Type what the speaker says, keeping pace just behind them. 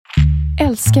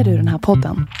Älskar du den här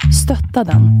podden?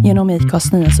 Stötta den genom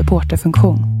IKAs nya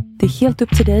supporterfunktion. Det är helt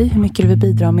upp till dig hur mycket du vill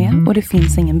bidra med och det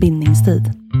finns ingen bindningstid.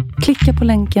 Klicka på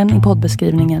länken i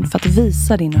poddbeskrivningen för att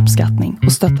visa din uppskattning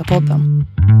och stötta podden.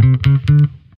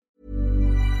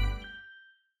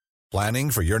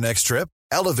 Planning for your next trip?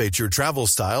 Elevate your travel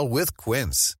style with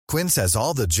Quince. Quince has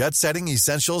all the jet-setting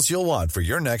essentials you'll want for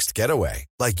your next getaway,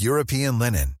 like European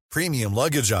linen, premium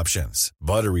luggage options,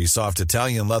 buttery soft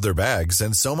Italian leather bags,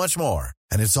 and so much more.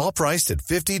 And it's all priced at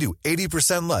 50 to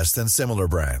 80% less than similar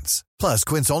brands. Plus,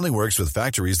 Quince only works with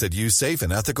factories that use safe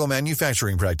and ethical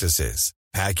manufacturing practices.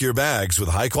 Pack your bags with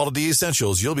high-quality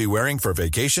essentials you'll be wearing for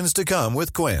vacations to come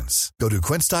with Quince. Go to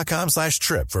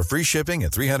quince.com/trip for free shipping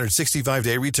and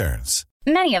 365-day returns.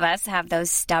 Many of us have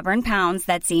those stubborn pounds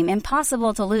that seem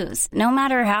impossible to lose, no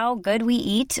matter how good we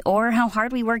eat or how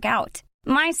hard we work out.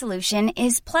 My solution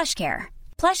is PlushCare.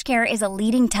 PlushCare is a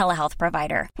leading telehealth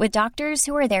provider with doctors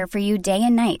who are there for you day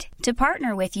and night to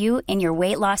partner with you in your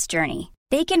weight loss journey.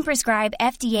 They can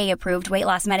prescribe FDA-approved weight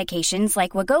loss medications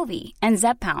like Wegovy and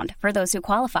Zepbound for those who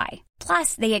qualify.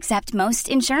 Plus, they accept most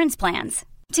insurance plans.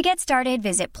 To get started,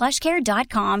 visit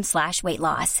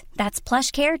plushcare.com/weightloss. That's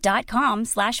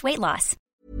plushcare.com/weightloss.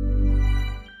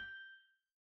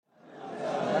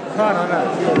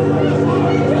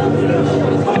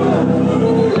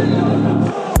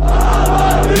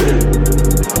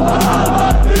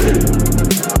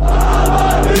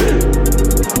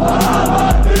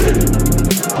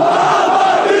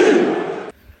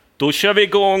 Då kör vi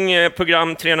igång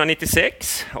program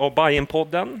 396 av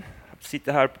Bajenpodden.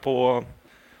 Sitter här på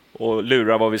och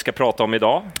lurar vad vi ska prata om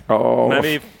idag. Ja. Men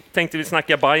vi tänkte vi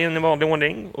snacka Bajen i vanlig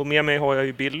ordning. Och med mig har jag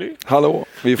ju Billy. Hallå.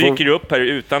 Dyker upp här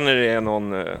utan när det är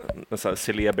någon sån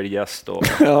celeber gäst. Och,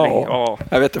 ja,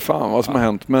 jag vet inte fan vad som har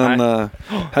hänt. Men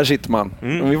här sitter man.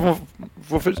 Vi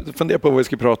får fundera på vad vi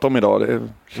ska prata om idag. Det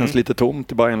känns lite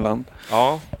tomt i Bajenland.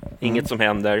 Ja, inget som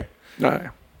händer. Nej.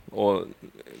 Och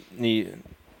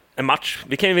en match.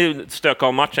 Vi kan ju stöka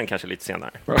av matchen kanske lite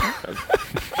senare.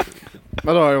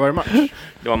 Vadå, har det varit match?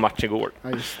 Det var match igår. Ja,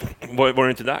 just. Var du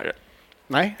inte där?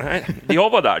 Nej. Jag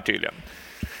var där tydligen.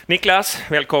 Niklas,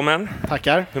 välkommen.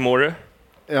 Tackar. Hur mår du?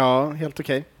 Ja, helt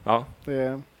okej. Ja. Det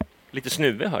är Lite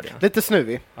snuvig hörde jag. lite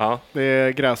snuvig. Ja. Det är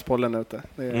gräspollen ute.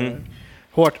 Det är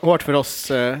hårt för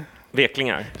oss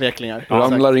Veklingar. veklingar.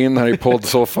 Ramlar in här i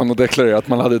poddsoffan och deklarerar att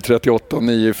man hade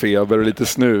 38,9 i feber och lite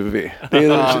snuvig.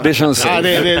 Det känns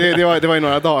safe. Det var ju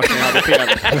några dagar sedan jag hade fel.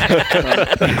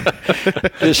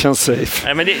 Det känns safe.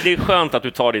 Nej, men det är skönt att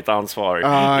du tar ditt ansvar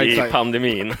i exakt.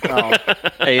 Pandemin. Ja.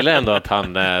 Jag gillar ändå att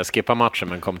han skippar matchen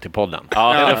men kom till podden.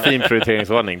 Ja. Det är en fin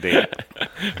prioriteringsordning. Det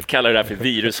Vi kallar det där för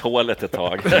virushålet ett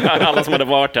tag. Alla som hade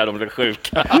varit här, de blev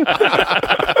sjuka.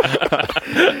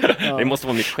 Det måste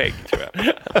vara mitt skägg, tror jag.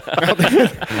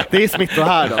 Det är smitto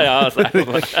här då. Ja, alltså.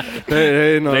 Det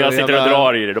är När jag sitter och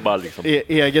drar i det, då bara liksom...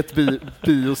 eget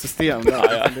biosystem.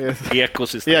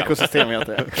 Ekosystem. Ekosystem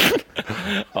heter det.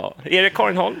 Ja. Erik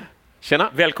Karinholm, Tjena.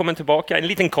 välkommen tillbaka. En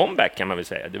liten comeback kan man väl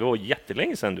säga. Det var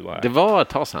jättelänge sedan du var här. Det var ett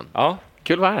tag sedan. Ja.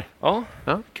 Kul att vara här. Ja.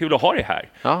 Ja. Kul att ha dig här.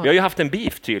 Ja. Vi har ju haft en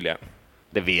beef tydligen.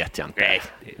 Det vet jag inte.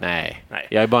 Nej.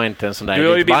 Jag är bara inte en sån där Du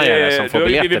har ju elitbajare som får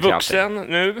biljetter blivit till allting. vuxen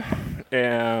nu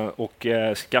och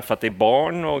skaffat dig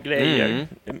barn och grejer.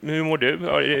 Hur mår du?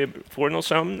 Får du någon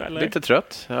sömn? Eller? Lite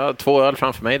trött. Jag har 2 öl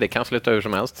framför mig. Det kan sluta hur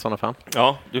som helst i sådana fall.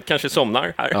 Ja, du kanske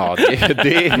somnar här. Ja,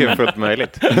 det är fullt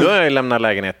möjligt. Nu har jag lämnat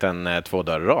lägenheten 2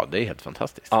 dagar i rad. Det är helt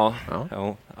fantastiskt. Ja.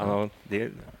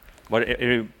 Är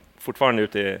du fortfarande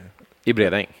ute I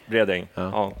Bredäng. Bredäng?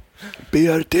 Ja.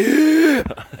 BRT!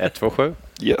 127.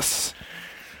 Yes.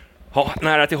 Ja,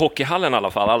 nära till hockeyhallen i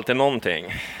alla fall. Alltid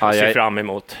någonting. Ja, ser fram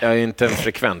emot. Jag är inte en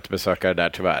frekvent besökare där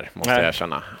tyvärr, måste jag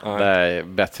erkänna. Det är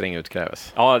bättring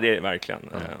utkräves. Ja, det är verkligen.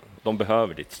 De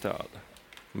behöver ditt stöd.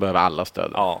 Behöver alla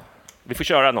stöd. Ja. Vi får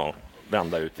köra någon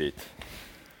vända ut dit.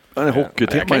 Det är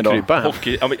hockeytema idag.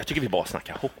 Hockey, ja, men jag tycker vi bara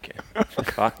snackar hockey.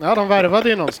 Ja, de värvade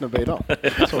ju någon snubbe idag.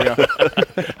 Såg jag.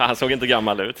 Han såg inte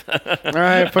gammal ut.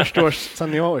 Nej, första års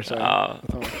senior. Så. Ja,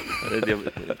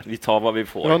 vi tar vad vi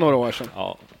får. Det var några år sedan.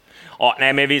 Ja. Ja,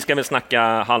 nej, men vi ska väl snacka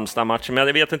Halmstad-matchen. Men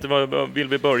jag vet inte, vill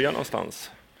vi börja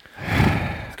någonstans?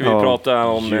 Ska vi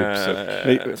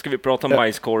prata om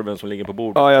bajskorven som ligger på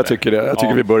bordet? Ja, jag tycker det. Jag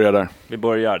tycker vi börjar där. Vi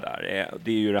börjar där.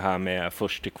 Det är ju det här med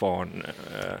först till kvarn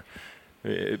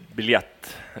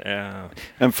biljett.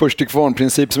 En först till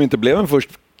kvarn-princip som inte blev en först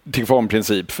till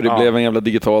kvarn-princip. För det blev en jävla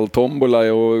digital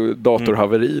tombola och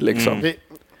datorhaveri liksom.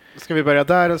 Ska vi börja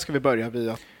där eller ska vi börja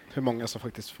via hur många som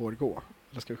faktiskt får gå?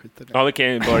 Eller ska vi skita i det? Ja, vi kan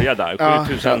ju börja där.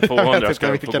 7200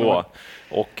 ska få gå.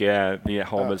 Och vi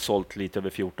har väl sålt lite över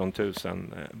 14 000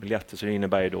 biljetter. Så det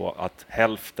innebär ju då att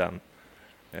hälften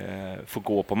får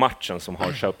gå på matchen som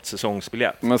har köpt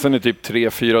säsongsbiljett. Men sen är typ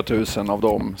 3-4 tusen av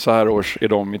dem så här års är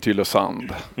de i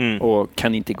Tylösand och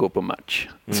kan inte gå på match.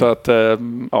 Så att,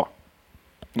 ja.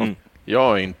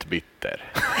 Jag är inte bitter.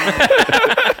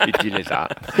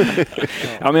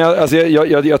 Ja, men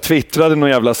jag twittrade något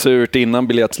jävla surt innan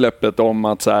biljettsläppet om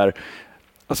att så här,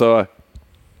 alltså,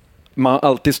 man har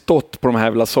alltid stått på de här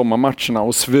jävla sommarmatcherna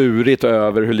och svurit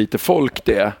över hur lite folk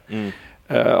det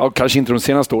är. Kanske inte de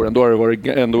senaste åren, då har det varit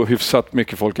ändå hyfsat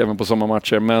mycket folk även på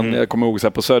sommarmatcher. Men jag kommer ihåg så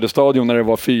här, på Söderstadion när det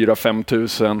var 4-5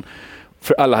 tusen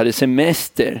för alla hade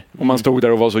semester och man stod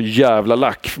där och var så jävla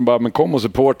lack. Bara, men kom och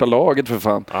supporta laget för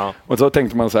fan. Ja. Och så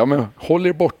tänkte man så här, men håll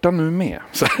er borta nu med.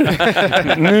 Så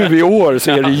här, nu i år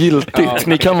så är det giltigt. Ja.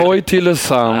 Ni kan vara i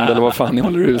Tylösand eller vad fan ni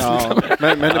håller ut. Ja.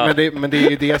 Men det är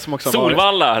ju det som också har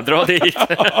Solvalla, dra dit.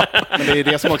 Men det är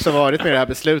det som också varit med det här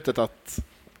beslutet att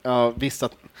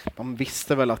man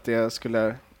visste väl att det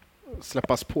skulle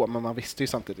släppas på, men man visste ju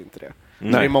samtidigt inte det.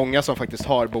 Så det är många som faktiskt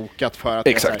har bokat för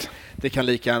att det kan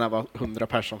lika gärna vara 100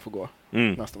 personer som får gå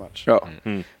nästa match. Ja.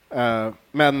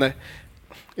 Men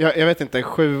jag vet inte,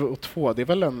 7-2, det är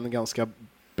väl en ganska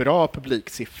bra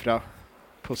publiksiffra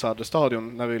på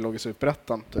Söderstadion när vi låg i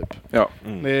Superettan typ. Ja.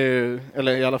 Det är,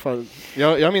 eller i alla fall,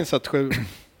 jag minns att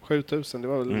 7000, det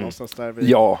var väl någonstans där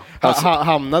vi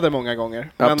hamnade många gånger.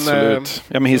 Absolut.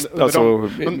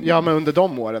 Men under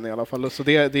de åren i alla fall. Så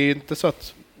det är ju inte så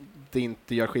att det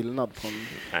inte gör skillnad på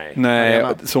Nej,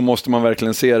 så måste man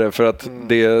verkligen se det. För att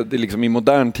det liksom, i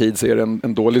modern tid så är det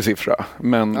en dålig siffra.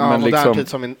 Men modern liksom, tid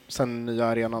som sen nya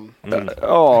arenan.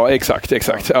 Ja,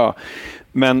 exakt. Ja.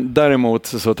 Men däremot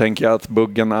så tänker jag att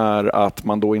buggen är att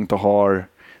man då inte har...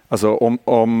 Alltså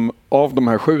om av de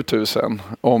här 7000,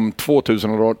 om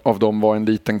 2000 av dem var en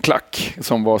liten klack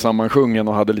som var sammansjungen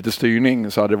och hade lite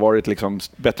styrning, så hade det varit liksom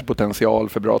bättre potential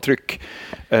för bra tryck.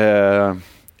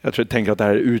 Jag tänker att det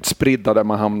här är utspridda där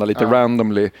man hamnar lite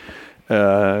randomly.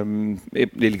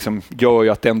 Det liksom gör ju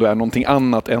att det ändå är någonting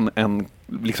annat än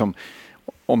liksom,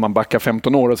 om man backar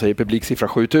 15 år och säger publiksiffra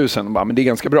 7000, men det är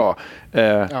ganska bra.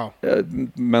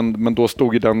 Men då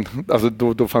stod ju den, alltså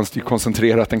då fanns det ju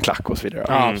koncentrerat en klack och så vidare.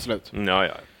 Ja, absolut. Ja.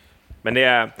 Men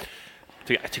jag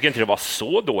tycker inte det var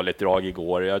så dåligt drag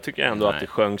igår. Jag tycker ändå att det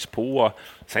sjöngs på.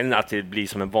 Sen att det blir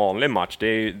som en vanlig match, det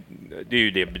är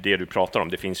ju det du pratar om.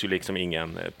 Det finns ju liksom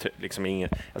ingen,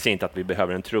 jag säger inte att vi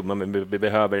behöver en trumma, men vi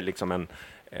behöver liksom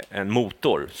en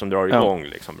motor som drar igång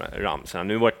liksom ramsen.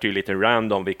 Nu var det ju lite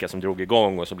random vilka som drog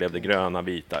igång och så blev det gröna,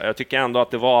 vita. Jag tycker ändå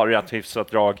att det var rätt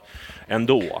hyfsat drag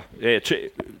ändå,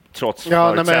 trots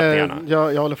förutsättningarna.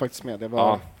 Jag håller faktiskt med.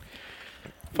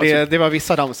 Det var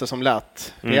vissa ramser som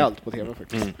lät rejält på tv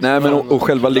faktiskt. Nej, men och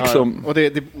själva liksom... Och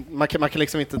man kan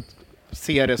liksom inte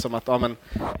se det som att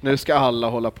nu ska alla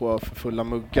hålla på för fulla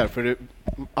muggar. För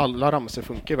alla ramser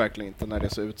funkar verkligen inte när det är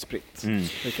så utspritt.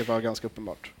 Vilket var ganska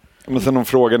uppenbart. Men sen om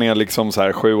frågan är liksom så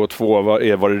här 7-2,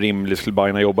 var det rimligt, skulle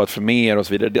Bayern ha jobbat för mer och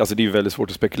så vidare. Alltså det är ju väldigt svårt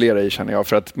att spekulera i, känner jag.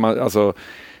 För att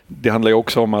det handlar ju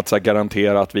också om att så här,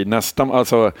 garantera att vi nästan,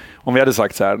 alltså om vi hade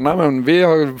sagt så här, nej men vi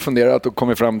har funderat och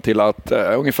kommit fram till att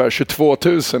ungefär 22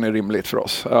 000 är rimligt för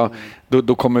oss.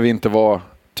 Då kommer vi inte vara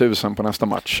 1000 på nästa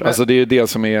match. Alltså det är ju det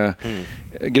som är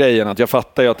grejen. Att jag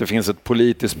fattar ju att det finns ett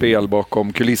politiskt spel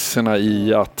bakom kulisserna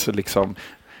i att liksom...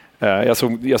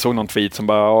 Jag såg någon tweet som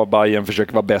bara Bayern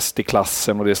försöker vara bäst i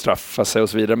klassen och det straffar sig och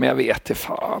så vidare. Men jag vet inte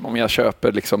fan om jag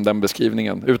köper liksom den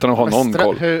beskrivningen utan att ha någon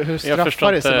koll. Hur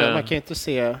straffar det sig? Man kan ju inte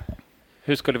se...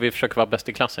 Hur skulle vi försöka vara bäst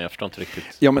i klassen? Jag förstår inte riktigt.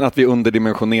 Ja, men att vi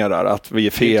underdimensionerar, att vi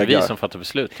är fega. Det är inte vi som fattar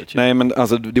beslutet. Nej, men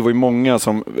alltså, det var ju många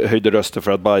som höjde röster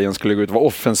för att Bayern skulle gå ut och vara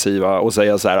offensiva och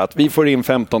säga så här att vi får in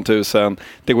 15 000,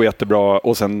 det går jättebra,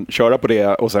 och sen köra på det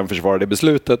och sen försvara det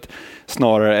beslutet,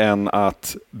 snarare än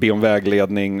att be om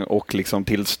vägledning och liksom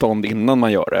tillstånd innan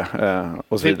man gör det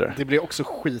och så vidare. Det blir också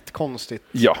skitkonstigt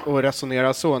att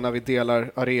resonera så när vi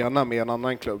delar arena med en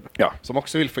annan klubb som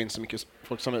också vill få in så mycket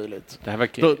folk som möjligt.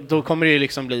 Då kommer det ju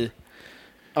liksom bli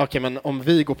men om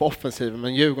vi går på offensiven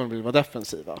men Djurgården vill vara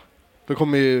defensiva, då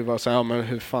kommer ju vara så här, men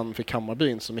hur fan fick Hammarby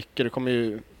in så mycket?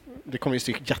 Det kommer ju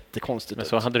se jättekonstigt ut. Men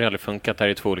så hade det aldrig funkat. Där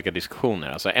i två olika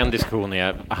diskussioner. Alltså en diskussion är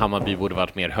att Hammarby borde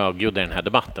varit mer högljudd i den här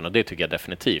debatten, och det tycker jag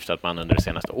definitivt att man under det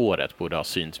senaste året borde ha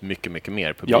synts mycket, mycket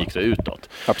mer publikt och utåt.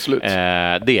 Absolut.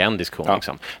 Det är en diskussion.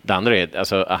 Liksom. Det andra är,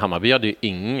 alltså Hammarby hade ju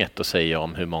inget att säga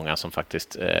om hur många som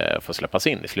faktiskt får släppas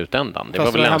in i slutändan. Det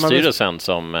var väl Länsstyrelsen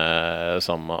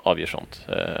som avgör sånt.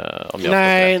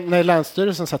 Nej,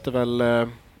 Länsstyrelsen satte väl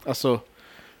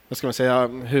vad ska man säga,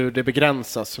 hur det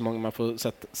begränsas, hur många man får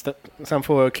sätta. Sen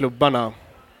får klubbarna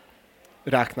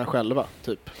räkna själva,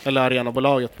 typ. Eller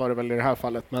arenabolaget var det väl i det här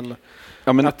fallet. Men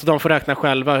att de får räkna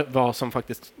själva vad som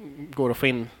faktiskt går att få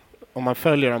in om man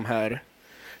följer de här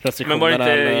men var det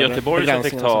inte Göteborg som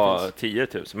fick ta 10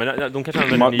 000? Men de kanske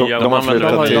använder nya... De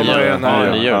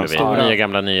använder nya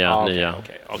gamla, nya.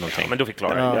 Okay. Men då fick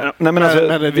klara det. Nej, men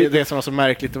det som var så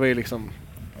märkligt, det var ju liksom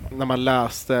när man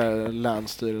läste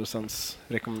Länsstyrelsens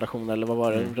rekommendationer, eller vad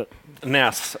var det?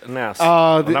 Näs.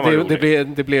 Ja,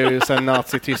 det blev ju så här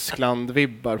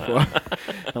Nazi-Tyskland-vibbar på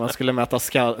när man skulle mäta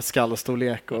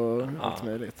skallstorlek och allt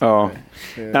möjligt. Ja.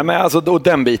 Nej, men alltså, och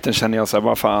den biten känner jag så här,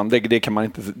 vad fan, det kan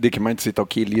man inte sitta och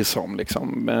killgissa om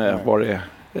liksom. Var det,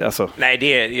 alltså.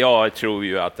 Nej, jag tror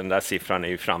ju att den där siffran är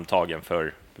ju framtagen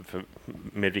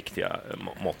med riktiga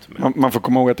mått. Man får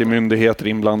komma ihåg att det är myndigheter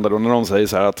inblandade, och när de säger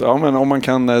så här att men om man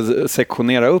kan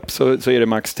sektionera upp så är det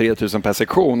max 3 000 per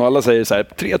sektion, och alla säger så här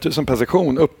 3 000 per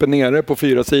sektion, uppe nere på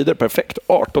 4 sidor, perfekt,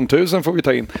 18 000 får vi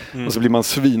ta in. Och så blir man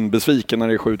svinbesviken när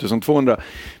det är 7 200.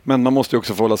 Men man måste ju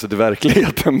också förhålla sig till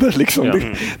verkligheten där liksom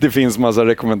det finns massa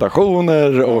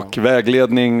rekommendationer och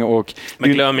vägledning.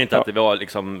 Men glöm inte att det var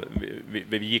liksom,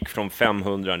 vi gick från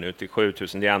 500 nu till 7 000,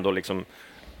 det är ändå liksom.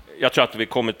 Jag tror att vi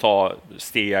kommer ta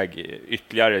steg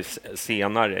ytterligare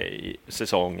senare i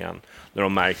säsongen när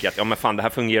de märker att men fan, det här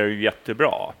fungerar ju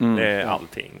jättebra. Det är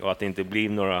allting, och att det inte blir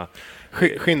några...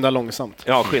 Skynda långsamt.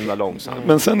 Ja, skynda långsamt.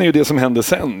 Men sen är ju det som händer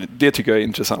sen, det tycker jag är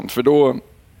intressant, för då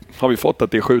har vi fått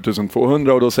att det är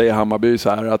 7200, och då säger Hammarby så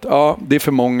här att det är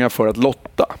för många för att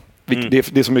lotta.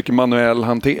 Det är så mycket manuell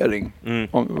hantering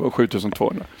av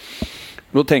 7200.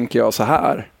 Då tänker jag så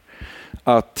här,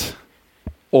 att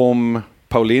om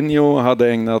Paulinho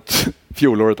hade ägnat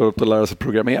fjolåret åt att lära sig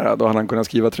programmera, då hade han kunnat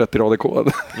skriva 30 rader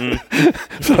kod.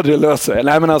 Så hade det löst sig.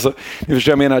 Nej, men alltså, ni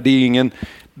förstår, jag menar, det är ingen...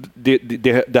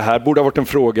 Det här borde ha varit en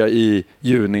fråga i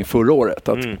juni förra året.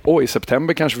 Att i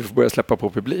september kanske vi får börja släppa på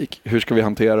publik. Hur ska vi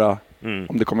hantera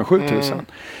om det kommer 7000?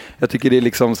 Jag tycker det är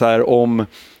liksom så här, om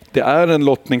det är en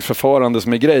lottningsförfarande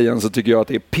som är grejen, så tycker jag att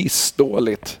det är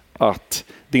pissdåligt att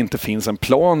det inte finns en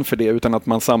plan för det, utan att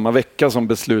man samma vecka som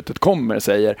beslutet kommer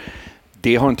säger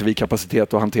det har inte vi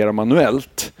kapacitet att hantera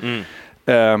manuellt.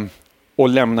 Och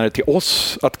lämnar det till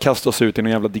oss att kasta oss ut i en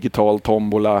jävla digital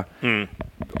tombola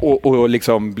och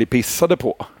liksom bli pissade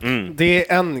på.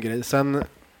 Det är en grej. Sen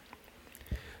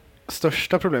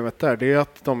största problemet där, det är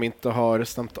att de inte har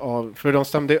stämt av, för de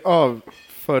stämde av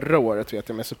förra året, vet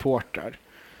jag, med supportrar.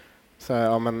 Så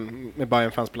här, med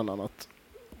Bayern-fans bland annat.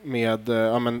 Med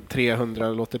 300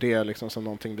 låter det liksom som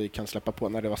någonting vi kan släppa på,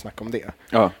 när det var snack om det.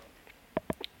 Ja.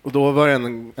 Och då var det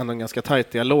en ganska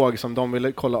tajt dialog som de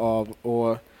ville kolla av,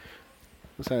 och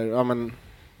så här,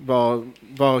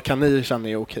 vad kan ni känna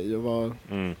är okej, och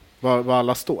vad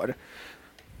alla står.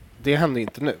 Det händer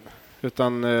inte nu,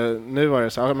 utan nu var det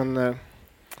så här,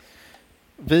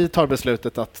 vi tar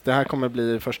beslutet att det här kommer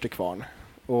bli först till kvarn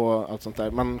och allt sånt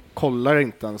där. Man kollar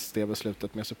inte ens det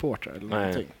beslutet med supportrar eller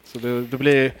någonting. Så det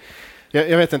blir,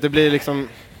 jag vet inte, det blir liksom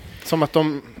som att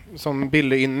de, som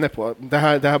Bill är inne på,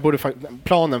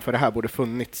 planen för det här borde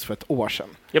funnits för ett år sedan.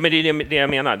 Ja, men det är det jag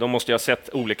menar. De måste ju ha sett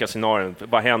olika scenarier.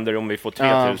 Vad händer om vi får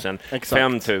 3000,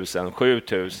 5000,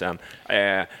 7000?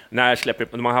 När släpper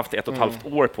de? har haft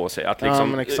 1,5 år på sig att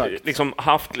liksom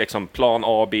haft liksom plan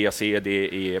A, B, C, D,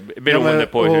 E beroende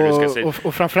på hur det ska se ut.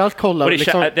 Och framförallt kolla... Och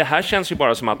det här känns ju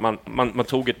bara som att man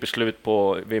tog ett beslut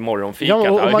vid morgonfikat.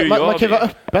 Ja, och man kan vara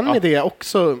öppen med det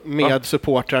också med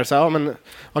supportrar. Så, men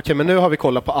nu har vi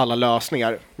kollat på alla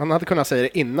lösningar. Man hade kunnat säga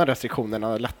det innan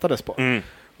restriktionerna lättades på.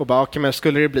 Och bara, men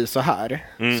skulle det bli så här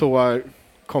så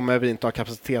kommer vi inte ha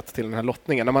kapacitet till den här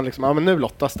lottningen. När man liksom, men nu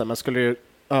lottas det, men skulle det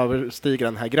överstiga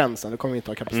den här gränsen, då kommer vi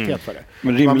inte ha kapacitet för det.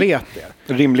 Men man vet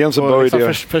det. Rimligen så bör liksom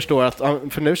det... förstår att,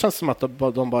 för nu känns det som att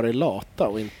de bara är lata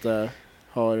och inte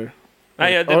har...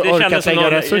 Nej,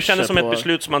 det kändes som ett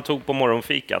beslut som man tog på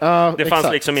morgonfikat. Det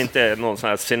fanns liksom inte någon sån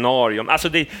här scenario. Alltså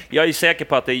jag är säker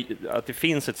på att det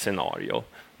finns ett scenario.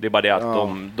 Det är bara det att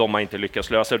de har inte lyckats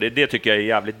lösa det. Det tycker jag är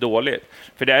jävligt dåligt.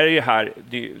 För det är ju här,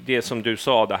 det som du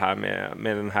sa, det här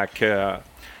med den här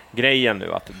kögrejen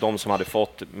nu, att de som hade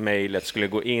fått mejlet skulle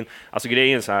gå in. Alltså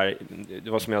grejen så här, det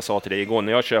var som jag sa till dig igår,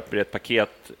 när jag köper ett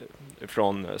paket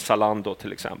från Zalando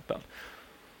till exempel,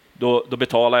 då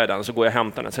betalar jag den, så går jag och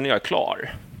hämtar den, sen är jag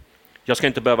klar. Jag ska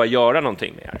inte behöva göra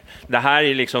någonting mer. Det här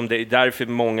är liksom, det är därför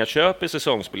många köper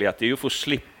säsongsbiljett. Det är ju för att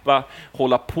slippa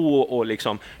hålla på och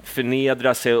liksom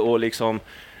förnedra sig och liksom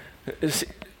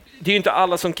är ju inte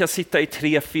alla som kan sitta i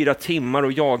 3-4 timmar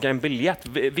och jaga en biljett.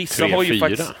 Vissa 3-4. har ju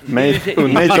faktiskt...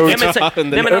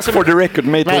 For the record,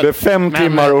 Mate tog det 5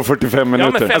 timmar och 45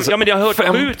 minuter. Ja, men jag har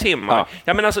hört 7 timmar.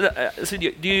 Ja, men alltså,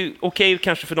 det är ju okej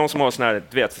kanske för de som har sån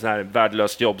här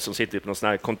värdelöst jobb som sitter på någon sån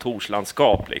här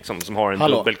kontorslandskap liksom, som har en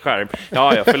dubbelskärm.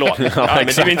 Ja, förlåt. Men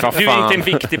du är inte en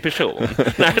viktig person.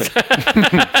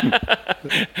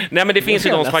 Nej, men det finns ju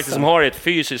de som faktiskt som har ett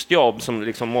fysiskt jobb som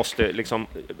liksom måste liksom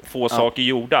få saker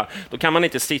gjorda. Då kan man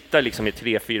inte sitta liksom i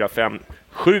 3, 4, 5,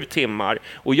 7 timmar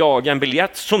och jaga en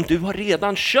biljett som du har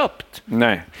redan köpt.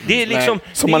 Nej. Det är liksom,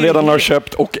 som man redan har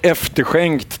köpt och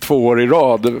efterskänkt 2 år i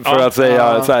rad för att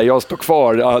säga så här, jag står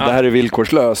kvar, det här är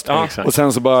villkorslöst. Och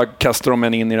sen så bara kastar de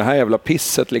en in i det här jävla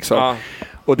pisset liksom.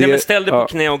 Och det, men ställ dig på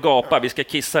knä och gapa, vi ska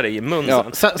kissa dig i munnen.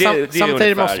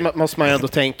 Samtidigt måste man ju ändå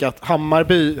tänka att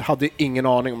Hammarby hade ingen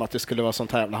aning om att det skulle vara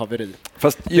sånt här jävla haveri.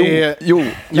 Fast jo.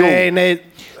 Nej.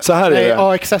 Så här är det.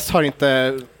 AXS har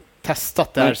inte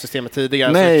testat det här systemet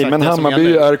tidigare. Nej, men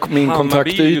Hammarby är min kontaktyta.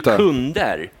 Hammarby är ju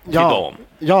kunder till dem.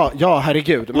 Ja,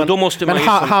 herregud. Men, då måste man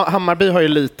Hammarby har ju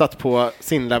litat på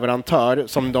sin leverantör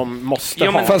som de måste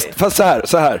ha. Fast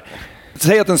så här.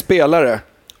 Säg att en spelare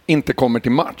inte kommer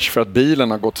till match för att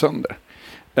bilen har gått sönder.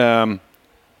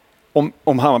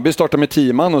 Om Hammarby startar med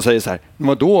 10 man och säger så här,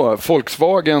 vadå,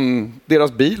 Volkswagen,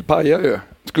 deras bil pajar ju.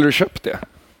 Skulle du köpt det?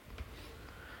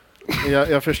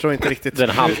 Jag förstår inte riktigt. Den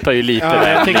haltar ju lite.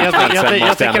 Jag tycker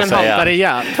den haltar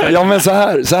rejält. Ja, men så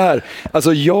här.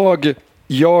 Alltså jag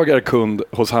är kund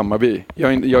hos Hammarby.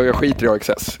 Jag skiter i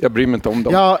AXS. Jag bryr mig inte om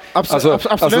dem. Ja, absolut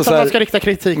att man ska rikta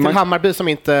kritik till Hammarby som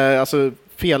inte...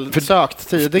 felsökt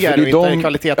tidigare och inte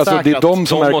kvalitetssäkrat. Alltså det är de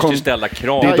som måste ju ställa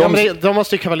krav. De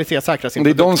måste ju kvalitetssäkra sin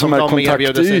produkt. Det är de som är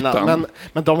kontaktytan.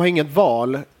 Men de har inget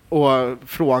val och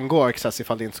frångå AXS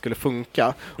ifall det inte skulle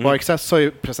funka. Och AXS har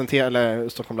ju presenterat, eller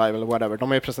Stockholm Live eller whatever, de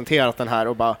har ju presenterat den här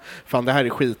och bara, fan det här är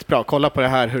skitbra, kolla på det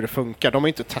här hur det funkar. De har ju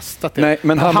inte testat det. Nej,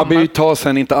 men Hammarby tar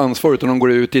sen inte ansvar utan de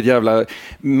går ut i ett jävla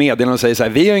meddelande och säger så här,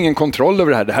 vi har ingen kontroll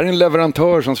över det här är en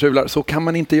leverantör som strular. Så kan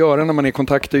man inte göra när man är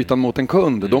kontaktytan mot en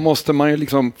kund. Då måste man ju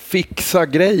liksom fixa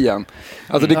grejen.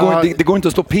 Alltså det går inte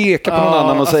att stå och peka på någon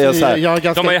annan och säga så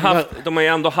här. De har ju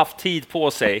ändå haft tid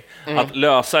på sig att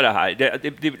lösa det här.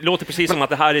 Det låter precis som att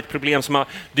det här är ett problem som har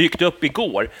dykt upp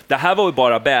igår. Det här var ju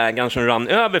bara bägaren som rann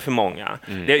över för många.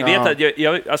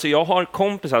 Jag har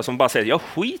kompisar som bara säger, jag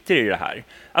skiter i det här.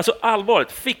 Alltså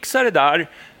allvarligt, fixa det där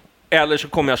eller så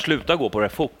kommer jag sluta gå på det här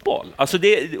fotboll. Alltså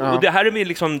och det här är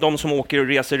liksom de som åker och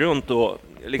reser runt och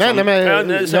liksom, jag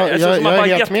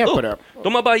är helt med på det.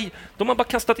 De har bara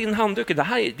kastat in handduken. Det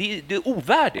här det är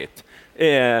ovärdigt.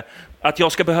 Att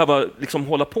jag ska behöva liksom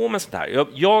hålla på med sånt här.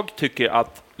 Jag tycker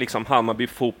att liksom Hammarby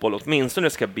fotboll åtminstone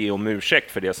ska be om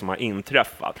ursäkt för det som har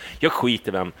inträffat. Jag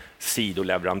skiter vem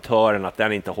sidoleverantören att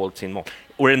den inte hållit sin mål.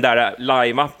 Och den där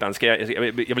live-appen,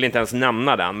 jag vill inte ens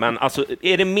nämna den, men alltså,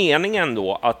 är det meningen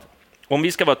då att om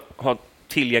vi ska ha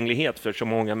tillgänglighet för så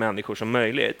många människor som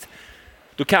möjligt,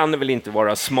 då kan det väl inte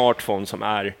vara smartphone som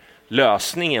är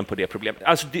lösningen på det problemet.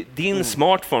 Alltså din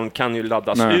smartphone kan ju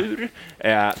laddas ur.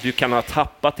 Du kan ha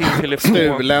tappat din telefon.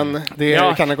 Stulen.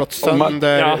 Det kan ha gått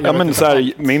sönder. Men så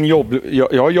här,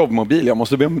 jag har jobbmobil. Jag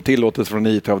måste be om tillåtelse från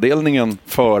IT-avdelningen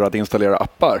för att installera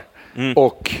appar.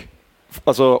 Och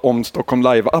alltså, om Stockholm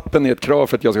Live-appen är ett krav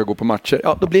för att jag ska gå på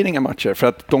matcher, då blir det inga matcher för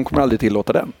att de kommer aldrig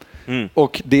tillåta den.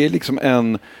 Och det är liksom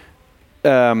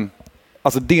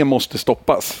alltså det måste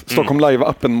stoppas. Stockholm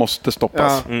Live-appen måste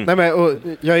stoppas. Nej, men, och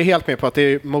jag är helt med på att det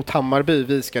är mot Hammarby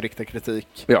vi ska rikta kritik.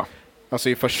 Ja. Alltså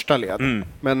i första led.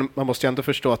 Men man måste ju ändå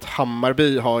förstå att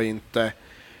Hammarby har inte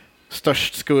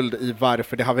störst skuld i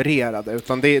varför det havererade,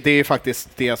 utan det är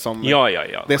faktiskt det som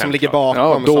det som ligger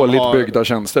bakom. Dåligt byggda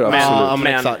tjänster,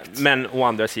 absolut. Men å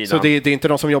andra sidan. Så det är inte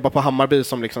de som jobbar på Hammarby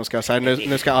som liksom ska säga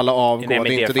nu ska alla avgå. Nej, det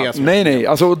är inte det som nej.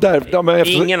 Alltså,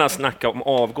 ingen har snackat om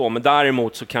avgå, men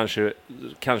däremot så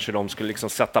kanske de skulle liksom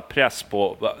sätta press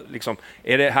på liksom,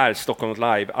 är det här Stockholm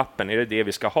Live-appen, är det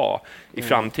vi ska ha i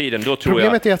framtiden? Då tror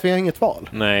Problemet är att vi har inget val.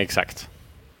 Nej, exakt.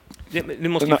 Det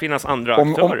måste ju finnas andra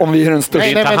aktörer. Om vi är den största...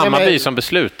 Det är inte Hammarby som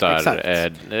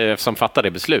beslutar, som fattar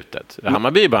det beslutet.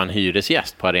 Hammarby är bara en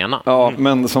hyresgäst på arenan. Ja,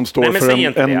 men som står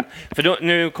för det. För då,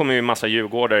 nu kommer ju en massa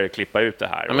djurgårdare klippa ut det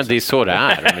här. Ja, men det är så det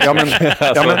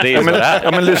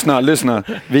är. Men lyssna.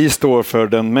 Vi står för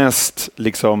den mest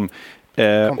liksom,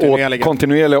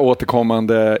 kontinuerliga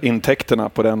återkommande intäkterna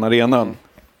på den arenan.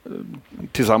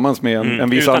 Tillsammans med en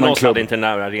viss utan annan oss klubb. Hade inte den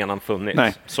här arenan funnits.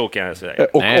 Nej. Så kan jag säga.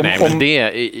 Men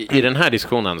i den här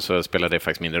diskussionen så spelar det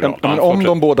faktiskt mindre roll. Men om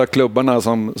de båda klubbarna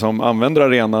som använder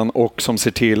arenan och som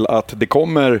ser till att det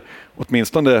kommer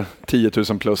åtminstone 10 000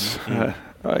 plus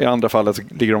I andra fallet så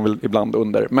ligger de väl ibland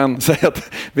under. Men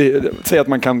säg att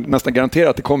man kan nästan garantera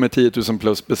att det kommer 10 000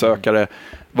 plus besökare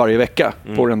varje vecka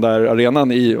på den där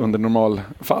arenan under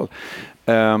normalfall.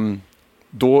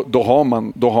 Då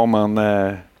har man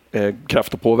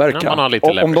kraft att påverka.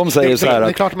 Om de säger så här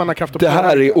att det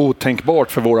här är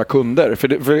otänkbart för våra kunder.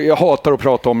 För jag hatar att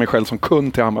prata om mig själv som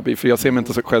kund till Hammarby, för jag ser mig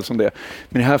inte själv som det.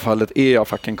 Men i det här fallet är jag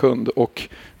fucking kund och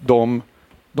de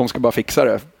ska bara fixa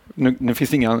det. Nu finns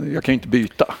det jag kan ju inte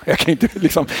byta. Jag kan inte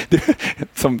liksom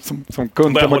som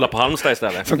kund börja hålla på Halmstad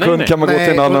istället. Som kund kan man gå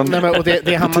till en annan. Och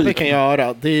det Hammarby kan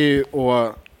göra, det är ju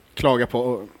att klaga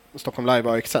på Stockholm Live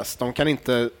och Access. De kan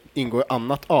inte ingå i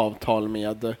annat avtal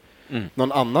med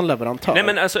någon annan leverantör. Nej,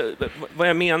 men alltså, vad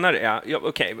jag menar är,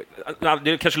 okej,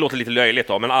 det kanske låter lite löjligt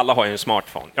då, men alla har ju en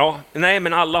smartphone. Ja, nej,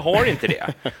 men alla har inte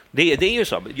det. Det är ju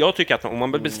så. Jag tycker att om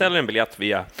man beställer en biljett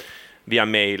via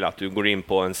mail, att du går in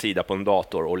på en sida på en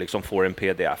dator och liksom får en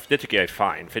pdf, det tycker jag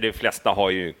är fine. För de flesta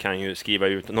kan ju skriva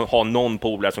ut, ha någon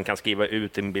polare som kan skriva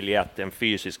ut en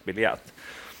fysisk biljett.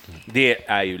 Det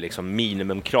är ju liksom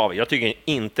minimumkrav. Jag tycker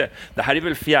inte, det här är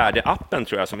väl 4:e appen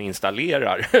tror jag som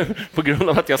installerar på grund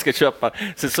av att jag ska köpa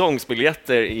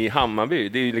säsongsbiljetter i Hammarby.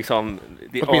 Det är ju liksom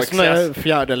åtminstone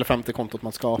 4:e eller 5:e kontot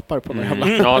man skapar på den jävla.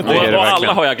 Ja, det är det. Och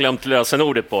alla har jag glömt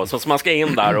lösenordet på, så man ska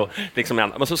in där och liksom,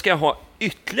 men så ska jag ha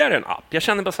ytterligare en app. Jag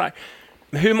känner bara så här,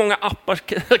 hur många appar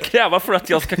ska jag kräva för att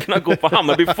jag ska kunna gå på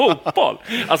Hammarby fotboll?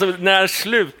 Alltså, när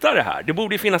slutar det här? Det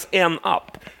borde finnas en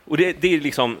app. Och det är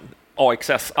liksom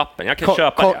AXS-appen. Jag kan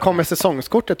köpa det. Kommer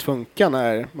säsongskortet funka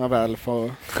när man väl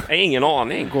får... Jag har ingen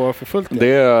aning. Gå för fullt.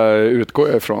 Det utgår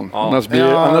jag ifrån. Ja. Annars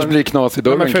blir det knas i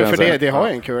dörren. Men för det har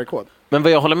jag en QR-kod. Men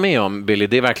vad jag håller med om, Billy,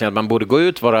 det är verkligen att man borde gå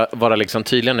ut och vara liksom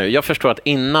tydliga nu. Jag förstår att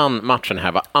innan matchen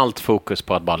här var allt fokus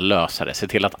på att bara lösa det. Se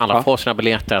till att alla får sina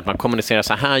biljetter, att man kommunicerar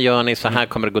så här gör ni, så här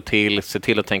kommer det gå till, se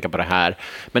till att tänka på det här.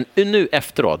 Men nu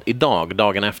efteråt,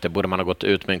 dagen efter, borde man ha gått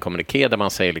ut med en kommuniké där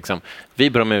man säger liksom, vi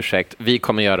ber om ursäkt, vi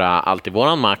kommer göra allt i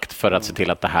våran makt för att se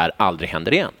till att det här aldrig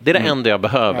händer igen. Det är det enda jag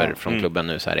behöver från klubben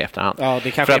nu så här i efterhand. Ja,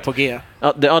 det kanske är på G.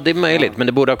 Ja, det är möjligt, men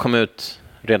det borde ha kommit ut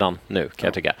redan nu, kan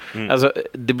jag tycka. Alltså,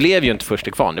 det blev ju inte först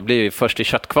i kvarn, det blev ju först i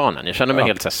köttkvarnen. Jag kände mig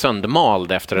helt så här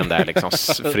söndermald efter den där liksom,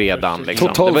 fredagen. Liksom.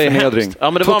 Total förnedring.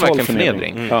 Ja, men det var verkligen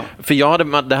förnedring.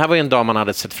 För det här var ju en dag man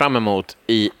hade sett fram emot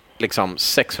i liksom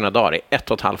 600 dagar, i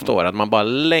 1,5 år, att man bara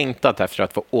längtat efter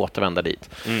att få återvända dit.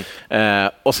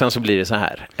 Och sen så blir det så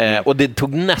här. Och det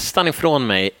tog nästan ifrån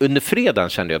mig, under fredagen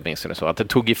kände jag åtminstone så, att det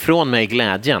tog ifrån mig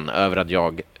glädjen över att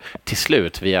jag till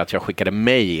slut, via att jag skickade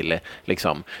mejl,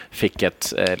 liksom, fick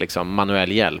ett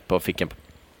manuell hjälp och fick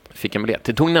en biljett.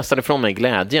 Det tog nästan ifrån mig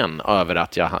glädjen över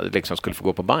att jag liksom skulle få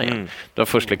gå på Bayern. Det var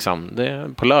först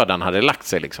på lördagen hade det lagt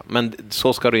sig liksom. Men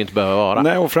så ska det ju inte behöva vara.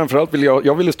 Nej, och framförallt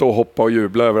ville stå och hoppa och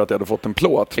jubla över att jag hade fått en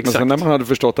plåt. Exakt. Men sen när man hade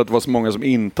förstått att det var så många som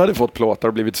inte hade fått plåtar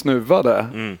och blivit snuvade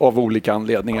av olika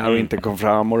anledningar och inte kom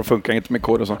fram och det funkar inte med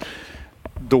kod och sånt.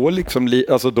 Då, liksom,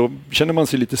 då känner man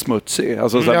sig lite smutsig.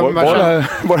 Alltså,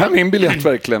 var det här min biljett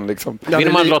verkligen? Liksom?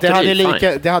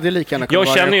 Det hade lika gärna. Jag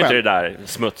känner ju inte det där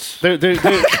smuts.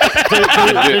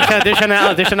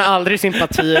 Du känner aldrig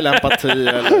sympati eller empati.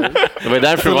 Eller... Det var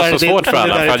därför det var så svårt för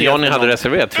alla. För att Johnny hade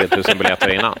reserverat 3000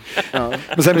 biljetter innan. Ja.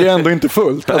 Men sen blir det ändå inte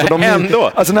fullt. Alltså, det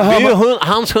är ju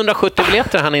hans 170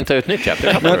 biljetter han inte har utnyttjat.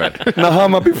 När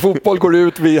Hammarby fotboll går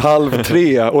ut vid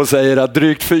 2:30 och säger att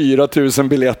drygt 4000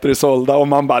 biljetter är sålda och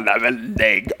man bara, nej men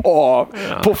lägg av.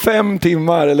 På 5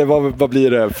 timmar, eller vad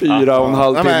blir det?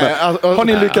 4,5 timmar. Har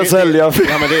ni lyckats sälja?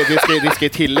 Ja, men det ska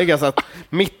tilläggas att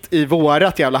mitt i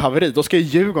vårat jävla haveri, då ska ju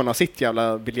Djurgården ha sitt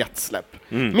jävla biljettsläpp.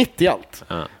 Mitt i allt.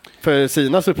 För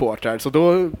sina supportrar. Så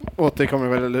då återkommer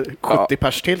väl 70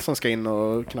 pers till som ska in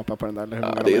och knappa på den där. Eller hur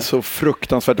det är så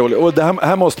fruktansvärt dåligt. Och det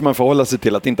här måste man förhålla sig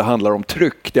till, att det inte handlar om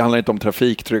tryck. Det handlar inte om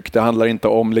trafiktryck. Det handlar inte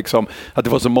om liksom, att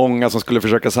det var så många som skulle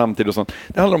försöka samtidigt och sånt.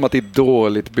 Det handlar om att det är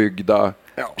dåligt byggda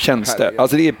tjänster.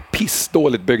 Alltså det är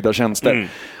pissdåligt byggda tjänster.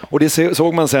 Och det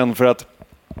såg man sen för att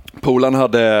Polan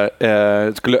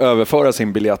skulle överföra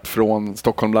sin biljett från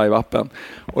Stockholm Live-appen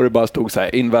och det bara stod så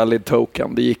här, invalid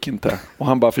token, det gick inte. Och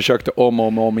han bara försökte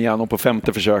om igen och på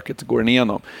 5:e försöket går den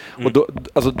igenom. Och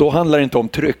då handlar det inte om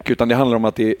tryck, utan det handlar om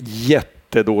att det är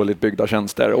jättedåligt byggda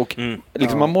tjänster och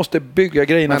liksom, man måste bygga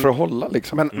grejerna för att hålla.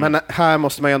 Liksom. Men här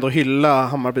måste man ju ändå hylla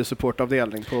Hammarby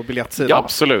supportavdelning på biljettsidan. Ja,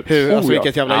 absolut.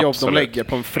 Vilket jävla jobb de lägger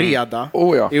på en fredag.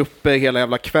 Är uppe hela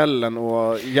jävla kvällen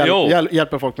och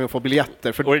hjälper folk med att få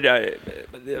biljetter.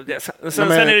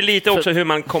 Sen är det lite också hur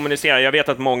man kommunicerar. Jag vet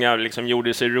att många liksom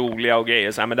gjorde sig roliga och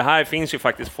grejer. Så här, men det här finns ju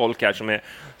faktiskt folk här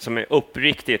som är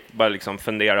uppriktigt bara liksom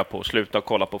fundera på att sluta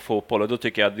kolla på fotboll. Och då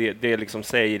tycker jag det liksom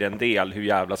säger en del hur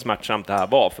jävla smärtsamt det här här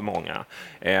var för många.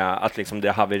 Att liksom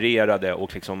det havererade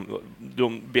och liksom,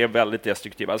 de blev väldigt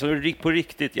destruktiva. Alltså på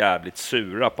riktigt jävligt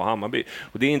sura på Hammarby.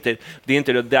 Och det är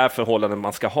inte det där förhållandet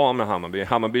man ska ha med Hammarby.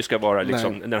 Hammarby ska vara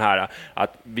liksom den här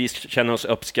att vi känner oss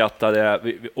uppskattade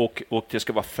och det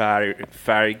ska vara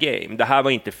fair game. Det här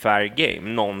var inte fair game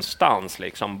någonstans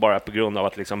liksom, bara på grund av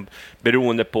att liksom,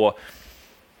 beroende på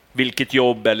vilket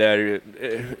jobb eller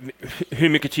hur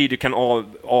mycket tid du kan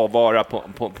avvara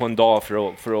på en dag för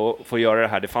att få göra det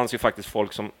här. Det fanns ju faktiskt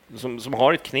folk som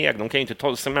har ett kneg. De kan ju inte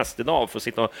ta semesterdag för att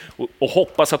sitta och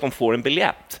hoppas att de får en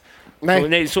biljett.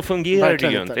 Nej, så fungerar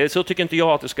det ju inte. Så tycker inte jag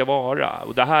att det ska vara.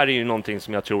 Och det här är ju någonting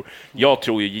som jag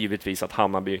tror ju givetvis att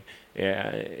Hammarby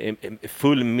är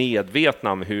full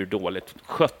medvetna om hur dåligt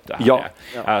skött det här är.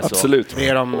 Alltså, absolut.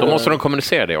 Då måste de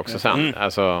kommunicera det också sen.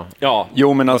 Alltså, ja.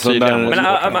 Jo, men alltså...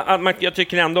 jag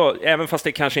tycker ändå, även fast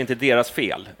det kanske inte är deras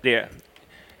fel,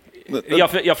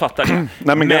 jag fattar det.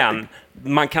 Nej, men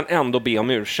man kan ändå be om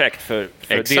ursäkt för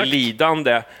det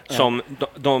lidande som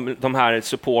de här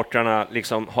supportrarna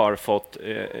liksom har fått.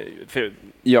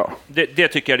 Det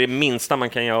tycker jag är det minsta man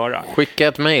kan göra. Skicka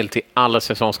ett mejl till alla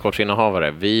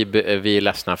säsongskortsinnehavare. Vi är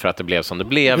ledsna för att det blev som det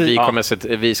blev.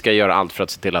 Vi ska göra allt för att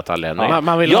se till att alla är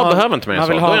nöjda. Jag behöver inte mer än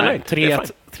så. Man vill ha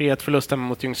 3-1 förlusten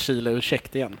mot Ljungskile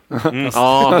ursäkt igen.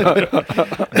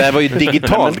 Det var ju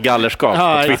digitalt gallerskap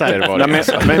på Twitter. Var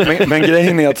det. Men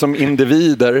grejen är att som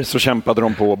individer så kämpade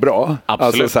de på bra.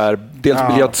 Alltså så här, dels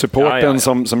biljettsupporten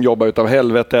som jobbar utav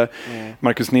helvete.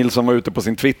 Marcus Nilsson var ute på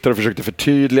sin Twitter och försökte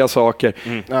förtydliga saker.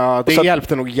 Ja, det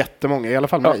hjälpte nog jättemånga, i alla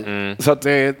fall mig. Så att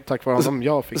det är tack vare honom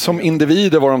jag fick. Som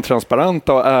individer var de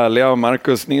transparenta och ärliga, och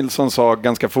Marcus Nilsson sa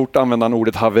ganska fort, använde han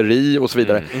ordet haveri och så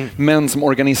vidare. Men som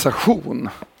organisation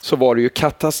så var det ju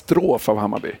katastrof av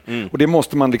Hammarby. Och det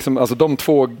måste man liksom, alltså de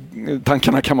två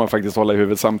tankarna kan man faktiskt hålla i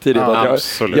huvudet samtidigt.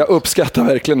 Jag uppskattar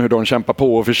verkligen hur de kämpar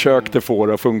på och försökte få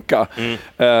det att funka.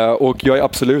 Och jag är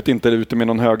absolut inte ute med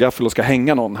någon högaffel och ska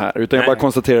hänga någon här, utan jag bara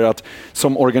konstaterar att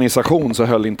som organisation så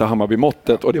höll inte Hammarby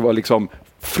måttet, och det var liksom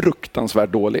fruktansvärt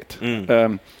dåligt.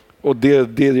 Och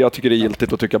det jag tycker det är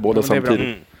giltigt att tycka båda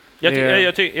samtidigt.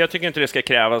 Jag tycker inte det ska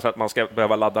krävas att man ska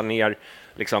behöva ladda ner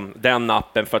liksom, den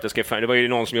appen för att det ska... Det var ju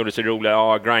någon som gjorde sig roligt.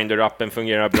 Grindr-appen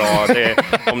fungerar bra.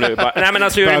 Nej, men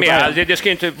alltså, det ska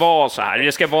inte vara så här.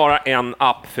 Det ska vara en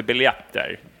app för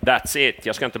biljetter. That's it.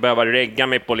 Jag ska inte behöva regga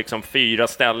mig på liksom 4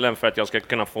 ställen för att jag ska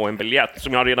kunna få en biljett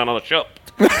som jag redan har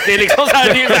köpt. Det är liksom så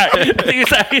här, det är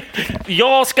så här,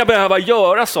 jag ska behöva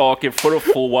göra saker för att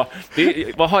få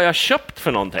vad har jag köpt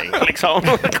för någonting liksom?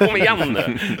 Kom igen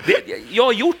nu. Jag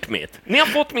har gjort mitt. Ni har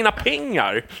fått mina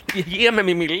pengar. Ge mig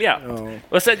min biljett.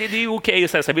 Och så, det är ju okej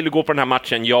att säga så här, vill du gå på den här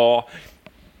matchen? Ja,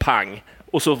 pang.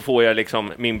 Och så får jag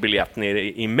liksom min biljett ner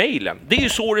i mejlen. Det är ju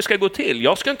så det ska gå till.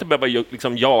 Jag ska inte behöva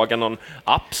liksom jaga någon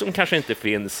app som kanske inte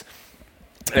finns.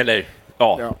 Eller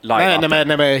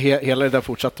live. Nej, hela det där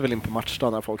fortsatte väl in på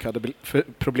matchdagen när folk hade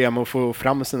problem att få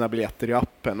fram sina biljetter i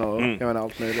appen och jag menar,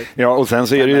 allt möjligt. Ja, och sen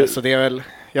så är det ju... Så det är väl...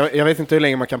 Jag vet inte hur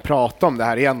länge man kan prata om det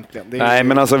här egentligen. Nej,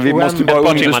 men alltså vi måste bara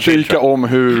understryka om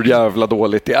hur jävla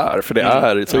dåligt det är. För det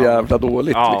är så jävla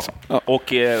dåligt. Liksom. Och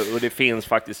det finns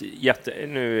faktiskt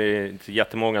nu är det inte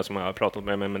jättemånga som har pratat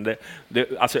med mig, men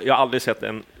alltså, jag har aldrig sett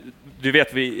en... Du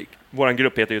vet, vår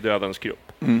grupp heter ju Dödens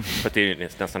grupp. För att det är ju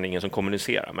nästan ingen som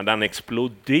kommunicerar. Men den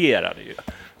exploderade ju.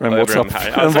 Men WhatsApp.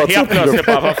 Alltså, helt plötsligt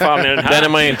bara, vad fan är den här? Den är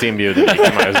man ju inte inbjuden i,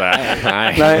 kan man ju säga.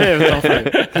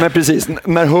 Nej, precis.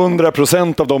 När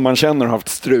 100% av dem man känner har haft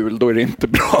strul, då är det inte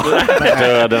bra.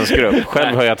 Dödens grupp.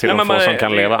 Själv hör jag till de få som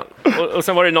kan leva. Och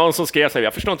sen var det någon som skrev så här,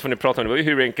 jag förstår inte vad ni pratar om, det var ju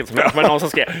hur enkelt som helst. Men någon som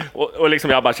skrev, och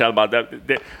liksom jag bara kände,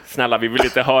 snälla, vi vill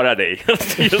inte höra dig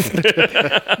just nu.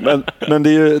 Men det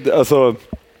är ju, alltså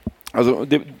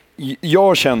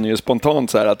jag känner ju spontant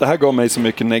så här att det här gav mig så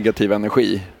mycket negativ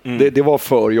energi. Det var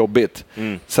för jobbigt.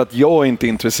 Så att jag är inte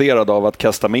intresserad av att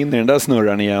kasta mig in i den där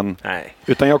snurran igen. Nej.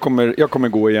 Utan jag kommer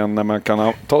gå igen när man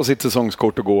kan ta sitt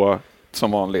säsongskort och gå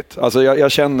som vanligt. Alltså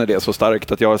jag känner det så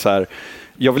starkt att jag är så här,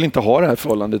 jag vill inte ha det här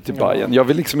förhållandet till Bayern. Jag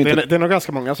vill liksom inte... Det är nog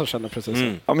ganska många som känner precis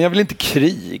så. Ja, men jag vill inte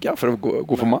kriga för att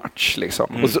gå på match.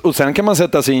 Liksom. Och sen kan man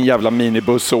sätta sig i en jävla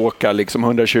minibuss och åka liksom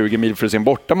 120 mil för sin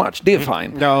bortamatch. Det är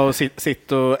fine. Ja, och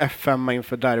sitta och FM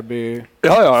inför derby.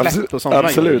 Ja,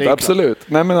 absolut.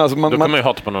 Nej, men alltså, då kan man ju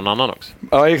hata på någon annan också.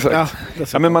 Ja, exakt.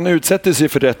 Ja, men man utsätter sig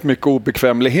för rätt mycket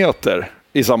obekvämligheter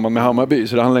i samband med Hammarby.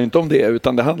 Så det handlar inte om det,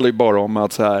 utan det handlar ju bara om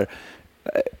att så här...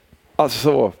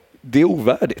 Alltså... Det är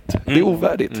ovärdigt. Det är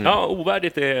ovärdigt. Ja,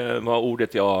 ovärdigt var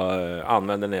ordet jag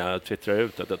använde när jag twittrade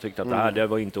ut. Att jag tyckte att det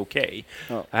var inte okej.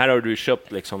 Här har du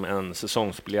köpt liksom en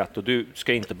säsongsbiljett och du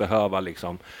ska inte behöva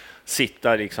liksom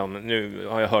sitta liksom, nu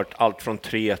har jag hört allt från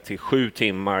 3 till 7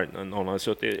 timmar. Någon har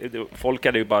suttit, folk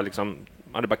hade ju bara liksom,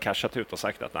 hade bara cashat ut och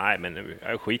sagt att nej, men nu,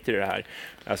 jag skiter i det här.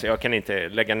 Alltså jag kan inte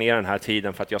lägga ner den här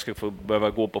tiden för att jag ska få behöva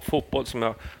gå på fotboll som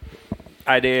jag...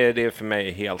 Nej, det är för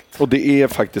mig helt... Och det är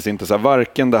faktiskt inte så här,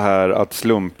 varken det här att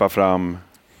slumpa fram,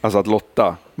 alltså att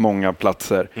lotta många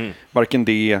platser, varken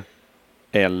det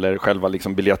eller själva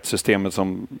liksom biljettsystemet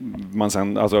som man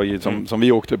sen, alltså som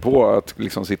vi åkte på att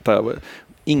liksom sitta.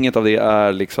 Inget av det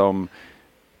är liksom,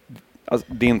 alltså,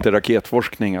 det är inte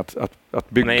raketforskning att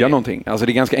bygga någonting. Alltså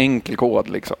det är ganska enkel kod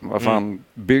liksom. Vad fan,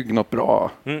 bygg något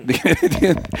bra.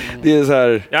 Det är så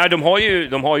här. Ja,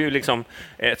 de har ju liksom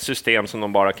ett system som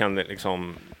de bara kan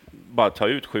liksom bara ta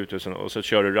ut 7000 och så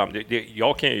kör du ram.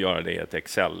 Jag kan ju göra det i ett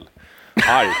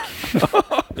Excel-ark.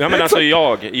 Ja, men alltså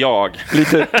jag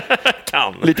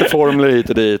kan. Lite formler hit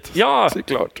och dit. Ja,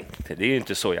 såklart. Det är ju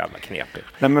inte så jävla knepigt.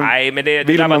 Nej, men det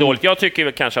där var dåligt. Jag tycker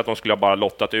väl kanske att de skulle ha bara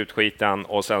lottat ut skiten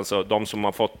och sen så de som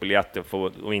har fått biljetter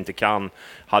och inte kan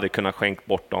hade kunnat skänka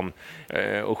bort dem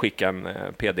och skicka en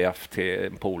pdf till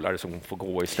en polare som får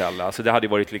gå istället. Alltså det hade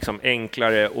varit liksom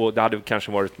enklare och det hade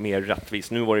kanske varit mer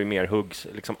rättvist. Nu var det mer huggs,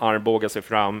 liksom armbåga sig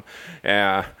fram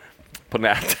på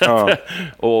nätet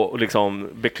och liksom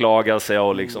beklaga sig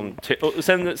och liksom och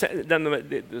sen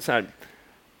så här,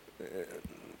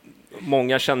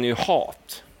 många känner ju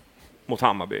hat mot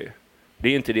Hammarby. Det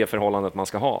är inte det förhållandet man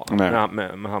ska ha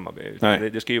med Hammarby.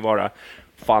 Det ska ju vara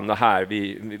fan det här,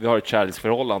 vi har ett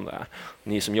kärleksförhållande.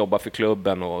 Ni som jobbar för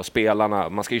klubben och spelarna,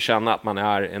 man ska ju känna att man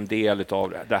är en del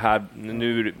av det här.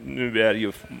 Nu är det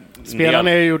ju...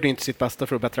 Spelarna gjorde inte sitt bästa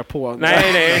för att bättra på.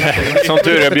 Nej. Som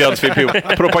tur är bjöds vi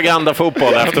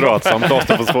propagandafotboll efteråt som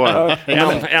plåster på spåren.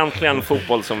 Äntligen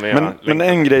fotboll som vi men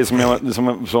en grej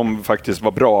som faktiskt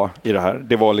var bra i det här,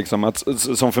 det var liksom att,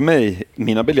 som för mig,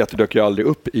 mina biljetter dök ju aldrig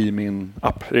upp i min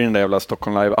app, i den där jävla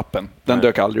Stockholm Live-appen. Den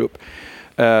dök aldrig upp.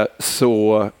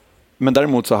 Men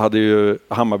däremot så hade ju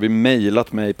Hammarby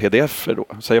mejlat mig pdf-er då.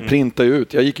 Så jag printade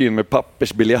ut. Jag gick in med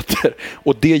pappersbiljetter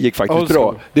och det gick faktiskt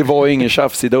bra. Det var ingen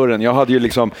tjafs i dörren.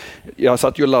 Jag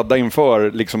satt ju och laddade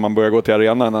inför liksom man börjar gå till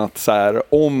arenan att så här,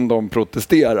 om de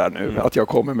protesterar nu att jag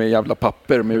kommer med jävla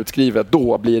papper med utskrivet,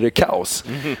 då blir det kaos.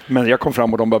 Men jag kom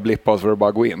fram och de bara blippade för att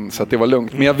bara gå in, så att det var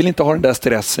lugnt. Men jag vill inte ha den där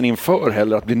stressen inför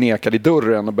heller, att bli nekad i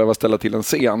dörren och behöva ställa till en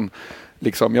scen.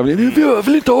 Liksom, jag vill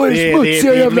inte ha en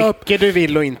smutsiga jävla... Det är mycket du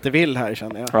vill och inte vill här,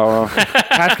 känner jag. Ja.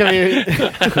 Här ska vi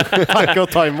tacka och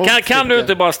ta emot. Kan du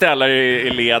inte bara ställa dig i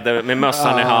led med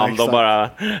mössan i hand och bara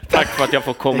tack för att jag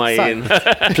får komma in.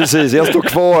 Precis, jag står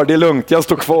kvar, det är lugnt, jag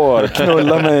står kvar.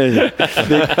 Knulla mig,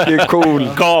 det är cool.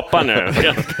 Gapa nu.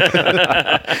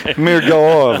 Mygga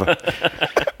av.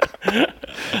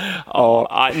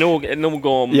 Nog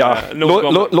om...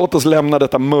 Låt oss lämna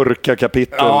detta mörka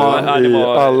kapitel i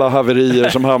alla haverier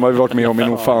som Hammarby varit med om i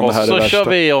nog fan det här är värsta. Och så kör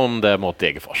vi om det mot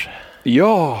Degerfors.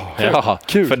 Ja,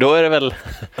 kul. För då är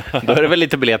det väl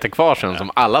lite biljetter kvar sen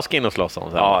som alla ska in och slåss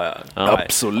om. Ja.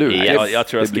 Absolut. Jag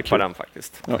tror jag skippar den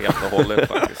faktiskt. Helt och hållet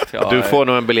faktiskt. Du får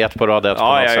nog en biljett på rad 1 på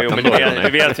något sätt. Men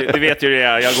du vet ju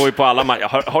det. Jag går ju på alla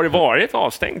matcher. Har det varit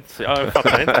avstängt? Jag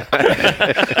fattar inte.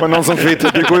 Men någon som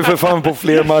twittrar, du går ju för fan på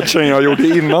fler matcher än jag gjorde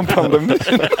innan pandemin.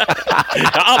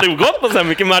 Jag har aldrig gått på så här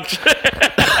mycket matcher.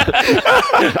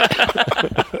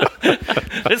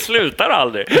 Det slutar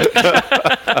aldrig.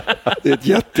 Det är ett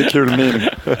jättekul min.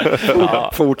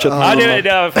 Fortsätt.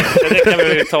 Det kan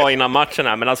vi ta innan matchen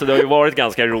här. Men alltså, det har ju varit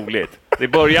ganska roligt. Det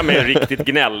börjar med riktigt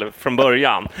gnäll från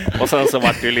början. Och sen så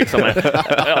var det ju liksom...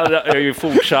 Jag har ju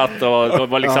fortsatt och det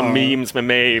var liksom memes med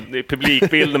mig.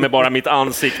 Publikbilder med bara mitt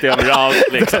ansikte överallt.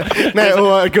 Liksom. Nej,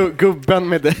 och gubben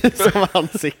med dig som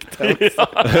ansikte. Ja,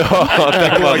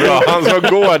 det var bra. Han som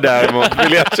går där mot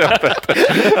biljettköpet.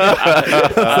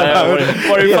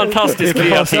 Var det ju fantastiskt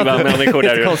kreativa människor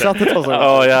där ute.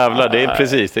 Ja, jävlar. Det är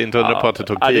precis. Det är inte undra på att det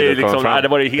tog tid att komma fram. Det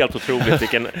var ju helt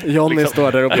otroligt. Johnny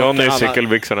står där och Johnny i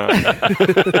cykelbyxorna.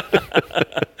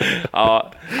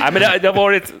 Men det har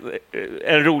varit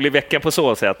en rolig vecka på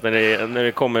så sätt när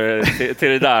det kommer till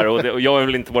det där. Och jag har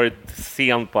väl inte varit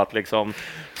sen på att liksom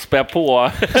spä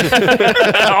på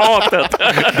hatet.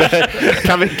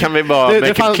 Kan vi bara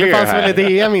det fanns väl i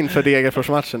DM inför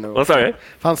Degerfors-matchen nu? Vad sa du?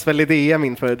 Fanns väl i DM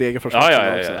inför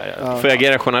Degerfors-matchen också? Ja. Får jag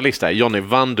agera journalist här? Johnny,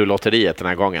 vann du lotteriet den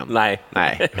här gången? Nej.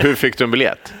 Hur fick du en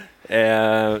biljett?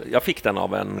 Jag fick den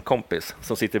av en kompis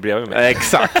som sitter bredvid mig.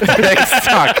 Exakt.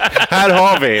 Här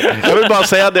har vi. Jag vill bara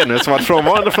säga det nu som varit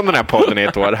frånvarande från den här podden i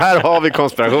ett år. Här har vi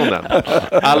konspirationen.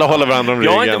 Alla håller varandra om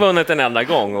ryggen. Jag har inte vunnit en enda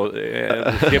gång. Och,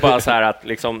 det är bara så här att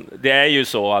liksom, det är ju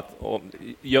så att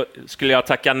skulle jag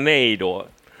tacka nej då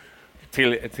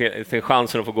till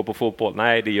chansen att få gå på fotboll.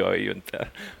 Nej, det gör jag ju inte.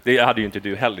 Det hade ju inte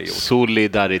du heller gjort.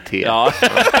 Solidaritet. Ja.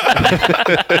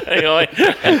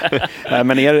 Nej,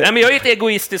 men jag är ett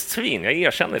egoistiskt svin, jag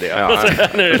erkänner det. Ja.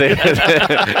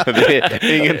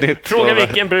 Det är inget nytt. Fråga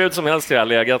vilken brud som helst jag har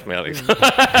legat med. Liksom.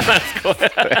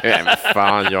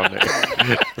 Fan, Johnny.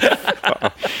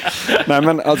 Nej,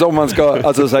 men alltså, om man ska,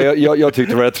 alltså, så här, jag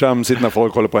tyckte det var rätt tramsigt när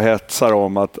folk håller på och hetsar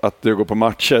om att du går på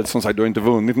matcher. Som sagt, du har inte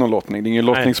vunnit någon lottning. Det är ingen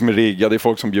lottning som är riggad, det är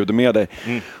folk som bjuder med dig.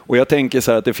 Och jag tänker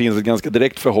så här att det finns ett ganska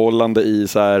direkt förhållande i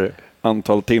så här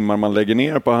antal timmar man lägger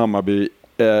ner på Hammarby.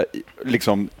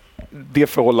 Liksom, det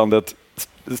förhållandet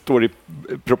står i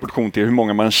proportion till hur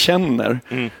många man känner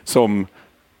som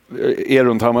är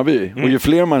runt Hammarby. Och ju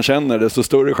fler man känner, desto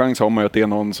större chans har man att det är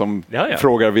någon som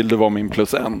frågar, vill du vara min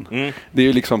 +1? Det är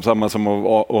ju liksom samma som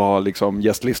att ha liksom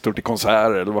gästlistor till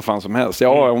konserter eller vad fan som helst.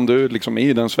 Ja, om du liksom är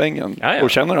i den svängen och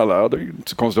känner alla, då är det inte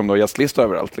så konstigt om du har gästlistor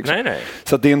överallt. Liksom. Nej.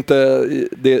 Så att det är inte,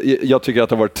 jag tycker att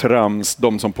det har varit trams,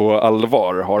 de som på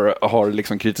allvar har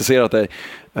liksom kritiserat dig.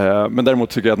 Men däremot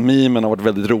tycker jag att memen har varit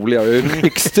väldigt roliga. Jag är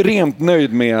extremt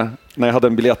nöjd med, när jag hade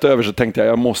en biljett över så tänkte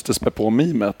jag måste spä på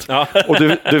memet. Ja. Och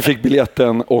du fick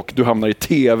biljetten och du hamnar i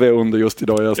TV under just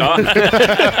idag.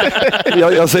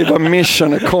 Jag säger bara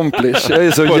mission accomplished. Jag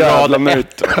är så jävla nöjd.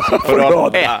 På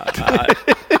rad 1.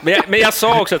 Men jag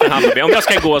sa också till Hammarby, om jag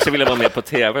ska gå så vill jag vara med på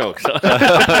TV också.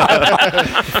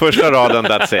 Första raden,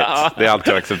 that's it. Det är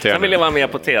alltid accepterat. Jag vill vara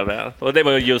med på TV. Och det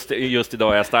var just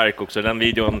idag är jag stark också. Den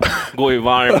videon går ju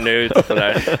varm nu.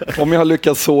 Om jag har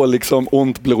lyckats så liksom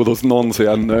ont blod hos någon så är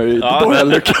jag nöjd.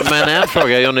 Men en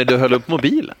fråga, Johnny, du höll upp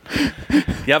mobilen.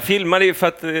 Jag filmade ju för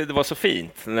att det var så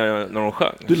fint när de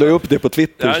sjöng. Du la upp det på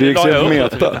Twitter, så det gick så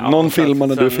meta. Någon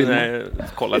filmade, du filmade.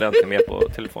 Kollade inte mer på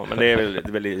telefon, men det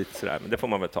är väl lite sådär, men det får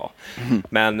man väl ta.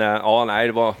 Men nej,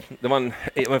 det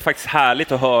var faktiskt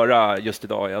härligt att höra just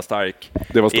idag är jag stark.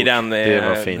 Det var stort. I den det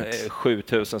var fint.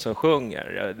 7000 som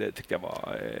sjunger. Det tyckte jag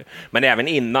var... Men även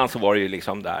innan så var det ju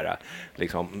liksom där,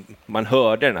 liksom, man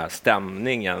hörde den här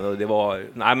stämningen och det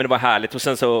var härligt. Och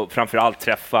sen så framförallt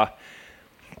träffa.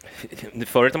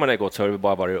 Förut när man hade gått så har det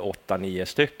bara varit 8-9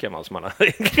 stycken. Alltså man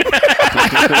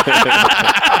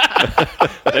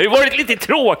det har ju varit lite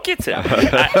tråkigt. Så. Det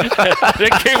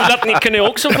är kul att ni kunde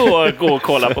också få gå och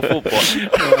kolla på fotboll.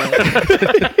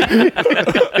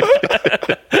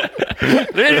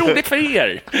 Det är roligt för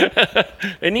er.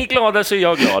 Är ni glada så är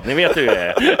jag glad. Ni vet hur jag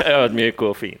är. Ödmjuk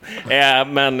och fin.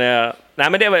 Men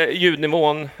det var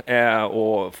ljudnivån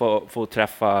och få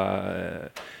träffa...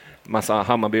 massa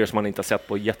Hammarbyar som man inte har sett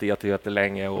på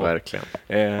jättelänge.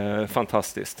 Verkligen.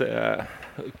 Fantastiskt.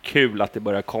 Kul att det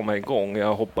börjar komma igång.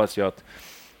 Jag hoppas ju att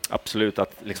absolut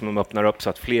att liksom de öppnar upp så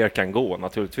att fler kan gå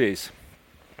naturligtvis.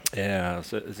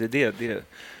 Så det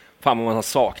fan vad man har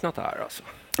saknat det här alltså.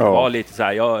 Det var lite så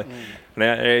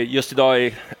här, just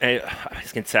idag jag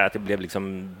ska inte säga att det blev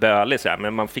liksom böligt så här,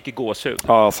 men man fick ju gåshud.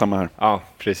 Ja, samma här. Ja,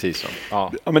 precis så.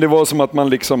 Ja, men det var som att man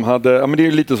liksom hade, men det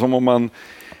är lite som om man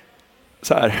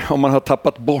så här, om man har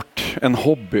tappat bort en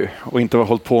hobby och inte har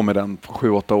hållit på med den på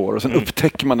 7-8 år och sen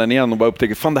upptäcker man den igen och bara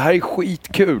upptäcker, fan det här är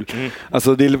skitkul.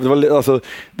 Alltså,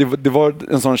 det var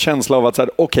en sån känsla av att så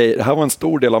här, okej, det här var en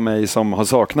stor del av mig som har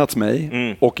saknats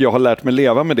mig och jag har lärt mig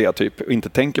leva med det typ och inte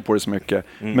tänker på det så mycket.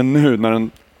 Men nu när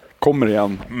den kommer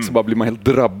igen så bara blir man helt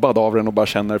drabbad av den och bara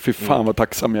känner, fy fan vad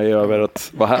tacksam jag är över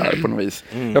att vara här på något vis.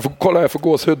 Jag får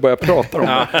gåshud bara jag pratar om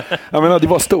det. Jag menar, det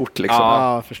var stort liksom.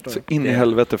 Ja, så in i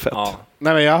helvete fett. Ja.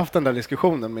 Nej, men jag har haft den där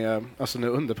diskussionen med, alltså nu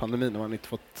under pandemin har man inte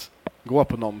fått gå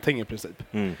på någonting i princip.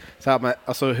 Så här, men,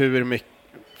 alltså hur mycket,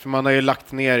 för man har ju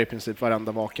lagt ner i princip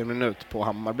varenda vaken minut på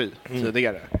Hammarby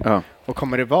tidigare. Ja. Och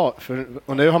kommer det vara,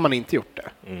 och nu har man inte gjort det.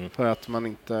 För att man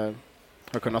inte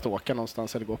har kunnat åka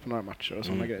någonstans eller gå på några matcher och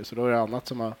sådana grejer. Så då är det annat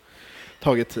som har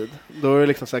tagit tid. Då är det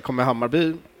liksom så här, kommer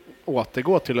Hammarby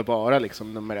återgå till att vara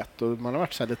liksom nummer 1? Och man har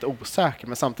varit så här lite osäker,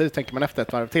 men samtidigt tänker man efter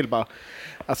ett varv till bara,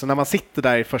 alltså när man sitter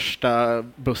där i första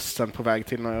bussen på väg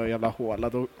till någon jävla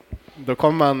håla, då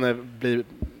kommer man bli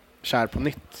kär på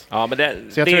nytt. Ja, men det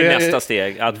är nästa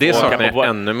steg. Att det saknar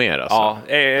ännu mer. Alltså. Ja,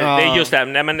 det är just det.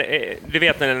 Nej, men, du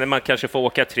vet när man kanske får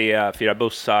åka 3-4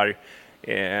 bussar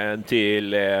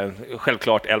till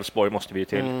självklart Elfsborg måste vi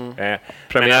till.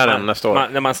 Premiären nästa år.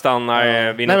 När man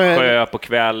stannar vid en sjö på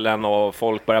kvällen och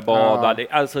folk börjar bada.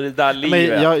 Alltså det där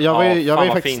livet. Jag var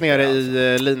ju faktiskt nere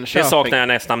i Linköping. Det saknar jag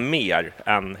nästan mer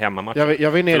än hemmamatchen.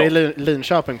 Jag var nere i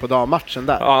Linköping på dagmatchen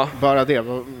där. Ja. Bara det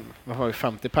var ju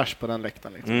 50 pers på den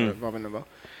läktaren. Liksom, vad vi nu var.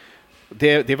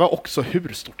 Det var också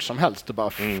hur stort som helst. Och bara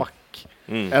fuck.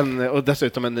 Och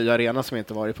dessutom en ny arena som vi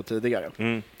inte varit på tidigare.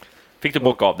 Fick du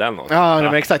bocka av den också? Ja,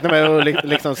 men exakt. Men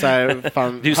liksom så här,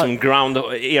 fan, du är som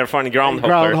erfaren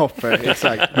groundhopper,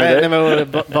 exakt.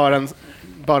 Men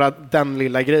bara den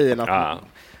lilla grejen att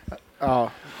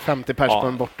 50 pers på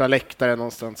en borta läktare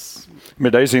någonstans.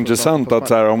 Men det är så intressant att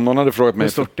så här, om någon hade frågat mig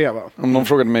om någon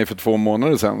frågade mig för 2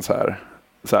 månader sedan så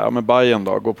här med Bayern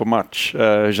då, gå på match,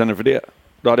 hur känner du för det?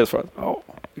 Då hade jag svarat,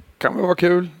 kan väl vara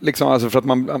kul liksom, alltså för att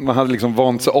man hade liksom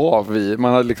vant sig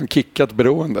man hade liksom kickat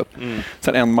beroendet.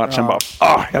 Sen en match sen bara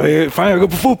jag vill gå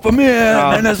på fotboll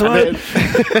med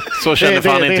så kände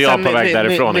fan inte jag på väg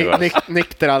därifrån igår.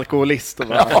 Nykter alkoholist och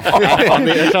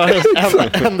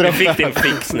du fick din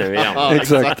fix nu igen.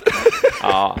 Exakt.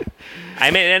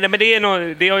 Nej, men det är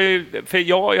nog, det har ju, för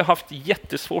jag har ju haft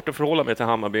jättesvårt att förhålla mig till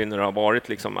Hammarby när det har varit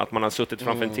liksom att man har suttit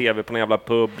framför en tv på en jävla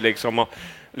pub liksom, och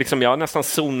liksom jag nästan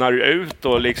zonar ut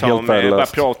och liksom bara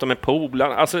pratar med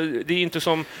polarna. Alltså det är inte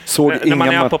som när man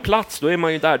är på plats, då är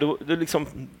man ju där,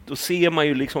 då ser man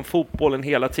ju liksom fotbollen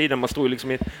hela tiden. Man står ju liksom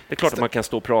det är klart att man kan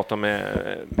stå och prata med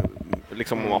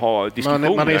liksom och ha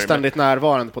diskussioner. Man är ju ständigt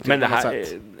närvarande på ett annat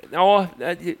sätt. Ja,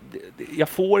 jag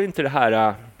får inte det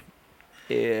här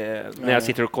när jag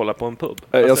sitter och kollar på en pub.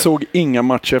 Jag såg inga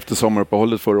matcher efter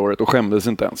sommaruppehållet förra året och skämdes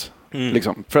inte ens.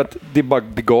 Liksom. För att det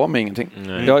gav mig ingenting.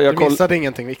 Jag missade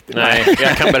ingenting viktigt. Nej,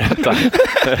 jag kan berätta.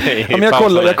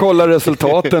 Jag kollar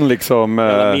resultaten liksom.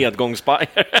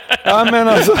 Medgångsbajer. Ja, men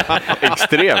alltså,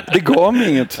 extremt. Det gav mig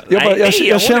inget.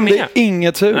 Jag kände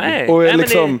inget sug. Och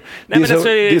liksom, det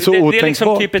är så otänkbart. Det är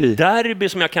liksom typ ett derby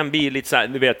som jag kan bli lite så här,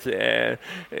 du vet,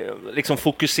 liksom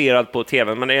fokuserad på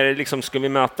tv. Men är det liksom, ska vi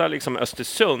möta liksom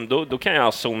Östersund, då kan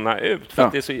jag zona ut. För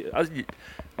att det är så...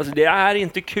 Alltså det är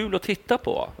inte kul att titta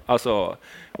på. Alltså,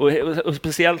 och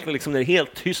speciellt liksom när det är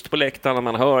helt tyst på läktarna,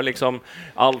 man hör liksom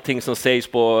allting som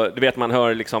sägs på, du vet, man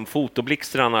hör liksom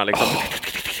fotoblixtrarna liksom,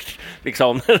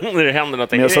 liksom när det händer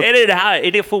någonting.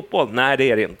 Är det fotboll? Nej,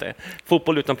 det är det inte.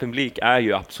 Fotboll utan publik är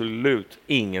ju absolut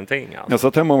ingenting. Alltså. Jag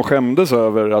satt hemma och skämdes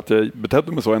över att jag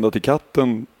betedde mig så ända till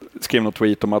katten skrev något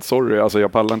tweet om att sorry, alltså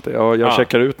jag pallar inte. Jag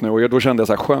checkar ut nu och då kände jag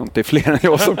så här skönt. Det är fler än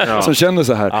jag som känner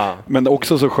så här. Men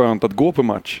också så skönt att gå på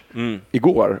match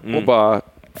igår och bara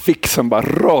fixen bara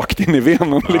rakt in i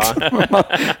venen liksom.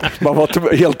 Man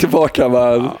var helt tillbaka,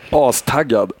 var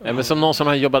astaggad. Men som någon som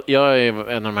har jobbat, jag är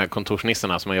en av de här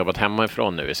kontorsnissorna som har jobbat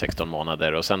hemifrån nu i 16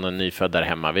 månader och sen en nyfödd där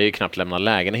hemma. Vi har ju knappt lämnat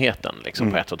lägenheten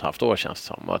liksom på 1,5 år känns det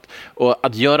som. Och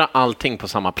att göra allting på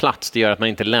samma plats, det gör att man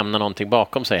inte lämnar någonting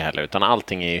bakom sig heller, utan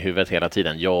allting är i huvudet hela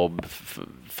tiden. Jobb,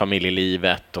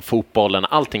 familjelivet och fotbollen,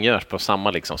 allting görs på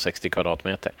samma liksom 60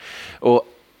 kvadratmeter. Och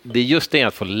det är just det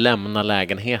att få lämna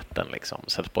lägenheten liksom,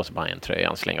 sätta på sig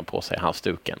Bayern-tröjan, slänga på sig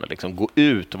halsduken och liksom gå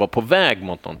ut och vara på väg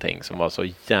mot någonting som var så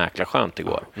jäkla skönt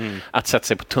igår. Att sätta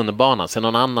sig på tunnelbanan, se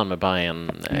någon annan med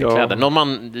Bayern-kläder, någon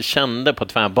man kände på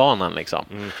tvärbanan liksom.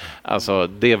 Alltså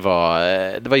det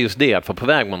var just det, att få på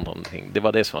väg mot någonting. Det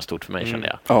var det som var stort för mig,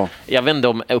 kände jag. Jag vet inte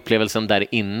om upplevelsen där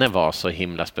inne var så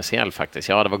himla speciell faktiskt.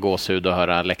 Ja, det var gåshud att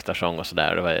höra läktarsång och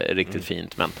sådär, det var riktigt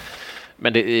fint, men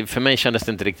för mig kändes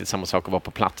det inte riktigt samma sak att vara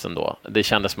på platsen då. Det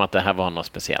kändes som att det här var något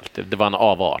speciellt. Det var en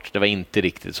avart. Det var inte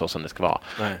riktigt så som det ska vara.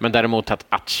 Nej. Men däremot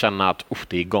att känna att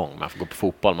det är igång. Man får gå på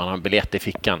fotboll. Man har en biljett i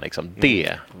fickan. Liksom.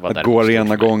 Det var att gå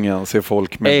arena gången, se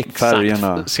folk med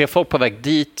färgerna. Se folk på väg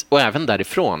dit och även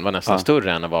därifrån var nästan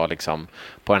större än att vara liksom,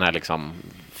 på den här liksom,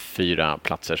 4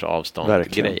 platsers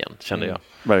avstånd-grejen, kände jag.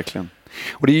 Verkligen.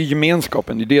 Och det är ju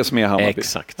gemenskapen, det är det som är Hammarby.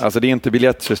 Exakt. Alltså det är inte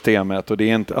biljettsystemet och det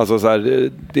är inte, alltså så här,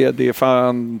 det är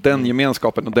fan den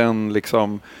gemenskapen och den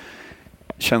liksom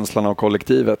känslan av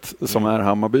kollektivet som är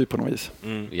Hammarby på något vis.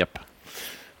 Japp.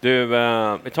 Du,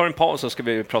 vi tar en paus så ska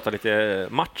vi prata lite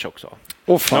match också.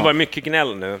 Det var mycket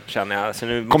gnäll nu, känner jag. Så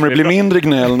nu kommer det bli mindre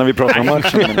gnäll när vi pratar om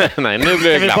matchen? Nej, nu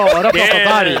blir det glatt. Vi bara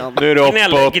prata Bayern. Nu är det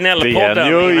uppåt igen.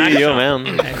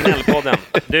 Gnällpodden.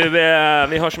 Du,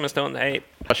 vi hörs om en stund. Hej.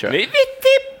 Nu är vi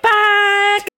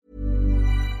tillbaka!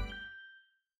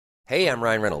 Hey, I'm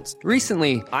Ryan Reynolds.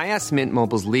 Recently, I asked Mint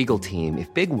Mobile's legal team if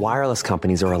big wireless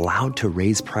companies are allowed to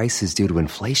raise prices due to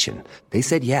inflation. They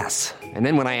said yes. And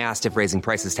then when I asked if raising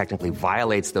prices technically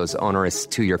violates those onerous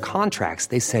 2-year contracts,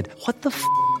 they said, what the f***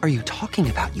 are you talking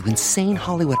about, you insane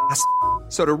Hollywood ass?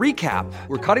 So to recap,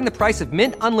 we're cutting the price of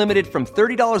Mint Unlimited from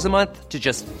 $30 a month to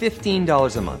just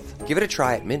 $15 a month. Give it a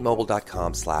try at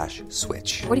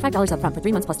mintmobile.com/switch. $45 up front for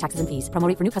 3 months plus taxes and fees. Promo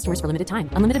rate for new customers for limited time.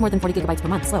 Unlimited more than 40 gigabytes per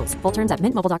month. Slows full terms at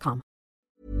mintmobile.com.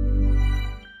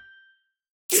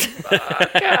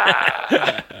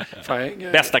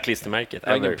 Bästa klistermärket.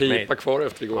 Jag har ingen pipa kvar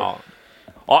efter igår.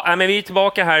 Ja, men vi är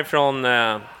tillbaka här från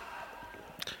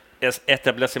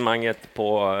etablissemanget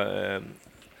på...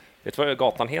 vet du vad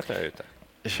gatan heter här ute?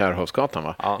 Kärrhovsgatan,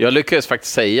 va? Ja. Jag lyckades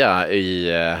faktiskt säga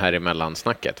här i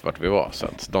mellansnacket vart vi var, så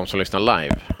att de som lyssnar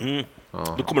live.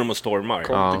 Ja. Då kommer de att stormar.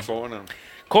 Kom till Kvarnen.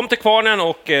 Kom till Kvarnen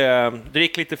och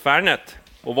drick lite Fernet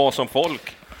och var som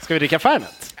folk. Ska vi dricka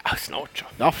Fernet? Ja, snart så.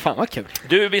 Ja, fan vad kul.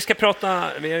 Du, vi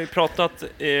har ju pratat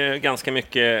ganska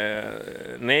mycket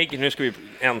nej. Nu ska vi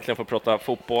äntligen få prata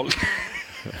fotboll.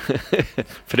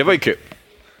 För det var ju kul.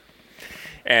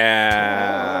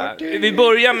 Vi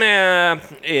börjar med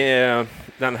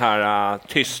den här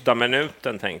tysta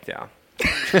minuten, tänkte jag.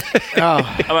 Ja.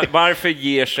 Varför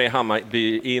ger sig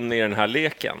Hammarby in i den här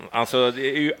leken? Alltså,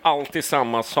 det är ju alltid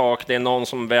samma sak. Det är någon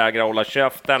som vägrar hålla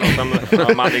käften och sen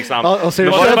man liksom... och så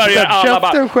börjar alla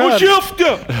bara... Och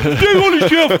käften! Du håller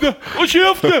käften! Och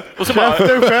käften! Och så bara...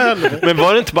 Men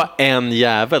var det inte bara en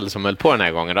jävel som höll på den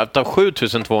här gången? Av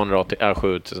 7280,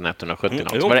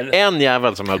 7170 så var det en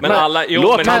jävel som höll på.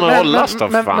 Låt han hållas då,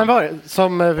 fan. Men var det,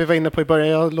 som vi var inne på i början,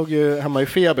 jag låg ju hemma i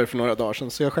feber för några dagar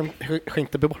sedan, så jag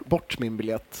skänkte bort min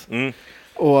biljett.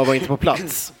 Och var inte på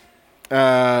plats.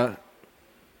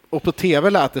 Och på tv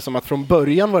lät det som att från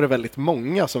början var det väldigt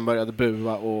många som började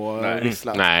bua och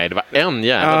vissla. Nej, det var en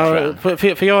jävel.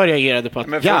 För jag reagerade på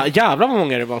att jävlar vad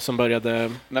många det var som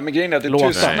började. Nej, men grejen är att det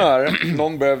tystnar.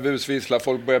 Någon börjar busvissla,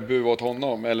 folk börjar bua åt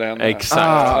honom eller henne.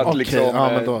 Exakt. Okay. Liksom,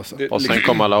 men då så. Och sen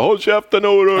kom alla, håll käften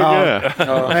orunge.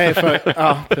 Nej,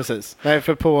 precis. Nej,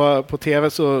 för på tv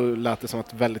så lät det som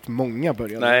att väldigt många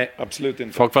började. Nej, absolut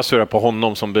inte. Folk var sura på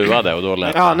honom som buade och då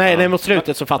lät nej, mot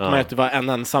slutet så fattar man att det var en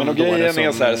ensam. Men grejen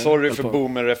är så här, sorry för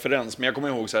boomer-referens, men jag kommer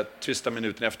ihåg så här tysta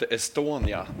minuten efter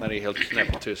Estonia när det är helt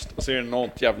knäpptyst. Och så är det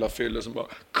något jävla fylle som bara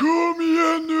kom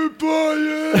igen nu,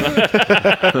 Bajen!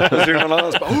 Och så är det någon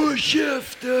annan som bara håll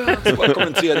käften! Så bara kommer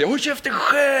en tredje, håll käften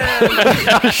själv!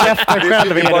 Käften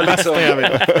själv är det bästa jag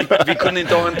vet. Vi kunde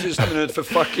inte ha en tyst minut för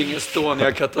fucking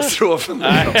Estonia-katastrofen.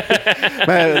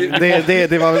 Men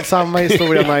det var väl samma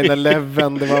historia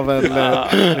 9/11, det var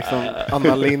väl liksom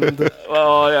Anna Lind.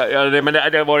 Men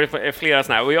det var flera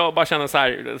sådana här. Och jag bara känner så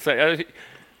här,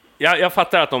 jag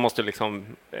fattar att de måste liksom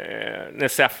när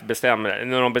SEF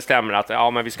bestämmer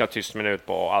att men vi ska ha tyst minut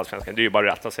på Allsvenskan, det är ju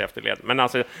bara att rätta sig efter led. Men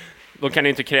alltså, då kan det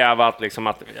inte kräva att, liksom,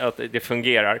 att det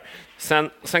fungerar. Sen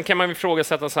kan man ju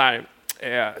ifrågasätta så här,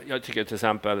 jag tycker till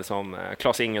exempel som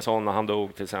Claes Ingesson när han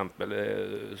dog till exempel,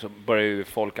 så börjar ju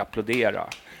folk applådera.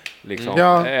 Liksom.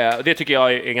 Det tycker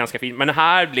jag är ganska fint. Men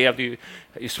här blev det ju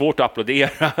svårt att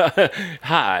applådera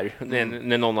här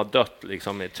när någon har dött.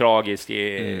 Liksom, tragiskt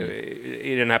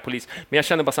i den här polisen. Men jag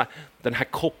känner bara så här, den här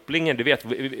kopplingen, du vet,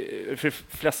 för de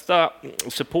flesta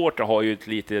supportrar har ju ett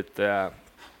litet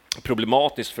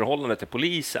problematiskt förhållande till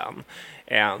polisen.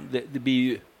 Det blir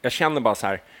ju, jag känner bara så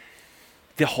här,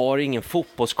 det har ingen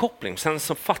fotbollskoppling. Sen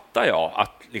så fattar jag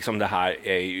att liksom det här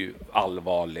är ju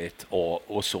allvarligt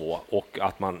och så, och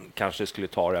att man kanske skulle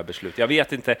ta det här beslutet. Jag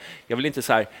vet inte, jag vill inte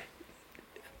så här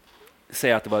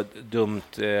säga att det var dumt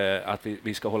att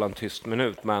vi ska hålla en tyst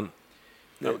minut, men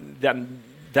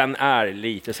den är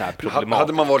lite så här problematisk.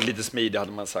 Hade man varit lite smidig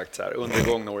hade man sagt så här, under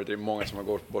gångna året är det många som har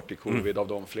gått bort i covid, av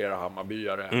dem flera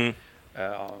Hammarbyare.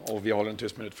 Och vi håller en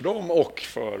tyst minut för dem och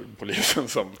för polisen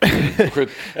som skjuter.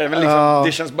 Men liksom,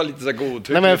 det känns bara lite så god.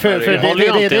 Nej, men för det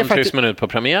håller ju inte en tyst minut på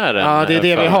premiären. Ja, det är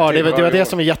det vi har. Det var det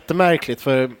som är jättemärkligt,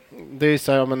 för det är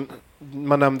så här, men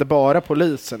man nämnde bara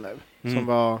polisen nu som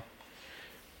var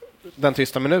den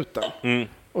tysta minuten.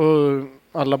 Och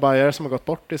alla bajare som har gått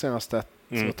bort de senaste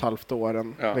 1,5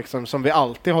 åren, liksom, som vi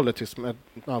alltid håller tyst med,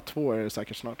 2 år är det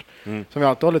säkert snart, som vi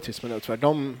alltid håller tyst minut för,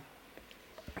 de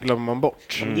glömmer man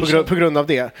bort. På grund av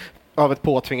det, av ett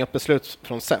påtvingat beslut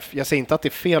från SEF. Jag säger inte att det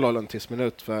är fel att hålla en tyst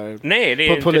minut för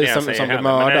på polisen som blir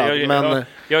mördad. Men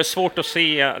jag är svårt att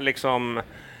se liksom,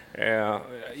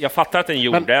 jag fattar att den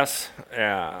gjordes, det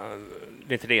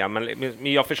är inte det,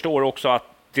 men jag förstår också att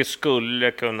det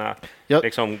skulle kunna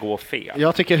liksom gå fel.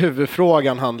 Jag tycker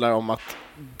huvudfrågan handlar om att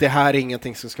det här är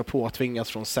ingenting som ska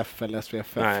påtvingas från SEF eller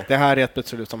SVFF. Nej. Det här är ett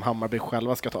beslut som Hammarby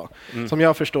själva ska ta. Som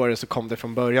jag förstår det så kom det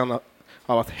från början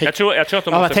av att jag tror att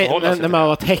de måste förhålla sig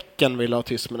av att Häcken ville ha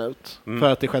tyst minut.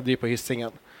 För att det skedde ju på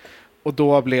Hisingen. Och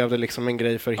då blev det liksom en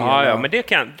grej för hela... Ja, men det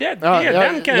kan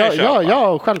den kan jag köpa.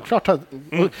 Ja, självklart.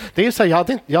 Det är så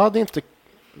jag hade inte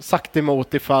sagt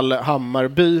emot ifall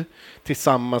Hammarby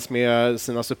tillsammans med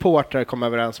sina supportrar kom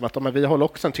överens om att vi håller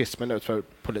också en tyst minut för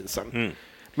polisen.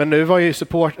 Men nu var ju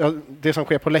det som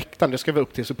sker på läktaren, det ska vara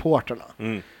upp till supporterna.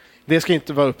 Det ska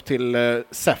inte vara upp till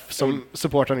SEF som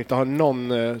supportrarna inte har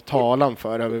någon talan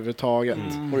för överhuvudtaget.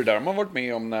 Och det där har man varit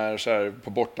med om när så här, på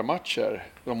bortamatcher,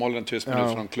 de håller en tyst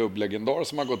minut från en klubblegendar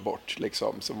som har gått bort,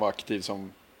 liksom, som var aktiv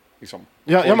som liksom,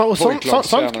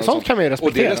 sånt kan man ju respektera.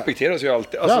 Och det respekteras ju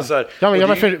alltid. Alltså, det är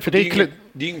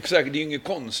ju inget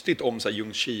konstigt om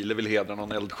Ljungskile vill hedra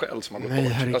någon eldsjäl som har gått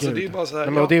bort. Alltså, det är bara så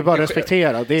här, det är bara att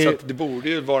respektera. Så att det borde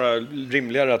ju vara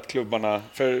rimligare att klubbarna,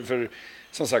 för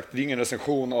som sagt, det är ingen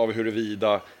recension av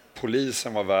huruvida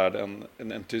polisen var värd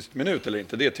en tyst minut eller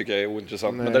inte. Det tycker jag är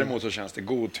ointressant. Nej. Men däremot så känns det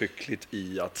godtyckligt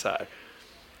i att så här,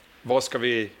 vad ska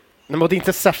vi... Nej, men det är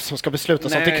inte SEF som ska besluta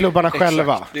sånt, det är klubbarna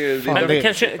själva.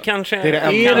 Kanske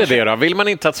är det då? Vill man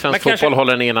inte att svensk fotboll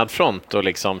håller en enad front och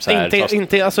liksom så här...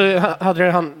 Inte, alltså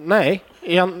hade han... Nej,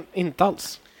 inte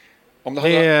alls.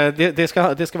 Det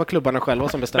ska vara klubbarna själva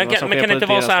som bestämmer. Men kan det inte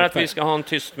vara så här att vi ska ha en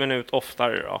tyst minut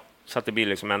oftare då? Så att det blir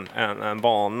liksom en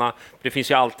vana. Det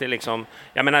finns ju alltid liksom...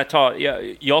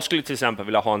 Jag skulle till exempel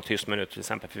vilja ha en tyst minut till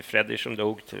exempel för Fredrik som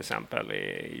dog till exempel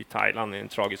i Thailand i en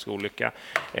tragisk olycka.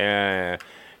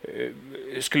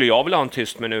 Skulle jag vilja ha en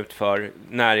tyst minut för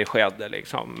när det skedde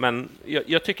liksom. Men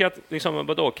jag tycker att liksom,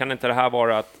 vadå, kan inte det här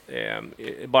vara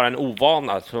bara en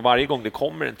ovana? Så varje gång det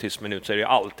kommer en tyst minut så är det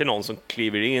alltid någon som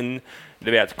kliver in,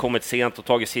 du vet, kommit sent och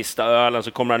tagit sista ölen,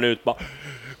 så kommer han ut bara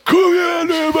kom igen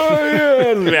nu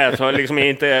Bayern! Du vet, har liksom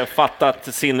inte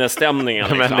fattat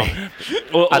sinnesstämningen liksom.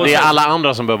 Det är alla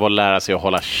andra som behöver lära sig att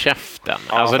hålla käften.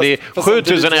 Alltså det är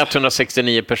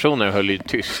 7169 personer höll ju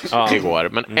tyst igår,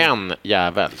 men en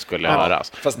jävel skulle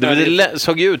höras. Det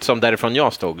såg ju ut som därifrån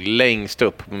jag stod, längst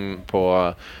upp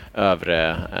på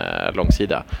övre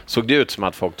långsida. Såg det ut som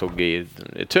att folk tog i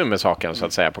tur med saken så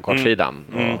att säga på kortsidan.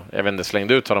 Jag vet inte,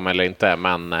 slängde ut honom eller inte,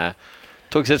 men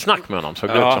tog sig ett snack med honom, såg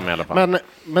det ut som i alla fall.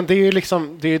 Men det är ju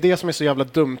liksom, det är det som är så jävla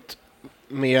dumt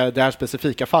med det här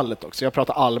specifika fallet också. Jag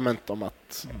pratar allmänt om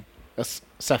att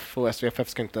SEF och SVFF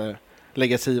ska inte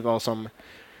lägga sig i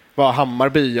vad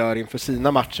Hammarby gör inför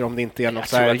sina matcher, om det inte är något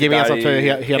så här gemensamt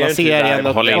för hela serien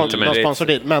och någon sponsor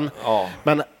dit.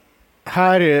 Men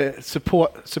här är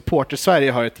supporter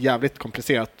Sverige har ett jävligt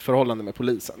komplicerat förhållande med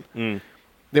polisen.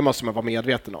 Det måste man vara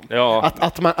medveten om. Ja,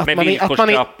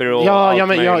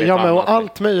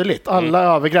 allt möjligt. Alla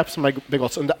övergrepp som har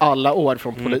begåtts under alla år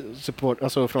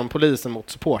från från polisen mot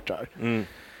supportrar.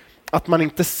 Att man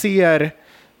inte ser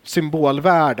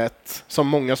symbolvärdet som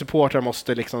många supportrar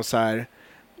måste liksom så här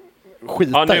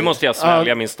skita nu måste jag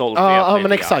svälja min stolthet.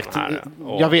 Men exakt.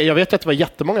 Jag vet att det var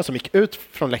jättemånga som gick ut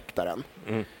från läktaren.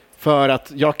 För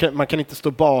att man kan inte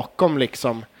stå bakom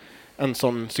liksom en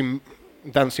sån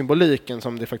den symboliken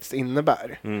som det faktiskt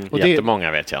innebär. Och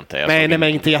jättemånga vet jag inte.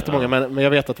 Nej, inte jättemånga, men jag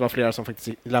vet att det var flera som faktiskt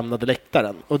lämnade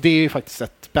läktaren. Och det är ju faktiskt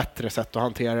ett bättre sätt att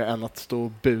hantera det än att stå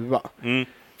och bua.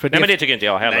 Men det tycker inte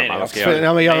jag heller. Det är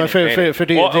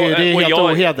helt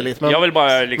ohederligt. Jag vill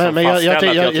bara liksom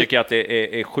fastställa att jag tycker att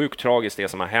det är sjukt tragiskt det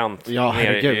som har hänt.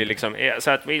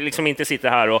 Så att vi liksom inte sitter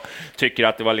här och tycker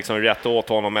att det var liksom rätt åt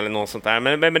honom eller något sånt där.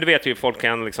 Men du vet ju, folk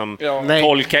kan liksom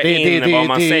tolka in vad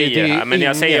man säger här. Men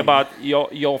jag säger bara att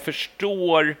jag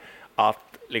förstår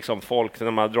att liksom folk,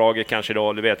 när man har dragit kanske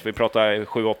då, du vet, vi pratar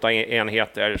 7-8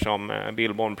 enheter som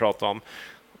Billborn pratar om,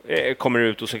 kommer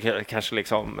ut och så kanske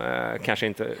liksom kanske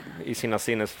inte i sina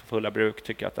sinnesfulla bruk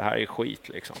tycker att det här är skit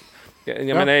liksom.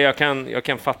 Jag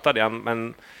kan fatta det,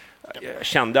 men jag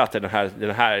kände att den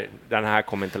här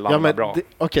kommer inte landa bra.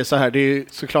 Okej, så här, det är ju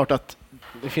såklart att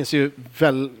det finns ju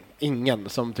väl ingen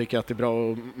som tycker att det är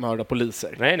bra att mörda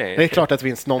poliser. Nej. Det är klart att det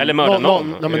finns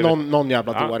någon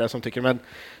jävla dåre som tycker, men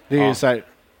det är ju så här,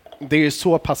 det är ju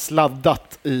så pass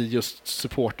laddat i just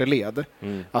supporterled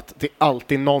att det är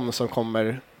alltid någon som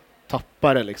kommer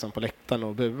tappa det liksom på läktaren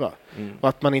och bua. Och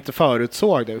att man inte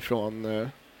förutsåg det från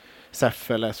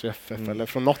SEF eller SVFF eller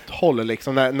från något håll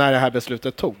liksom, när det här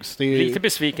beslutet togs. Det är lite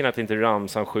besviken att inte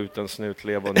Ramsan skjuten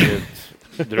snutlev och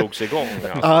drogs igång.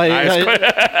 Den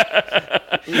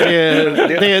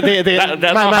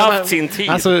har haft sin tid.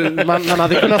 Alltså, man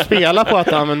hade kunnat spela på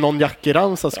att någon Jackie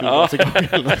Ramsa skulle vara igång.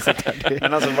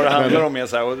 Men alltså vad det handlar om är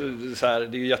så här,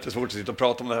 det är ju jättesvårt att sitta och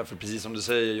prata om det här, för precis som du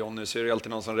säger Jonny, så är det alltid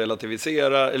någon som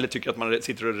relativiserar eller tycker att man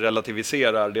sitter och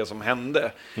relativiserar det som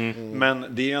hände. Men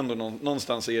det är ändå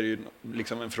någonstans är det ju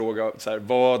liksom en fråga så här,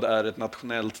 vad är ett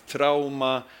nationellt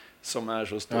trauma som är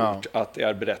så stort att det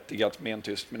är berättigat med en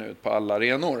tyst minut på alla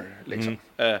arenor liksom.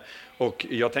 Och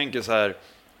jag tänker så här,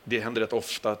 det händer rätt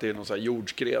ofta att det är någon så här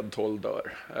jordskred, 12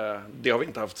 dör. Det har vi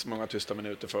inte haft så många tysta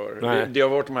minuter för. Det har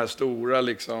varit de här stora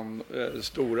liksom,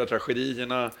 stora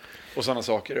tragedierna och sådana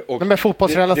saker. Och men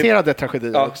fotbollsrelaterade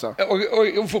tragedier också.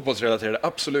 Och fotbollsrelaterade,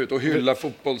 absolut. Och hylla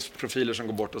fotbollsprofiler som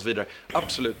går bort och så vidare.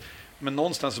 Absolut. Men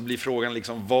någonstans så blir frågan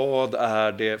liksom, vad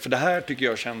är det? För det här tycker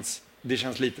jag känns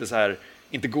lite så här,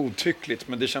 inte godtyckligt,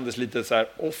 men det kändes lite så här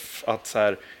off, att så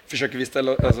här försöker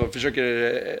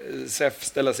SEF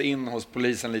ställa sig in hos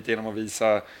polisen lite genom att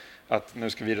visa att nu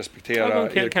ska vi respektera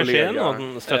er kanske är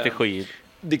någon strategi.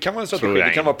 Det kan vara en strategi, det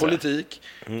kan vara politik.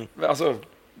 Alltså,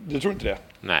 du tror inte det?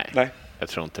 Nej. Jag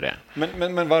tror inte det.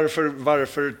 Men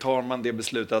varför tar man det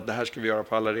beslutet att det här ska vi göra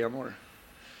på alla arenor?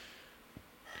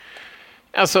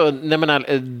 Alltså,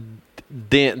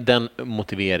 den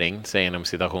motivering, säger jag inom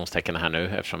citationstecken här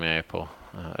nu, eftersom jag är på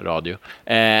radio,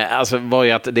 alltså var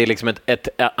ju att det är liksom ett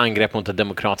angrepp mot det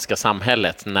demokratiska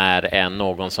samhället när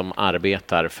någon som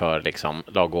arbetar för liksom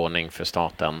lagordning för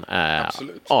staten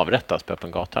avrättas på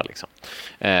öppen gata. Liksom.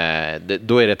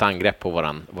 Då är det ett angrepp på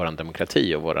våran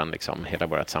demokrati och liksom, hela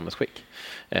vårt samhällsskick.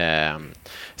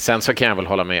 Sen så kan jag väl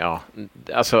hålla med,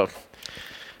 alltså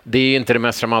det är ju inte det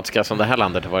mest dramatiska som det här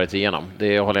landet har varit igenom.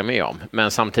 Det håller jag med om.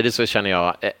 Men samtidigt så känner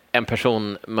jag en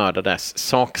person mördades.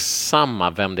 Sak samma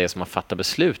vem det är som har fattat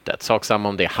beslutet. Sak samma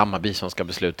om det är Hammarby som ska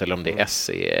besluta eller om det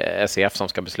är SEF som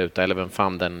ska besluta eller vem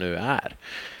fan den nu är.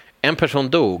 En person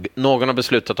dog. Någon har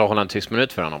beslutat att hålla en tyst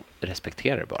minut för honom.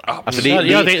 Respektera det bara. Alltså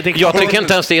jag tycker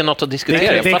inte ens det är något att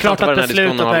diskutera. Det är klart att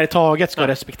beslutet när det är taget ska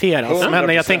respekteras. 100%. Men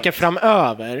när jag tänker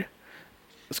framöver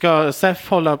ska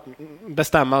SEF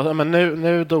bestämma, men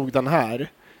nu dog den här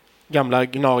gamla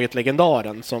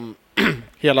Gnaget-legendaren som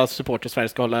hela supporter Sverige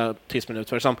ska hålla 10 minuter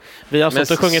för. Som vi har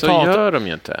stått och sjungit så gör de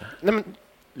ju inte. Nej, men,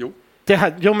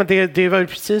 men det var ju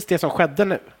precis det som skedde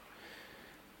nu.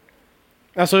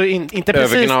 Alltså inte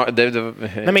precis.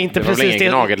 Nej, men inte det precis det.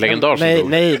 Gnaget-legendar som dog.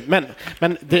 Nej,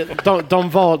 men de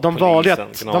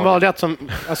valde att som,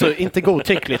 alltså inte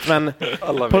godtyckligt, men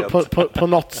på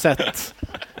något sätt.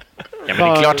 Ja, men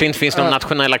det är klart det inte finns någon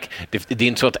nationella... Det är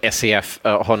inte så att SEF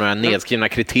har några nedskrivna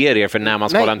kriterier för när man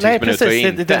ska hålla en 10 minuter och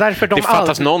inte. Det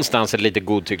fattas någonstans ett lite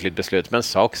godtyckligt beslut, men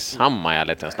sak samma i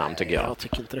ärlighetens namn tycker jag. Jag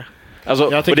tycker inte det. Alltså,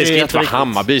 och det ska inte vara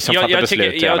Hammarby som fattar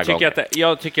beslut alla gånger.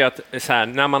 Jag tycker att så här,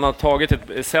 när man har tagit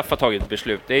SEF har tagit ett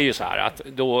beslut, det är ju så här att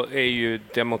då är ju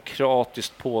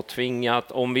demokratiskt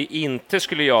påtvingat. Om vi inte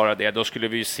skulle göra det, då skulle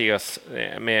vi ses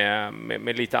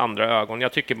med lite andra ögon.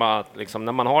 Jag tycker bara att liksom,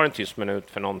 när man har en tyst minut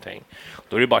för någonting,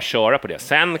 då är det bara att köra på det.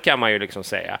 Sen kan man ju liksom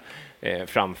säga,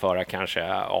 framföra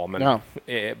kanske,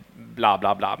 bla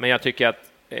bla bla. Men jag tycker att...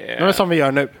 det är som vi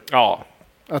gör nu. Ja.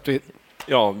 Att vi...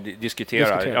 Ja,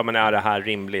 diskuterar. Ja, men är det här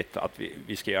rimligt att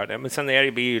vi ska göra det? Men sen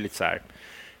är det ju lite så här,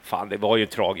 fan, det var ju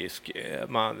tragiskt.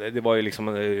 Det var ju liksom,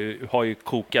 har ju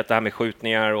kokat det här med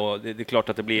skjutningar och det är klart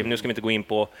att det blir, nu ska vi inte gå in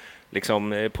på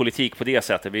liksom politik på det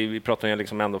sättet. Vi pratar ju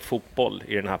liksom ändå fotboll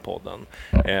i den här podden.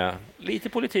 Lite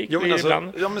politik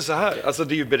ibland. Ja, men så här, alltså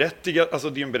det är ju berättigat, alltså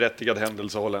det är en berättigad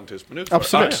händelse att hålla en tyst minut.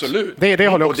 Absolut. Det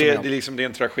håller också med. Det är liksom, det är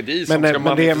en tragedi som ska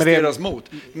manifesteras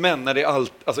mot. Men när det är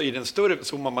alltså i den större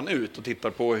zoomar man ut och tittar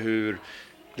på hur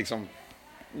liksom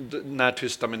när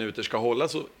tysta minuter ska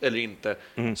hållas eller inte,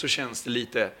 så känns det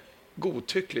lite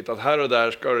godtyckligt att här och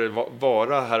där ska det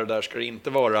vara, här och där ska det inte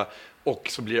vara. Och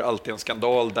så blir det alltid en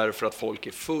skandal därför att folk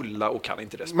är fulla och kan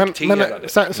inte respektera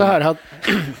det. Så här,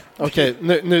 okej,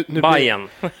 nu Bayern.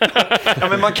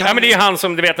 Men det är han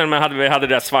som, du vet, när man hade det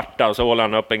där svarta och så håller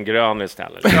han upp en grön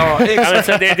istället. Ja,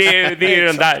 exakt. Det är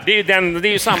den där, det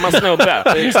är ju samma snubbe.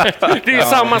 Det är ju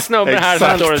samma snubbe här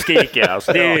som står och skriker.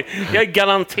 Alltså, jag är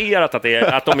garanterat att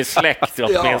de är släkt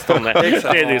åtminstone. Det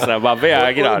är så här, bara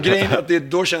vägrar. Och grejen är att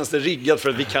då känns det riggat för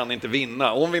att vi kan inte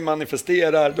vinna. Om vi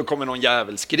manifesterar, då kommer någon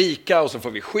jävel skrika och så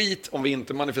får vi skit. Om vi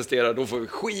inte manifesterar, då får vi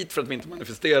skit för att vi inte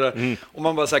manifesterar. Och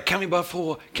man bara så här, kan vi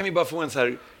bara få en så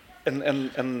här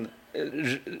en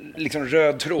liksom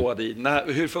röd tråd i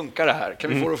hur funkar det här?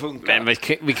 Kan vi få det att funka? Men vi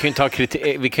kan ju inte ha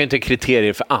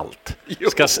kriterier för allt.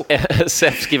 Ska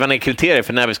SEF skriva ner kriterier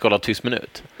för när vi ska hålla tyst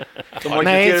minut?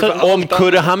 Om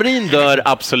Kurre Hamrin dör,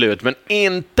 absolut, men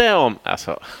inte om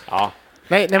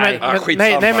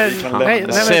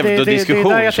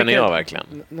pseudodiskussion känner jag verkligen.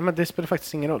 Nej, men det spelar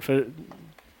faktiskt ingen roll, för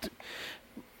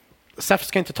SEF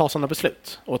ska inte ta sådana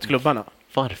beslut åt klubbarna.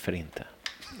 Varför inte?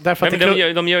 Därför att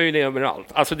de gör ju det överallt.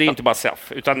 Alltså det är inte bara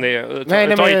SEF, utan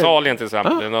ta Italien till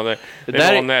exempel,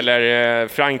 eller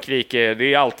Frankrike.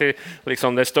 Det är alltid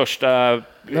liksom det största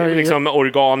liksom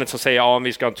organet som säger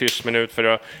vi ska ha en tyst minut för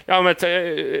att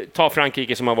ta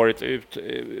Frankrike som har varit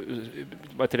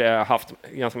haft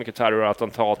ganska mycket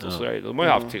terrorattentat och så där. De har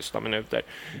ju haft tysta minuter.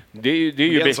 Det är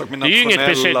ju inget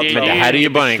beslut. Men det här är ju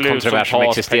bara en kontrovers som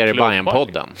existerar i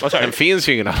Bayern-podden. Den finns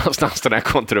ju ingen annanstans, den här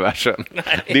kontroversen.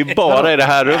 Det är bara i det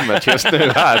här rummet just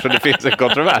nu här så det finns en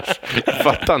kontrovers. Jag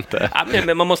fattar inte.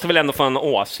 Men man måste väl ändå få en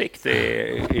åsikt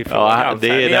i frågan.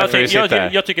 Det är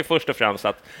jag tycker först och främst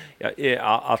att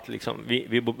att liksom,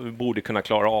 vi borde kunna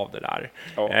klara av det där.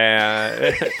 Ja.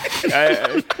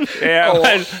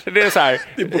 Det är så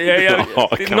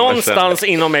här, någonstans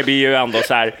inom mig blir ju ändå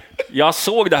så här, jag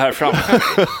såg det här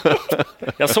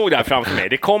framför mig.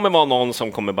 Det kommer vara någon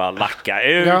som kommer bara lacka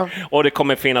ur och det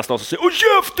kommer finnas någon som säger "Åh,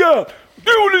 käften!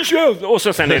 Du håller käften!" Och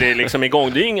så sen är det liksom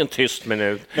igång. Det är ingen tyst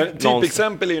minut. Men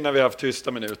typexempel är ju när vi har haft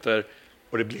tysta minuter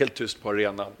och det blir helt tyst på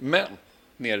arenan. Men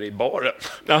nere i baren,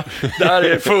 där är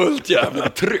det fullt jävla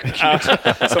tryck. Liksom.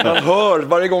 Så man hör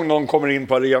varje gång någon kommer in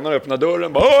på arenan och öppnar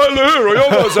dörren, bara eller hur? Och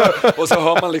jag bara så här, och så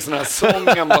hör man liksom den här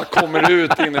sången bara kommer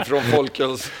ut inifrån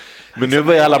folkets. Men nu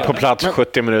var alla på plats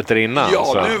 70 minuter innan. Ja,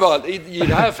 så. Nu var i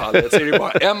det här fallet så är det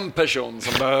bara en person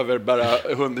som behöver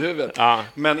bära hundhuvudet. Ja.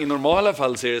 Men i normala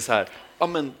fall så är det så här,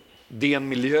 men det är en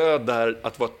miljö där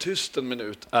att vara tyst en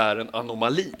minut är en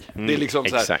anomali. Det är liksom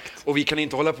så här, och vi kan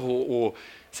inte hålla på och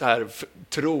så här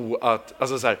tro att,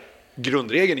 alltså så här,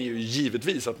 grundregeln är ju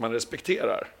givetvis att man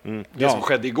respekterar. Det som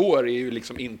skedde igår är ju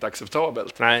liksom inte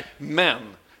acceptabelt. Nej. Men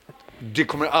det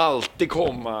kommer alltid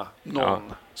komma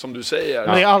någon som du säger.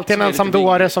 Det är alltid en ensam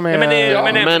dåre som är...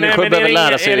 Människor behöver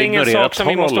lära sig att ignorera som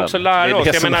vi måste också lära oss.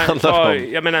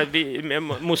 Jag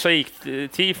menar,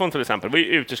 mosaiktifon till exempel var ju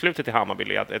uteslutet i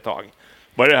Hammarby ett tag.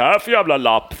 Vad är det här för jävla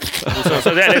lapp? Så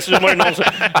var det någon som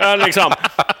liksom,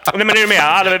 nej, men är du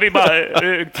med? Vi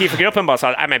bara tifogruppen bara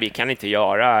sa, nej men vi kan inte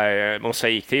göra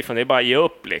mosaiktifon, det är bara att ge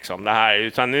upp liksom det här,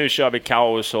 utan nu kör vi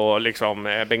kaos och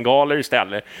liksom bengaler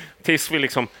istället. Tills vi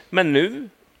liksom, men nu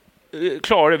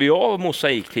klarar vi av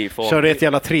mosaiktifon. Körde ett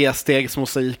jävla 3-stegs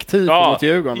mosaiktifon mot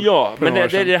Djurgården. Ja, men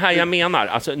det är det här jag menar.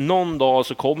 Alltså någon dag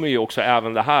så kommer ju också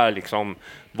även det här liksom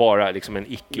vara liksom en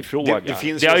icke-fråga.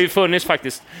 Det har ju funnits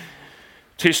faktiskt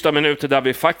tysta minuter där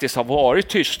vi faktiskt har varit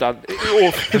tysta.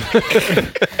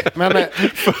 Men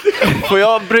får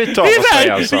jag bryta av och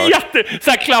säga en sak?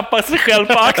 Så här klappa sig själv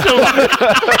på axeln.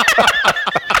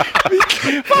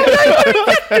 Fan, jag är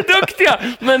jätteduktiga.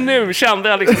 Men nu kände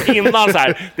jag liksom innan så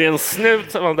här, det är en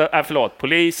snut som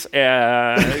polis,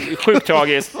 sjukt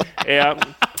tragiskt.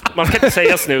 Man ska inte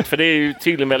säga snut för det är ju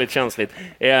tydligen väldigt känsligt.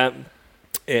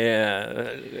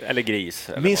 Eller gris.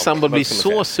 Min sambo blir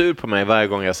så sur på mig varje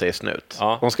gång jag säger snut.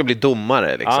 Ja. Hon ska bli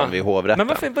domare liksom, vid hovrätten.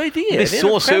 Men vad är det? Hon blir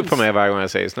så sur på mig varje gång jag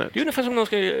säger snut. Det är ungefär som någon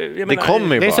ska... det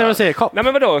kommer ju bara. Det är som att säga kopp. Nej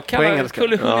men vadå?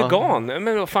 Kulle huligan.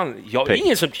 Men vad fan, jag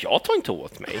tar inte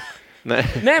åt mig. Nej,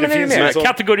 men det är med.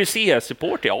 Kategori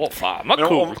C-support, fan vad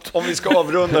coolt. Om vi ska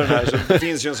avrunda den här så det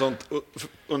finns ju en sånt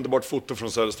underbart foto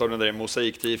från Söderstaden där det är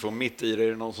mosaiktifo och mitt i det är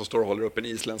det någon som står och håller upp en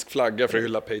isländsk flagga för att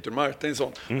hylla Peter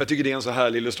Martinsson. Jag tycker det är en så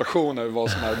härlig illustration över vad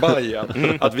som är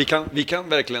Bayern. Att vi kan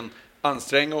verkligen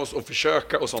anstränga oss och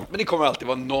försöka och sånt, men det kommer alltid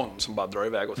vara någon som bara drar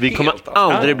iväg oss. Vi kommer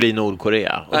aldrig bli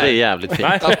Nordkorea och det är jävligt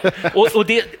fint.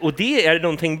 och det är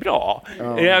någonting bra.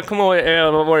 Jag kommer ihåg,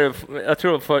 jag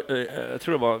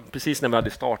tror det var precis när vi hade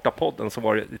startat podden så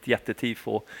var det ett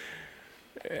jättetifo.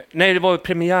 Nej, det var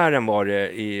premiären var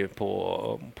det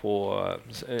på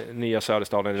nya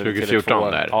Söderstaden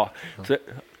 2014 där. Ja. Så,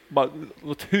 bara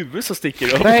ett huvud så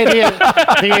sticker upp. Nej,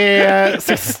 det är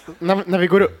sist, när vi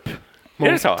går upp.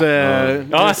 Är det så?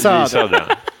 Södra.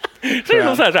 Det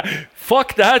är så här,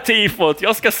 fuck det här tifot,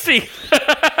 jag ska se.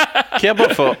 Kan jag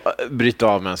bara få bryta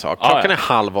av med en sak? Klockan är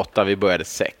 7:30, vi började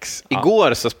 6.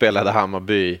 Igår så spelade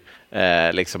Hammarby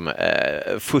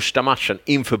första matchen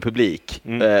inför publik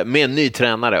med en ny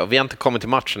tränare och vi har inte kommit till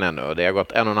matchen ännu och det har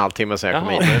gått 1,5 timme sedan jag kom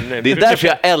hit. Det är därför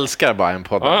jag älskar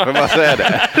Bayern-podden. För vad säger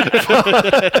det?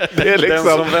 Det är liksom...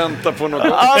 Den som väntar på något.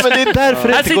 Ja, men det är därför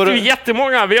det inte går... Här sitter ju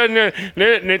jättemmånga.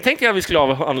 Nu tänkte jag att vi skulle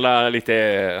avhandla lite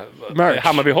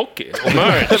Hammarby-hockey och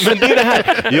merch. Men det är det här.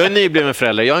 Jag är nybliven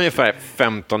förälder. Jag har ungefär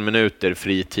 15 minuter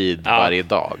fritid varje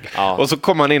dag. Och så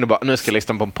kommer man in och bara, nu ska jag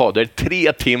lyssna på en podd. Det är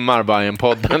 3 timmar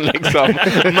Bayern-podden liksom.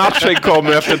 Matchen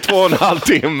kommer efter 2,5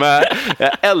 timme.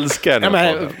 Jag älskar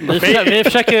den. Vi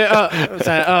försöker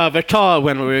överta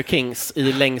When We Were Kings i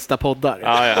längsta poddar.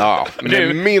 Ja, men det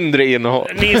är mindre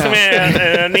innehåll.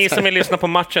 Ni som vill lyssna på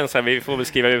matchen så här, vi får väl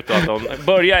skriva ut att de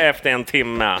börjar efter 1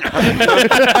 timme.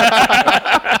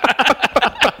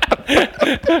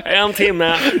 1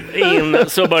 timme in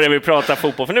så börjar vi prata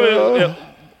fotboll. För nu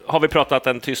har vi pratat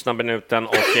den tysta minuten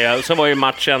och så var ju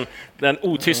matchen den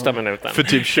otysta minuten. För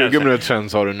typ 20 minuter sedan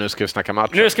sa du, nu ska vi snacka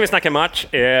match. Nu ska vi snacka match.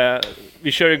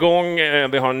 Vi kör igång,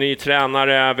 vi har en ny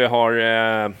tränare, vi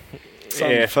har...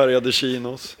 Sandfärgade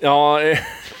chinos. Ja,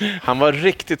 han var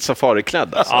riktigt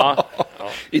safariklädd alltså. Ja.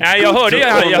 Jag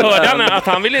hörde att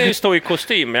han ville stå i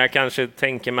kostym, men jag kanske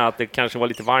tänker mig att det kanske var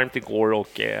lite varmt igår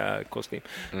och kostym.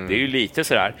 Det är ju lite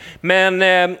sådär. Men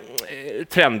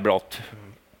trendbrott.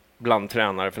 bland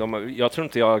tränare. För jag tror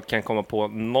inte jag kan komma på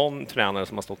någon tränare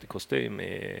som har stått i kostym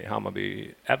i Hammarby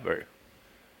ever.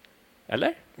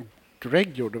 Eller?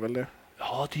 Greg gjorde väl det?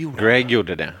 Ja, det gjorde Greg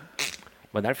gjorde det.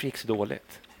 Men därför gick det så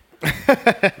dåligt.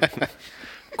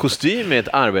 Kostym är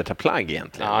ett arbetarplagg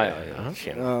egentligen.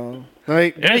 Ja.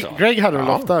 Nej, Greg hade väl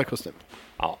ofta kostym.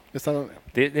 Ja,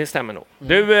 det stämmer nog.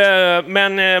 Du,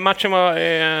 men matchen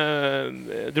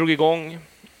drog igång.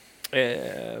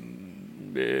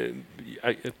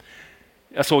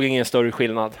 Jag såg ingen större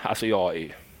skillnad. Alltså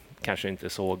jag kanske inte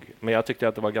såg, men jag tyckte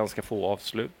att det var ganska få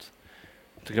avslut.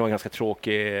 Jag tyckte det var en ganska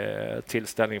tråkig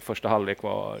tillställning. Första halvlek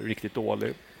var riktigt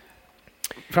dålig.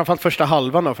 Framförallt första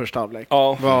halvan av första halvlek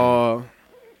var...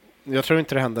 Jag tror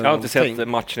inte det hände någonting. Jag har inte sett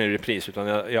matchen i repris, utan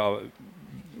jag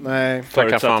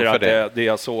förutsätter att det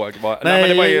jag såg var... Nej, men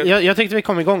det var ju... jag tyckte vi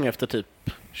kom igång efter typ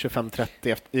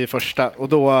 25-30 i första. Och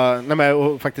då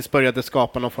och faktiskt började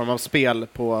skapa någon form av spel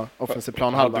på offensiv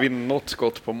planhalva. Hade vi något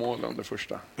skott på mål under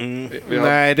första?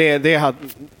 Nej, det hade...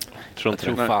 Jag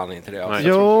tror fan inte det.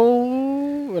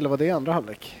 Jo, eller var det andra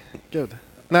halvlek? Gud.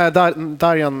 Nej,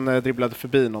 Darjan dribblade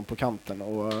förbi någon på kanten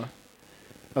och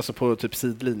alltså på typ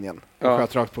sidlinjen och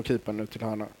sköt rakt på keepern ut till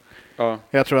hörna. Ja.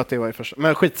 Jag tror att det var i första.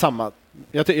 Men skitsamma.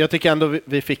 Jag tycker ändå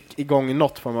vi fick igång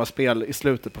något form av spel i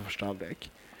slutet på första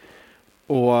halvlek.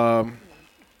 Och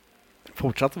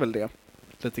fortsatte väl det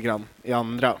lite grann i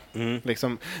andra.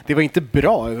 Liksom, det var inte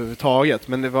bra överhuvudtaget,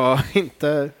 men det var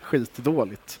inte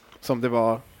skitdåligt som det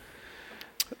var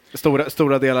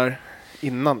stora delar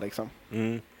innan liksom.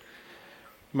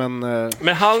 Men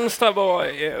Halmstad var...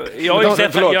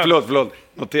 Förlåt.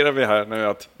 Noterar vi här nu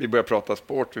att vi börjar prata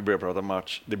sport, vi börjar prata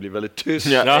match. Det blir väldigt tyst.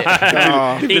 Det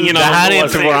här är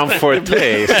inte våran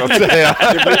forte, så att säga.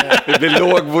 Det blir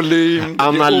låg volym.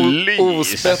 Analys.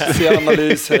 Ospetsig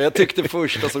analys. Jag tyckte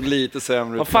första såg lite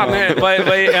sämre ut. Vad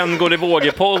är en går i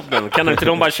vågepodden? Kan inte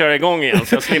de bara köra igång igen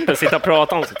så jag slipper sitta och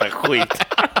prata om sånt här skit?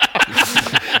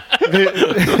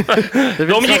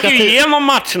 De gick ju igenom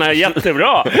matcherna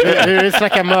jättebra. Vi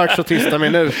snackar match och tysta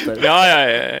minuter. Ja.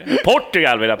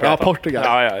 Portugal vill jag prata om. Ja, Portugal.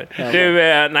 Ja. Du,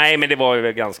 nej, men det var ju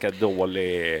en ganska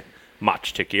dålig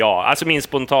match tycker jag. Alltså min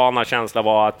spontana känsla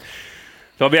var att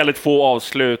det var väldigt få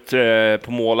avslut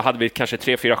på mål. Hade vi kanske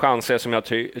 3-4 chanser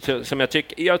som jag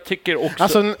tycker också...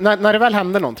 Alltså när det väl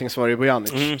hände någonting så var det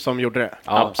Bojanic som gjorde det.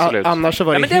 Ja, absolut. Annars så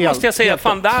var det men det måste jag säga,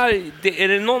 fan är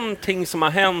det någonting som har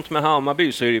hänt med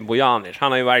Hammarby så är det Bojanic.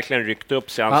 Han har ju verkligen ryckt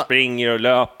upp sig. Han springer och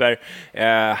löper.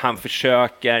 Han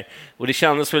försöker. Och det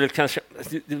kändes väl kanske...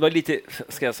 Det var lite,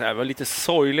 ska jag säga, det var lite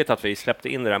sorgligt att vi släppte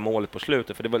in det där målet på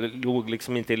slutet. För det låg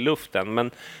liksom inte i luften.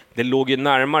 Men det låg ju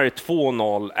närmare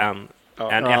 2-0 än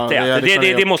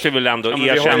 1-1. Det måste vi väl ändå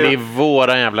erkänna. Det är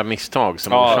våra jävla misstag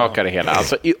som orsakar det hela.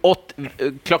 Alltså,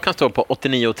 klockan står på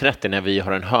 89:30 när vi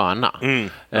har en hörna.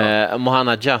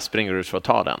 Mohanna Jazz springer ut för att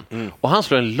ta den. Och han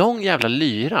slår en lång jävla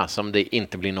lyra som det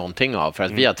inte blir någonting av för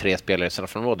att vi har 3 spelare i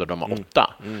straffområdet och de har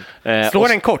 8. Slår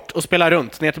den kort och spelar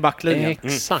runt ner till backlinjen.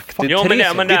 Exakt. Det är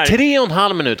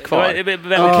 3,5 minut kvar.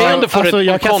 Okej, om du får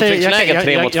ett kontringsläge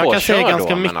 3-2. Jag kan säga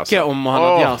ganska mycket om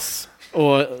Mohanna Jazz.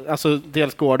 Och alltså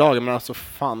dels gårdagen, men alltså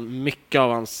fan mycket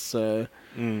av hans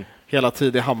hela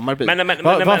tid i Hammarby.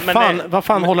 Vad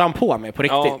fan håller han på med på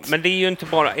riktigt? Ja, men det är ju inte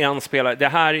bara en spelare. Det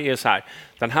här är så här.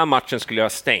 Den här matchen skulle ha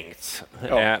stängts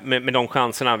med de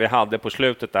chanserna vi hade på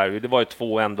slutet där. Det var ju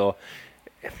 2 ändå,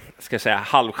 ska jag säga,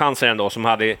 halvchanser ändå som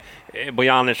hade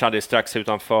Bojanic hade strax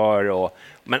utanför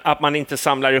men att man inte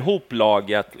samlar ihop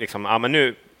laget liksom, men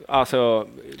nu alltså,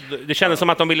 det kändes som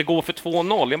att de ville gå för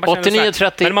 2-0.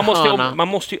 89-30. Men man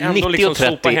måste ju ändå liksom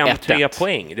sopa hem 3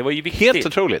 poäng. Det var ju viktigt. Helt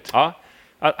otroligt. Ja,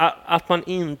 att man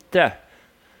inte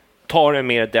tar det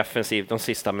mer defensivt de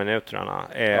sista minuterna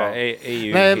är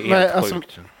ju helt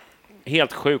sjukt.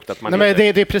 Helt sjukt att man men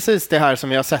det är precis det här som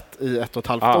vi har sett i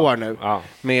 1,5 år nu.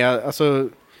 Med, alltså,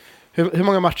 hur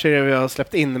många matcher vi har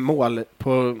släppt in mål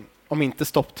på... Om inte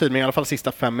stopptid, men i alla fall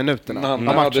sista 5 minuterna.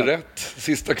 Nanne hade rätt,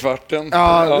 sista kvarten.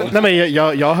 Nej, men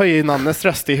jag har ju Nannes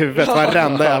röst i huvudet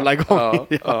varenda jävla gång.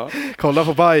 Kolla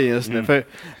på Bayern just nu. För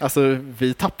alltså,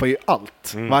 vi tappar ju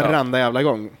allt varenda jävla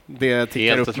gång. Det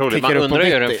tickar upp. Man undrar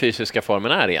ju hur den fysiska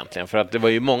formen är egentligen. För att det var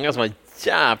ju många som var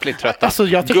jävligt trötta. Alltså,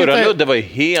 Gurra Ludde var ju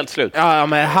helt slut. Ja,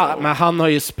 men han har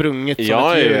ju sprungit som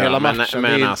ett djur hela matchen.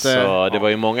 Men alltså, det var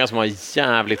ju många som var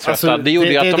jävligt trötta. Alltså, det gjorde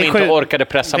ju att de inte orkade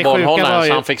pressa bollhållaren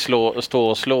så han fick stå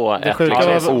och slå ett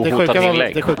ohotat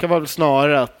inlägg. Det sjuka var väl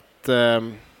snarare att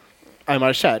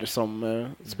Aymar Kjær som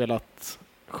spelat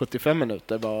 75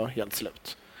 minuter var helt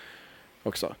slut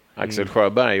också. Axel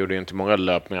Sjöberg gjorde ju inte många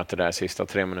löpmeter där sista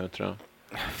 3 minuterna.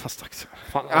 Fast Axel.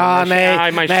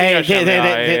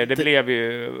 Det blev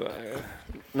ju...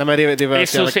 Nej, men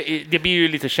det blir ju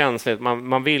lite känsligt.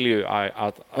 Man vill ju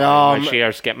att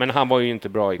Marcher ska, men han var ju inte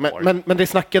bra igår. Men det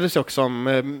snackades ju också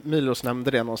om, Milos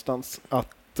nämnde det någonstans,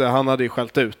 att han hade ju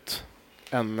skällt ut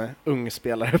en ung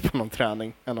spelare på någon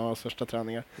träning, en av hans första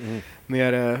träningar,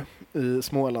 nere i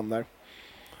Småland där.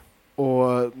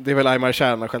 Och det är väl Aymar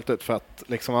Kärn har skällt ut för att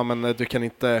liksom, men du kan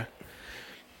inte,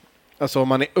 alltså om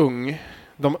man är ung,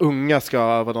 de unga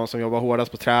ska vara de som jobbar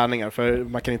hårdast på träningar, för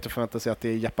man kan inte förvänta sig att det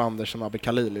är Jeppe Andersson och Abbe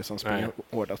Khalili som springer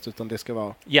hårdast, utan det ska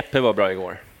vara... Jeppe var bra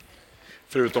igår.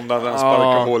 Förutom när han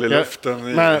sparkar hål i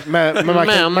luften. Men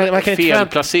man kan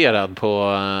felplacerad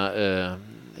på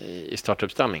i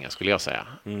startuppställningen skulle jag säga.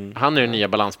 Han är den nya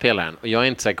balanspelaren och jag är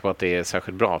inte säker på att det är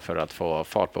särskilt bra för att få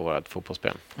fart på vårt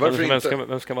fotbollsspel.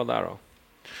 Vem ska vara där då?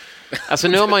 Alltså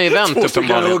nu har man ju vänt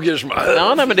uppenbarligen.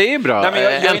 Ja, nej, men det är ju bra.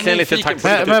 Äntligen lite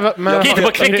taktiskt. Man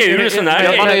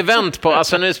har ju vänt på,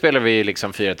 alltså nu spelar vi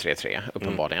liksom 4-3-3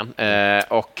 uppenbarligen.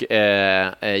 Och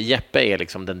Jeppe är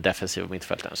liksom den defensiva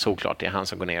mittfältaren. Såklart, det är han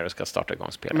som går ner och ska starta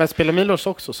igång spelet. Men spelar Milos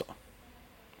också så?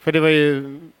 För det var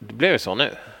ju... Det blev ju så nu.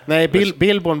 Nej,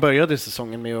 Billborn började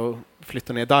säsongen med att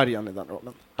flytta ner Darjan i den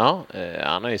rollen. Ja,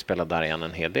 han har ju spelat Darjan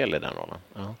en hel del i den rollen.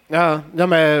 Ja,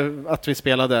 men att vi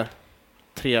spelade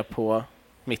 3 på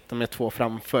mitten med 2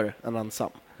 framför en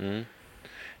ensam.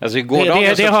 Alltså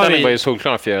gårdagens uppställning var ju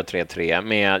solklar 4-3-3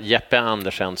 med Jeppe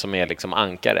Andersen som är liksom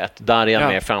ankaret. Darjan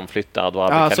mer framflyttad och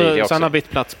Abbe Khalili också. Så han har bytt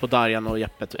plats på Darjan och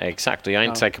Jeppe. Typ. Exakt, och jag är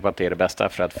inte säker på att det är det bästa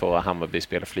för att få Hammarby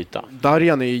spela flytta.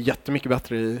 Darjan är ju jättemycket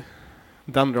bättre i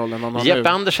den rollen. Jeppe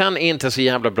Andersen är inte så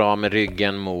jävla bra med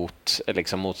ryggen mot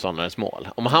liksom motståndarens mål.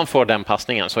 Om han får den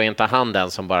passningen så är inte han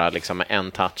den som bara liksom med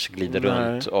en touch glider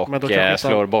runt och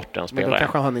slår bort en spelare. Men då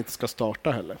kanske han inte ska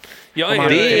starta heller. Jag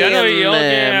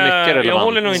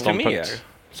håller nog inte med.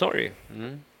 Sorry.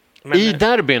 I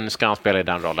derbyn ska han spela i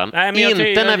den rollen. Nej,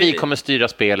 inte när vi kommer styra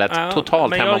spelet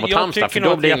totalt hemma mot Halmstad, för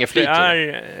då blir det ingen flyt. Det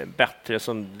är bättre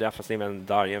som defensiv än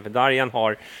Darjan. För Darjan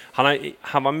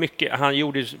han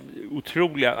gjorde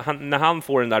otroliga... när han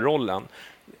får den där rollen,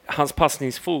 hans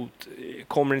passningsfot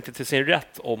kommer inte till sin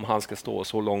rätt om han ska stå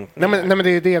så långt ner. Nej, men det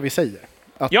är ju det vi säger.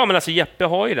 Ja, men alltså Jeppe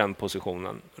har ju den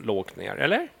positionen lågt ner,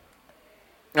 eller?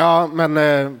 Ja, men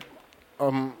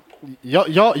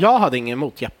jag hade ingen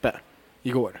emot Jeppe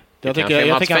igår. Jag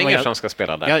tycker Mats Fenger som ska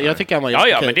spela där. Jag tycker han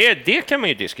var men det kan man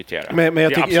ju diskutera. Men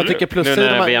jag tycker plussidan...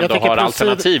 Nu när vi ändå har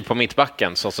alternativ på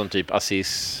mittbacken, så som typ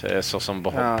Aziz, så som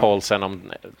Paulsen om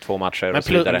 2 matcher och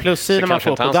så vidare.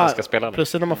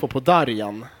 Plussidan man får på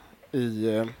Darjan i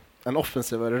en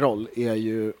offensivare roll är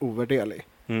ju ovärderlig.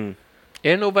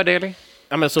 Är den ovärderlig?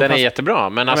 Ja, men den är jättebra,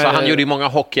 men alltså, han gjorde ju många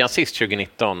hockeyassist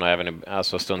 2019 och även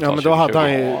alltså stundtals 2020.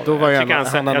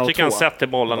 Jag tycker han sätter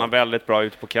bollarna väldigt bra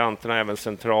ut på kanterna, även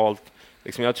centralt.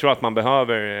 Liksom, jag tror att man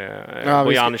behöver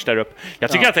Bojanic där upp.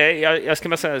 Jag tycker att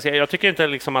jag tycker inte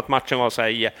liksom att matchen var så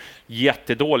här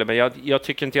jättedålig, men jag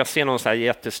tycker inte jag ser någon så här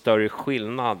jättestörre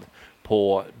skillnad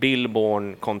på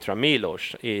Billborn kontra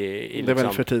Milos. Det är väl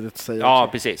för tidigt att säga. Ja,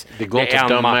 precis. Det går inte att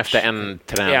döma efter en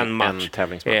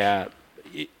tävlingsmatch.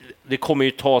 Det kommer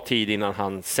ju ta tid innan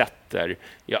han sätter.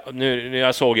 Nu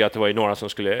jag såg ju att det var ju några som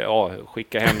skulle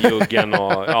skicka hem juggen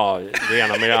och det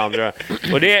ena med det andra.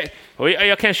 Och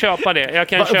jag kan köpa det.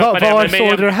 Var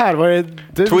såg du det här? Var det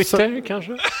du Twitter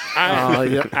kanske?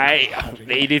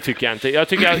 Nej, det tycker jag inte.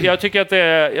 Jag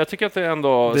tycker att det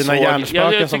ändå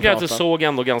det såg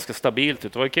ändå ganska stabilt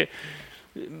ut.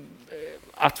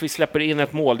 Att vi släpper in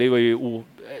ett mål, det var ju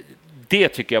det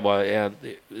tycker jag var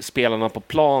spelarna på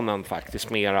planen faktiskt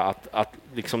mera att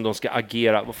liksom de ska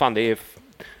agera. Vad fan, det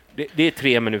är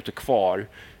 3 minuter kvar.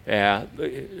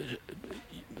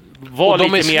 Var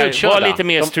lite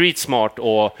mer street smart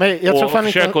och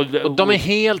försök och de är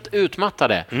helt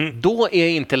utmattade. Då är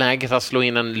inte läget att slå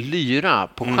in en lyra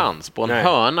på chans på en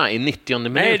hörna i 90:e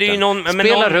minuten.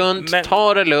 Spela runt,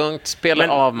 ta det lugnt, spela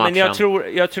av matchen. Men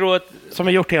jag tror att som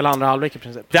vi gjort hela andra halvlek i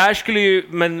princip. Där skulle ju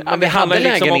men vi hade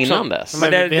lägen innan dess.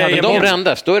 Men de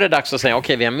brändes. Då är det dags att säga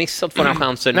okej, vi har missat våra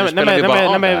chanser. Nu spelar vi bara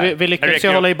av. Vi lyckades ju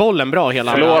hålla i bollen bra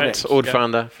hela halvlek. Förlåt,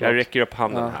 ordförande. Jag räcker upp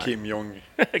handen här.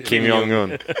 Kim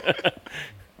Jong-un.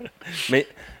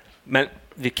 Men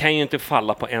vi kan ju inte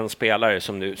falla på en spelare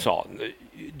som du sa.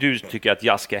 Du tycker att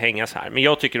jag ska hängas här, men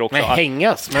jag tycker också att...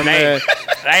 hängas? Men,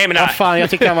 men fan, jag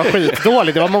tycker han var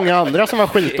skitdålig. Det var många andra som var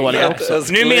skitdåliga också.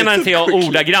 Nu menar inte jag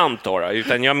ordagrant då,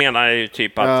 utan jag menar ju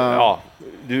typ att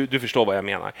du förstår vad jag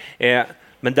menar.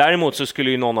 Men däremot så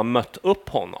skulle ju någon ha mött upp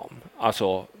honom.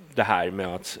 Alltså det här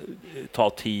med att ta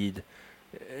tid,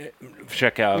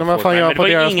 försöka få det. Men det var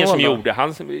ju ingen som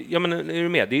gjorde. Ja, men är du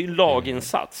med? Det är ju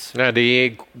laginsats. Nej, det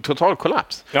är total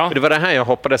kollaps. Ja. Det var det här jag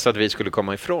hoppades att vi skulle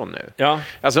komma ifrån nu. Ja.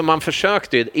 Alltså man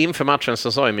försökte ju, inför matchen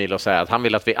så sa Emil och säga att han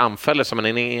ville att vi anfäller som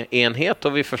en enhet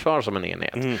och vi försvarar som en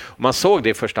enhet. Och man såg det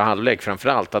i första halvlek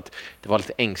framförallt att det var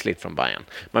lite ängsligt från Bayern.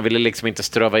 Man ville liksom inte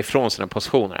ströva ifrån sina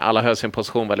positioner. Alla höll sin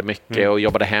position väldigt mycket och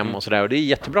jobbade hem och sådär. Och det är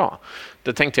jättebra.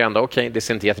 Det tänkte jag ändå, okej, det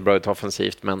ser inte jättebra ut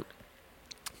offensivt, men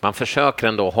man försöker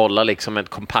ändå hålla liksom ett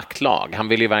kompakt lag.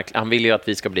 Han vill ju att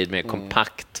vi ska bli ett mer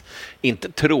kompakt,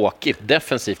 inte tråkigt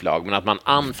defensivt lag, men att man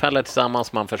anfaller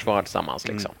tillsammans, man försvarar tillsammans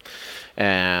liksom.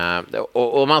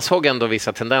 Och man såg ändå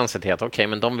vissa tendenser till att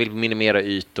men de vill minimera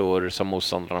ytor som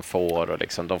motståndarna får och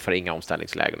liksom, de får inga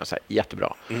omställningslägen och så här,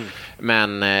 jättebra.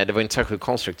 Men det var inte särskilt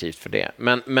konstruktivt för det.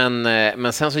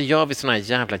 Men sen så gör vi såna här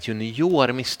jävla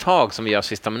juniormisstag som vi gör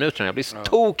sista minuterna. Jag blir så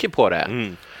tokig på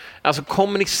det. Alltså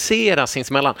kommunicera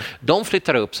sinsemellan. De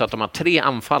flyttar upp så att de har 3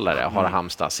 anfallare har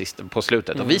Halmstad på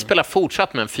slutet. Och vi spelar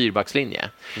fortsatt med en 4-backslinje.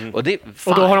 Och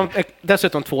då har de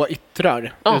dessutom 2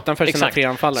 yttrar utanför sina 3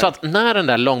 anfallare. Så att när den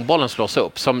där långbollen slås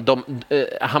upp, som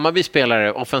Hammarby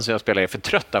spelare, offensiva spelare är för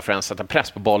trötta för att sätta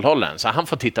press på bollhållaren. Så han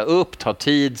får titta upp, ta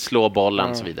tid, slå bollen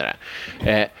och så vidare.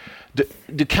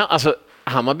 Du kan, alltså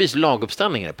Hammarbys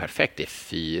laguppställning är perfekt. Det är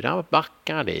 4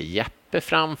 backar, det är Jeppe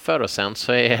framför och sen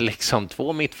så är det liksom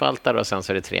 2 mittfältare och sen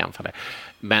så är det 3 anfallare.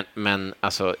 Men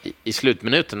alltså i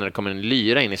slutminuten när det kommer en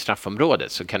lyra in i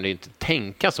straffområdet så kan du inte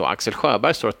tänka så. Axel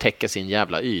Sjöberg står och täcker sin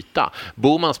jävla yta.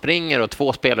 Boman springer och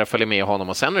 2 spelare följer med honom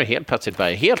och sen är det helt plötsligt bara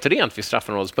helt rent vid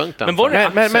straffområdespunkten. Men var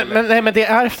det men det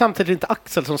är samtidigt inte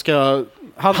Axel som ska...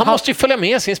 Han måste ju följa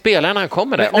med sin spelare när han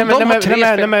kommer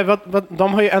där.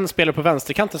 De har ju en spelare på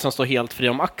vänsterkanten som står helt fri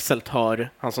om Axel tar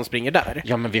han som springer där.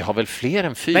 Ja, men vi har väl fler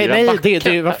än 4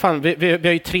 backar? Vad fan, vi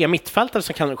har ju 3 mittfältare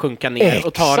som kan sjunka ner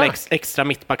och ta en extra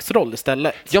mittbacksroll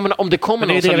istället. Ja, men om det kommer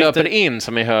någon som löper in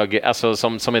som är höger, alltså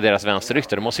som är deras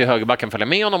vänsterrytter, då måste ju högerbacken följa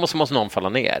med honom och så måste någon falla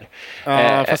ner.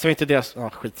 Fast det var inte deras...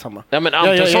 skitsamma. Ja, men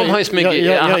Antonsson har ju smugit...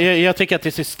 Jag tycker att det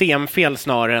är systemfel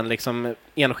snarare än liksom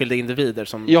enskilda individer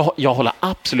som... Jag håller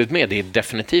absolut med. Det är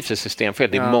definitivt ett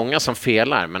systemfel. Det är många som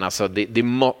felar, men alltså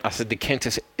det kan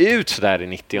inte se ut så där i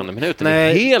 90:e minuten. Det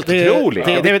är helt otroligt.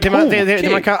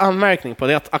 Det man kan anmärkning på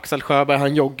det är att Axel Sjöberg,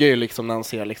 han joggar ju liksom när han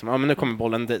ser liksom, men nu kommer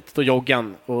bollen dit. Då joggar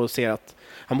han och ser att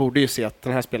han borde ju se att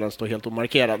den här spelaren står helt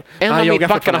omarkerad. En av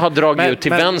mittbackarna har dragit ut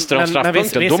till vänster om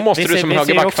straffpunkten. Då måste du som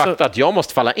högerback fatta att jag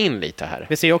måste falla in lite här.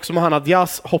 Vi ser också Mohamed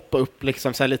Diaz hoppa upp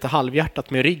liksom så här lite halvhjärtat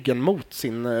med ryggen mot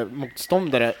sin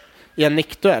motståndare i en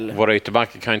nickduell. Våra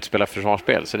ytterbackar kan inte spela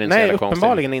försvarsspel, så det är inte så jävla konstigt. Nej,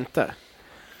 uppenbarligen inte.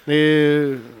 Det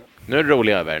är... Nu är det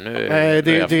roligt över.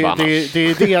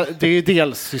 Det är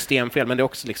dels systemfel, men det är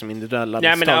också liksom individuella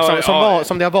misstag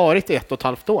som det har varit i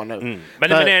 1,5 år nu. Men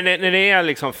när det är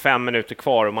liksom 5 minuter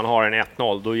kvar och man har en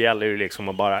 1-0, då gäller det liksom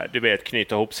att bara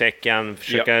knyta ihop säcken,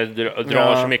 försöka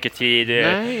dra så mycket tid.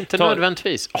 Nej, inte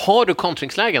nödvändigtvis. Har du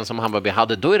kontringslägen som Hammarby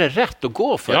hade, då är det rätt att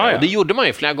gå för det. Och det gjorde man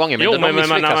ju flera gånger,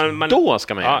 men då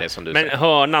ska man göra det som du säger. Men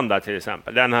hörnan där till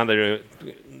exempel, den hade du...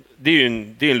 Det är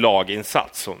ju en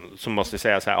laginsats som måste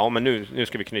säga så här, men nu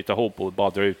ska vi knyta ihop och bara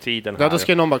dra ut tiden här. Ja, då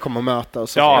ska någon bara komma och möta. Och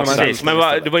så precis. Men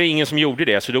det var ingen som gjorde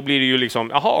det, så då blir det ju liksom,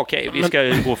 vi ska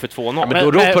gå för 2-0. Men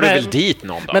då ropar du väl dit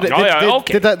någon då? Det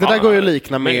där går ju att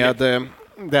likna med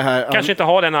det här... Kanske inte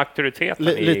ha den auktoriteten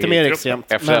lite mer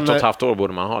extremt. Efter 1,5 år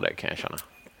borde man ha det, kan jag känna.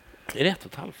 Är det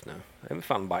 1,5 nu? Det är väl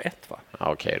fan bara 1, va?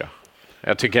 Ja, okej då.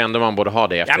 Jag tycker ändå man borde ha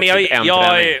det efter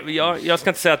jag ska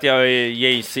inte säga att jag är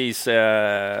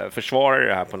Jay-Z's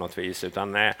försvarare här på något vis,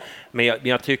 utan men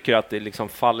jag tycker att det liksom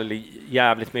faller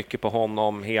jävligt mycket på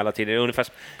honom hela tiden. Ungefär,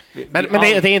 men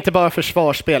det är inte bara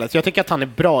försvarsspelet. Jag tycker att han är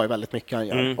bra i väldigt mycket han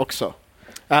gör också.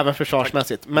 Även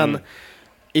försvarsmässigt. Men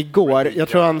igår, jag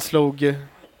tror han slog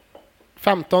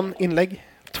 15 inlägg.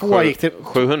 2 gick till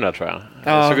 700 tror jag.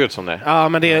 Det såg ut som det. Ja,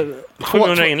 men det är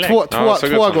 700 inlägg.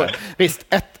 Två går. Visst,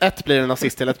 ett blir en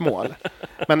assist till ett mål.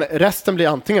 Men resten blir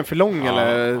antingen för lång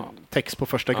eller text på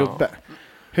första gubbe.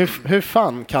 Hur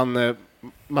fan kan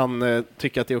man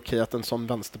tycka att det är okej att en sån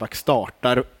vänsterback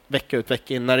startar vecka ut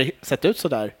vecka in när det sett ut så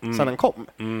där sedan den kom?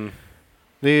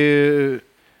 Det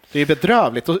är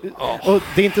bedrövligt. Och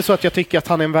det är inte så att jag tycker att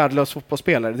han är en värdelös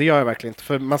fotbollsspelare. Det gör jag verkligen inte.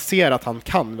 För man ser att han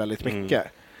kan väldigt mycket.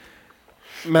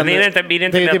 Men blir det inte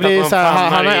blir så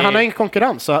här, han har ingen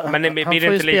konkurrens, så men det blir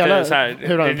inte lite så här,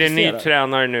 det är en ny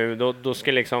tränare nu, då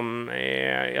ska liksom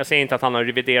jag säger inte att han har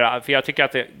reviderat, för jag tycker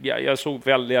att jag såg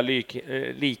väldiga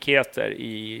likheter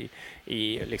i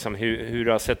liksom hur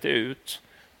det har sett ut.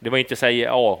 Det var inte så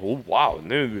här, wow,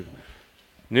 nu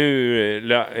Nu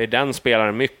är den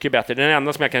spelaren mycket bättre. Den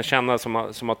enda som jag kan känna som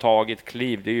har tagit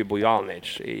kliv, det är ju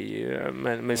Bojanic.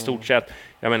 Men i stort sett,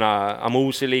 jag menar,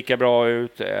 Amos är lika bra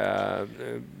ut.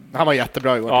 Han var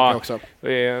jättebra i år också.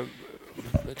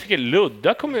 Jag tycker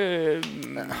Ludda kommer...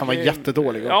 Han var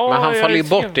jättedålig. Ja, men han faller ju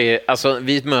bort i... Alltså,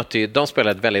 vi möter ju... De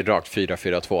spelar ett väldigt rakt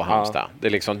 4-4-2 Halmstad. Det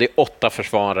är 8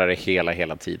 försvarare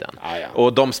hela tiden.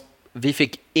 Och vi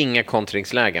fick inga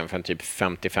kontringslägen för typ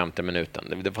 50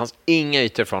 minuten. Det fanns inga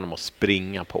ytor från dem att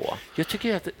springa på. Jag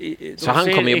tycker att så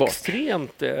han kommer ju bort.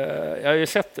 Extremt... Jag har ju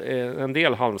sett en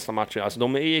del Halmstad-matcher. Alltså,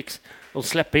 de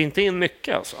släpper inte in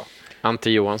mycket alltså. Ante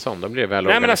Johansson, då blir det väl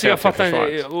organiserat. Nej, men alltså jag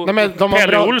fattar.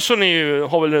 Pelle Olsson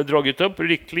har väl dragit upp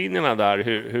riktlinjerna där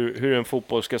hur en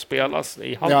fotboll ska spelas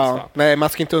i Halmstad. Ja, nej, man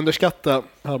ska inte underskatta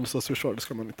Halmstads försvar, det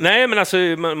ska man inte. Nej, men alltså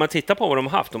man tittar på vad de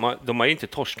har haft. De har ju inte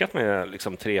torskat med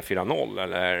 3-4-0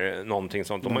 eller någonting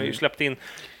sånt. De har ju släppt in...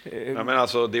 Ja, men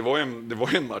alltså, det var ju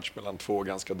en match mellan 2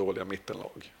 ganska dåliga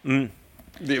mittenlag.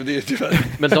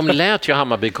 Men de lät ju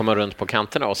Hammarby komma runt på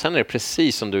kanterna och sen är det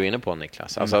precis som du är inne på,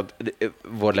 Niklas. Alltså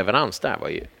vår leverans där var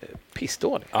ju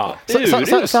pissdålig. Ja.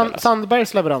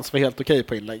 Sandbergs leverans var helt okej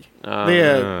på inlägg.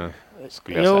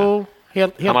 Skulle jag säga.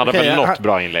 Han hade väl något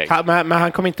bra inlägg. Men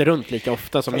han kom inte runt lika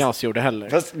ofta som Jas gjorde heller.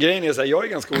 Fast grejen är så här, jag är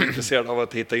ganska ointresserad av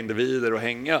att hitta individer och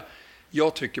hänga.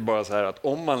 Jag tycker bara så här att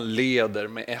om man leder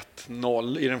med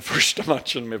 1-0 i den första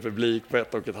matchen med publik på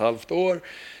 1,5 år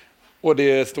och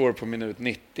det står på minut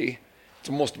 90,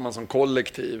 så måste man som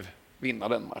kollektiv vinna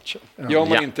den matchen. Gör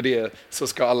man inte det så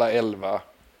ska alla 11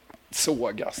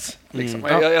 sågas. Liksom.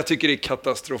 Jag tycker det är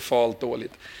katastrofalt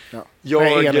dåligt.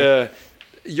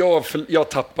 Jag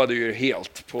tappade ju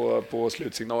helt på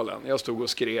slutsignalen. Jag stod och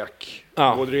skrek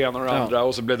både det ena och det andra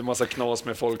och så blev det massa knas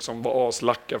med folk som var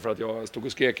aslacka för att jag stod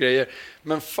och skrek grejer.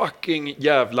 Men fucking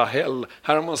jävla hell.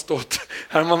 Här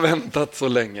har man väntat så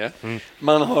länge.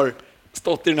 Man har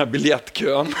stått i den här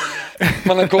biljettkön.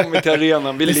 Man har kommit till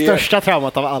arenan. Det största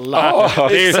traumat av alla.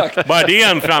 Ja, exakt. Bara det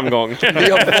är en framgång.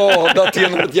 Vi har badat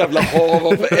genom ett jävla hav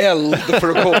av eld för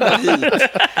att komma hit.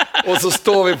 Och så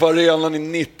står vi på arenan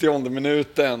i 90:e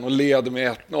minuten och leder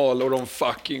med 1-0 och de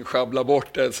fucking schabblar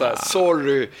bort det. Så här,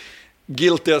 sorry.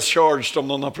 Guilty as charged om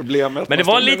någon har problem med. Men det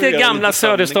var lite gamla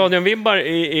Söderstadion-vibbar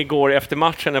igår efter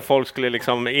matchen när folk skulle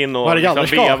liksom in och liksom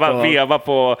veva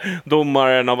på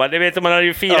domaren. Och det vet, man hade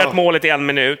ju firat målet i 1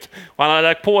 minut och han hade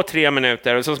lagt på 3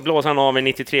 minuter och så blåser han av i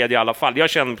 93 i alla fall. Jag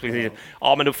kände precis,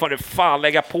 men då får det fan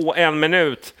lägga på 1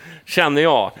 minut, känner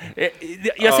jag.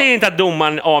 Jag säger inte att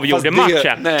domaren avgjorde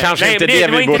matchen. Kanske inte det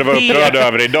vi borde vara upprörda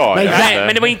över idag. Nej,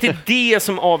 men det var inte det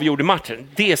som avgjorde matchen.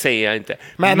 Det säger jag inte.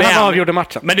 Men han avgjorde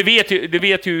matchen. Men du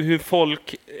vet ju hur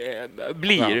folk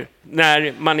blir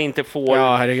när man inte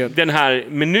får den här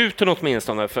minuten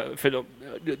åtminstone. För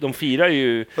de firar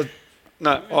ju...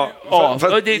 Nej,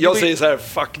 jag säger så här,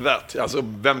 fuck that. Alltså,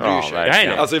 vem bryr sig?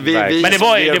 Alltså, men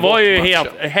det var ju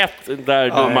helt hett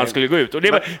där man skulle gå ut. Och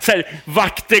det var så här,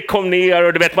 vakter kom ner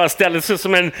och du vet, bara ställde sig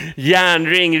som en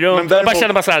järnring runt. Däremot, bara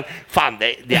kände bara så här, fan,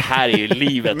 det här är ju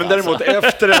livet. Men däremot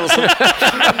efter en sån...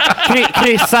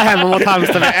 Kryssa hemma mot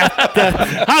Halmstad med 1.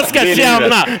 Han ska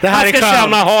känna! Det här ska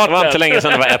känna hatet. Det var inte länge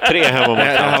sedan det var 1-3 hemma mot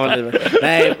Halmstad.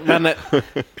 Nej, men...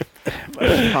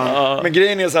 Men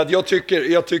grejen är så att jag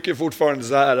tycker fortfarande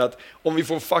så här att om vi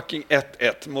får fucking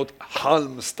 1-1 mot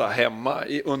Halmstad hemma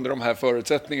under de här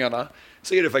förutsättningarna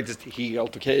så är det faktiskt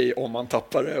helt okej om man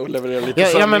tappar det och levererar lite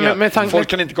sanningar. Folk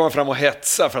kan inte komma fram och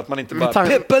hetsa för att man inte bara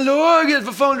peppa laget,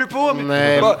 vad fan håller du på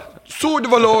med? Bara, såg du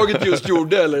vad laget just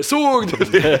gjorde eller? Såg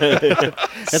du det?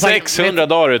 600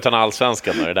 dagar utan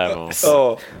allsvenskan när det där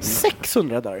var.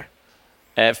 600 dagar?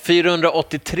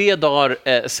 483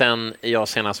 dagar sen jag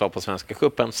senast var på Svenska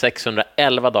cupen,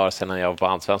 611 dagar sen jag var på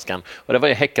Allsvenskan. Och det var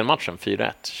ju Häckenmatchen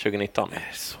 4-1 2019.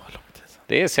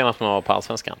 Det är senast man var på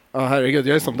Allsvenskan. Herregud,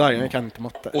 jag är som där, jag kan inte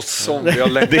matte. Och som vi har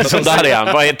längtat. Det är som där igen.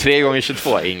 Vad är 3 gånger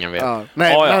 22? Ingen vet.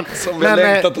 Som vi har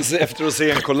längtat efter att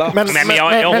se en kollaps. Men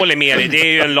jag håller med dig. Det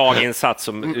är ju en laginsats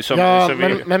som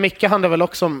men mycket handlar väl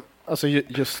också om alltså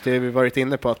just det vi varit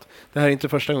inne på, att det här är inte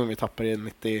första gången vi tappar i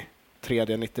 93,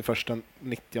 91,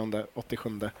 90, 87.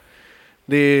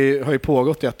 Det har ju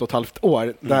pågått i 1,5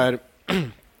 år där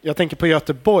jag tänker på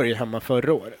Göteborg hemma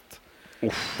förra året.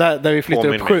 Där vi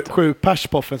flyttar upp 7 pers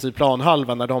på offensiv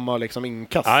planhalva när de har liksom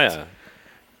inkast.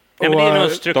 Men det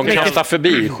är de kastar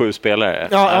förbi 7 spelare.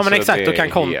 Ja, men exakt, och kan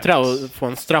kontra och få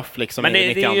en straff liksom. Men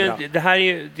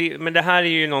det här är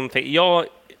ju någonting.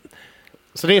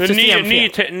 Så det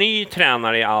är ny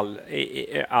tränare i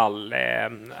all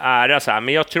ära så här,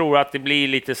 men jag tror att det blir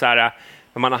lite så här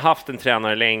när man har haft en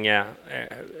tränare länge,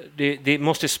 det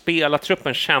måste spela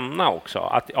truppen känna också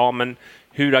att men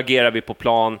hur agerar vi på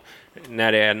plan?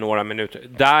 när det är några minuter.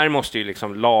 Där måste ju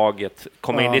liksom laget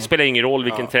komma in. Det spelar ingen roll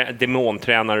vilken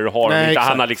demontränare du har. Nej,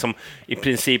 han har liksom i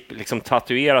princip liksom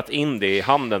tatuerat in det i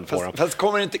handen på dem. Fast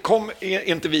är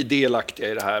inte vi delaktiga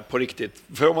i det här på riktigt?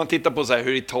 För om man tittar på så här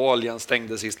hur Italien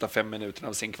stängde sista 5 minuterna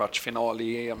av sin kvartsfinal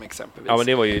i EM exempelvis. Ja, men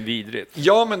det var ju vidrigt.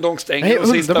 Ja, men de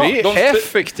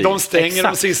stänger de stänger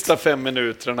de sista 5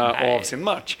 minuterna av sin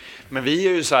match. Men vi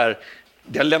är ju så här.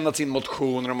 Det har lämnats in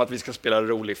motioner om att vi ska spela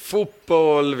rolig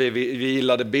fotboll. Vi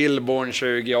gillade Billborn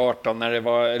 2018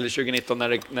 eller 2019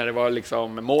 när det var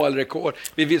liksom målrekord.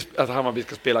 Vi vill att Hammarby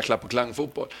ska spela klapp- och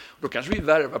klangfotboll. Då kanske vi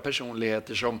värvar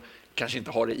personligheter som kanske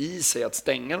inte har det i sig att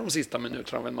stänga de sista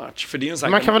minuterna av en match. För det är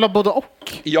man kan väl ha både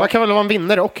och. Ja. Man kan väl vara en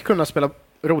vinnare och kunna spela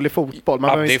rolig fotboll.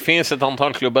 Det finns ett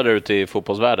antal klubbar där ute i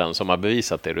fotbollsvärlden som har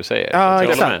bevisat det du säger.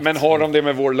 Ja, men har de det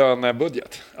med vår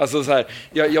lönebudget? Alltså så här,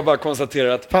 jag bara konstaterar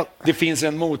att det finns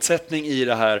en motsättning i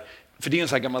det här. För det är en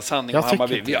sån här gammal sanning om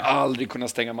Hammarby. Vi har aldrig kunnat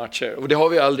stänga matcher. Och det har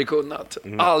vi aldrig kunnat.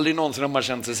 Aldrig någonsin har man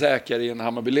känt sig säker i en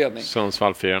Hammarby-ledning.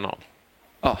 Sundsvall 4-0.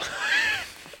 Ja.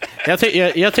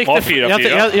 Jag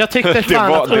tyckte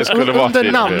fan att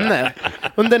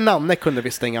under namnet kunde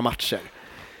vi stänga matcher.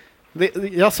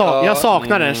 Jag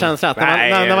saknar den känslan att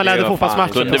när man ledde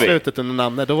fotbollsmatchen på slutet under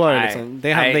namnet, då var det liksom,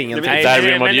 det hände ingenting.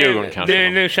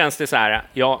 Nu känns det så här,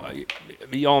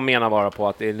 jag menar bara på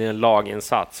att det är en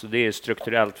laginsats och det är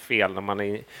strukturellt fel när man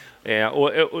är,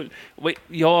 och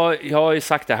jag har ju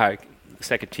sagt det här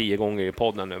säkert 10 gånger i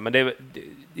podden nu, men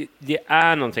det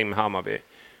är någonting med Hammarby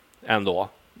ändå.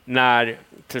 När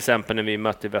till exempel när vi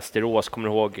mötte Västerås, kommer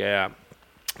du ihåg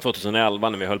 2011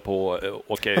 när vi höll på att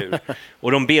åka ur.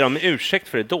 Och de ber om ursäkt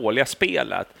för det dåliga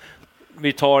spelet.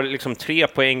 Vi tar liksom 3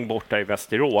 poäng borta i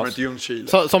Västerås.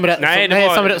 Som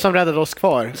räddade oss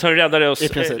kvar. Som räddade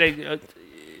oss,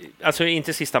 alltså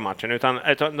inte sista matchen, utan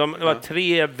det var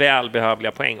 3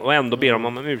 välbehövliga poäng och ändå ber de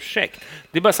om en ursäkt.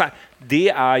 Det är bara så här, det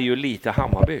är ju lite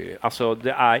Hammarby. Alltså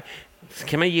det är,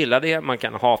 kan man gilla det, man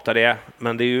kan hata det,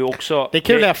 men det är ju också... Det är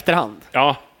kul i efterhand.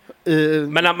 Ja.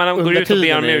 Men när man går ut och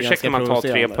ber om ursäkt när man tar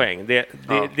 3 poäng.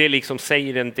 Det liksom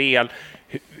säger en del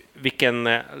vilken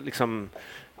liksom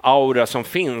aura som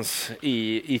finns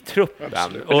i truppen.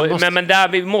 Men där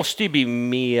vi måste ju bli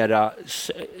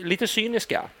lite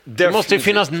cyniska. Det måste ju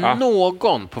finnas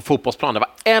någon på fotbollsplanen. Det var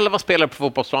 11 spelare på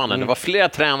fotbollsplanen. Det var flera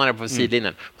tränare på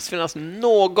sidlinjen. Det måste finnas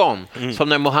någon som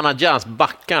när Mohamed Jans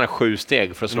backar 7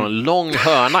 steg för att slå en lång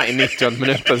hörna i 90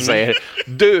 minuten säger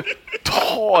du,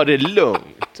 ta det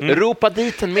lugnt. Ropa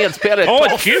dit en medspelare.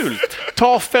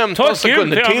 Ta 15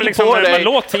 sekunder till liksom, på dig.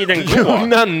 Låt tiden gå.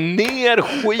 Lugna ner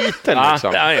skiten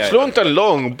liksom. Slå inte en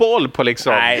lång boll på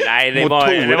liksom. Nej, det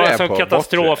var så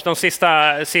katastrof. De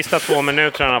sista 2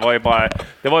 minuterna var ju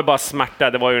bara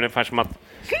smärta. Det var ju ungefär som att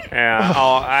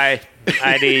nej,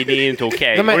 det är inte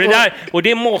okej. Och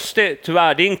det måste,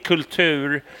 tyvärr, det är en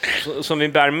kultur som vi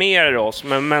bär med oss,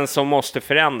 men som måste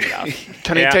förändras.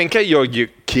 Kan ni tänka Giorgio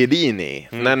Chiellini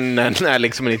när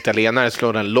liksom en italienare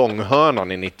slår en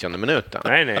långhörnan i 90 minuten?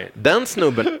 Nej. Den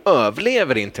snubben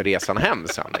överlever inte resan hem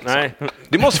sen. Liksom. Nej.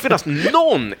 Det måste finnas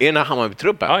någon i den här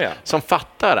Hammarby-truppen som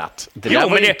fattar att det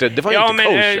var inte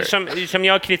kosher. Som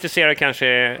jag kritiserar kanske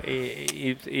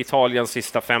i Italiens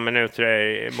sista 5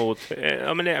 minuter mot...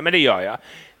 men det gör jag.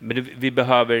 Men vi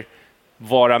behöver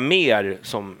vara mer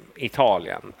som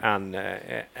Italien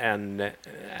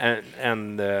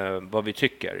än vad vi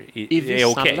tycker. I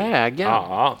vissa lägen.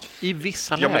 Ja. I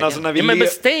vissa lägen. Alltså men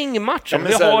bestäng matchen.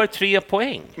 Vi har 3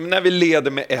 poäng. När vi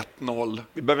leder med 1-0,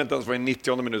 vi behöver inte ens vara i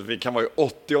 90:e minuten, vi kan vara i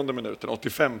 80:e minuten,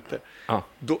 85:e.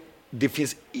 Då det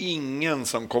finns ingen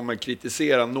som kommer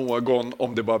kritisera någon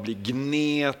om det bara blir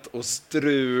gnet och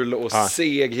strul och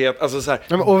seghet. Alltså så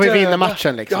här, och vi vinner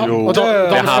matchen liksom. Och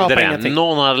de hade ingenting.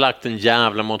 Någon hade lagt en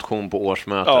jävla motion på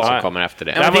årsmötet som kommer efter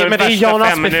det. Men det är Jan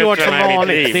Aspefjord som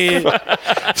vanligt.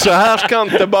 Så här ska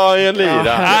inte Bayern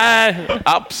lira.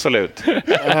 Absolut.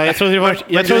 Jag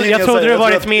trodde du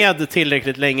varit med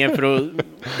tillräckligt länge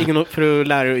för att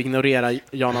lära dig att ignorera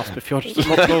Jan Aspefjords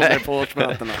motioner på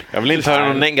årsmötena. Jag vill inte höra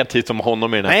något negativt om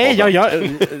honom i den här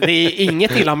podden. Det är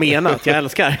inget illa menat. Jag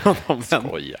älskar honom.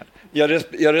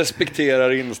 Jag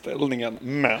respekterar inställningen,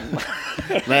 men...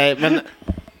 Nej, men...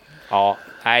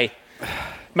 Nej.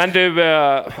 Men du,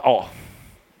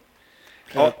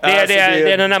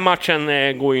 den här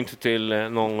matchen går ju inte till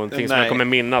någonting som jag kommer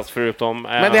minnas förutom...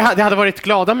 Men det hade varit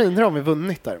glada miner om vi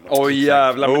vunnit där.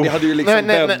 Jävlar, men det hade ju liksom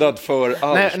bäddat för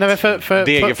allt.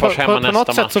 På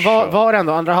något sätt så var det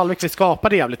ändå andra halvlek vi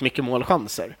skapade jävligt mycket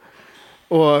målchanser.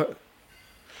 Och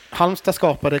Halmstad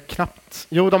skapade knappt...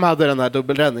 Jo, de hade den här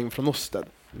dubbelräddningen från Osten.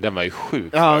 Den var ju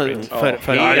sjuk. Ja,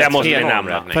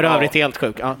 för övrigt helt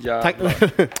sjuk. Ja. Tack.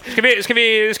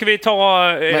 Ska vi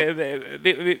ta...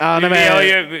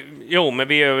 men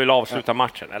vi vill avsluta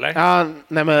matchen, eller? Ja,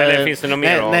 nej, men, eller finns det något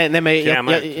mer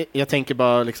men jag tänker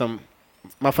bara liksom...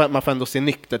 Man får ändå se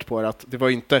nyktert på det, att det var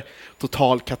ju inte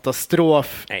total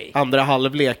katastrof andra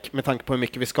halvlek med tanke på hur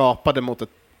mycket vi skapade mot ett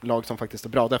lag som faktiskt är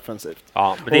bra defensivt.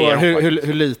 Ja, och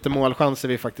hur lite målchanser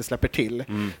vi faktiskt släpper till.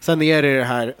 Sen är det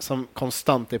här som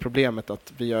konstant är problemet,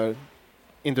 att vi gör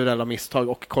individuella misstag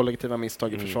och kollektiva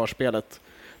misstag i försvarsspelet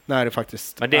när det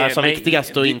faktiskt är som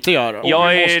viktigast att inte göra.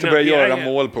 Vi måste börja göra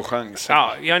mål på chans.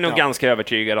 Ja, jag är nog ganska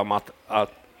övertygad om att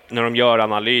när de gör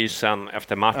analysen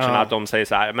efter matchen att de säger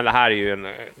så här, men det här är ju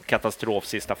en katastrof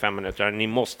sista 5 minuter. Ni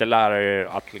måste lära er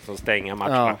att liksom stänga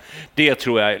matcherna. Det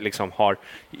tror jag liksom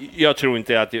jag tror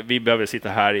inte att vi behöver sitta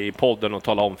här i podden och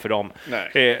tala om för dem.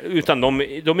 Utan de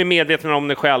är medvetna om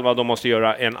det själva, de måste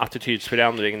göra en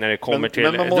attitydsförändring när det kommer till...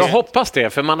 Jag hoppas det,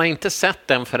 för man har inte sett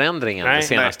den förändringen det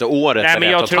senaste året. Nej,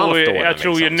 men jag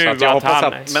tror ju nu att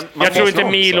han... Jag tror inte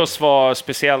Milos var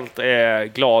speciellt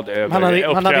glad över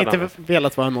han hade inte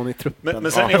velat vara någon i truppen.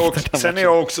 Men sen är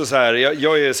jag också så här,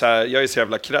 jag är så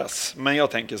jävla krass, men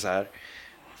jag tänker så här,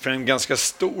 för en ganska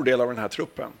stor del av den här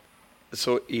truppen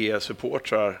så är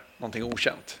supportrar någonting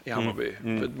okänt i Hammarby.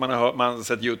 Man har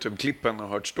sett YouTube-klippen och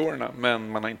hört storyna, men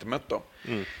man har inte mött dem.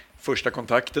 Första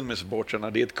kontakten med supportrarna,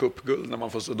 det är ett kuppguld när man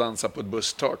får så dansa på ett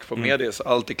busstak. För med det så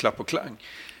alltid klapp och klang.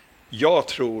 Jag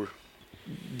tror,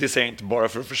 det säger jag inte bara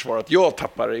för att försvara att jag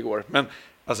tappade igår, men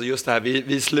alltså just det här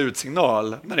vid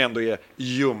slutsignal, när det ändå är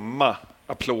ljumma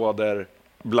applåder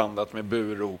blandat med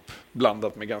burop,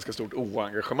 blandat med ganska stort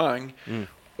oengagemang.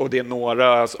 Och det är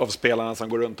några av spelarna som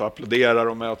går runt och applåderar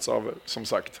och möts av, som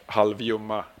sagt,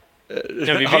 halvjumma.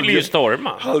 Vi vill ju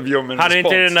storma. Halvjummen hade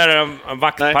inte den där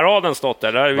vaktparaden stått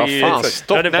där? Vad fan,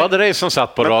 stoppade dig som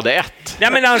satt på rad 1? Nej,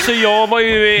 men alltså jag var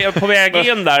ju på väg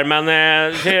in där,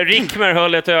 men Rickmer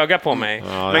höll ett öga på mig.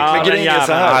 Men grejen är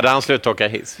så här. Hade han slutat åka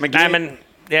hiss? Nej, men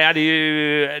det är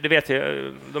ju, det vet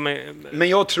jag. Men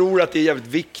jag tror att det är jävligt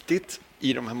viktigt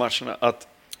i de här matcherna att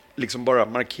liksom bara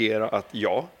markera att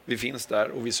vi finns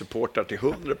där och vi supportar till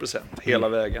 100% hela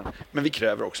vägen. Men vi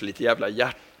kräver också lite jävla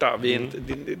hjärta. Det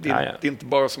är inte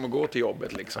bara som att gå till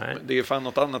jobbet liksom. Det är fan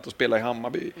något annat att spela i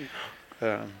Hammarby.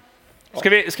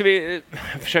 Ska vi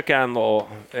försöka ändå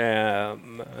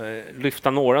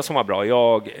lyfta några som var bra?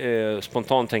 Jag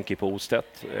spontant tänker på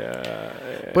Ostedt.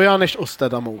 Bojanic,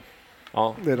 Ostedt, Amo.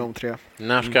 Ja. Det är de 3.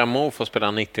 När ska Amo få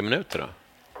spela 90 minuter då?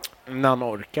 När han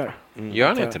orkar. Gör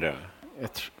han inte det?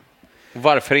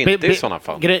 Varför inte i sådana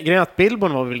fall? Grejen är att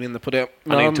Billborn var väl inne på det.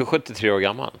 Han är inte 73 år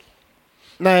gammal.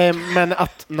 Nej, men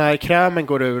att när krämen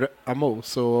går ur Amo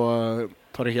så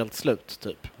tar det helt slut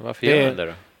typ. Varför gör han det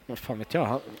då? Vad fan vet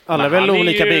jag? Alla är väl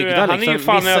olika byggda. Han är ju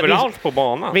fan överallt på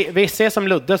banan. Vi ser som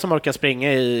Ludde som orkar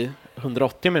springa i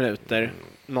 180 minuter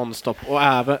nonstop och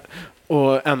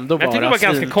ändå vara. Jag tycker det var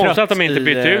ganska konstigt att de inte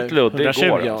bytte ut Ludde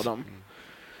igår. Alltså.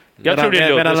 Jag tror det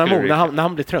är när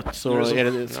han blir trött så är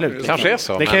det slut. Kanske är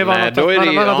så. Det kan ju vara något,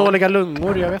 man har dåliga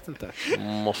lungor, jag vet inte.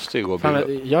 Måste ju gå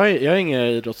jag är ingen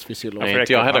idrottsfysiolog. Nej,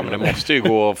 inte jag heller, men det måste ju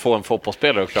gå att få en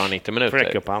fotbollsspelare att klara 90 minuter.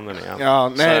 Räcka upp handen igen.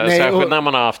 Ja, särskilt när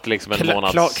man har haft liksom en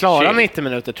månads... Klara 90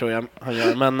 minuter tror jag han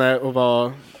gör, men att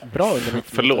vara bra under 90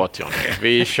 minuter. Förlåt John,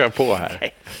 vi kör på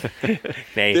här.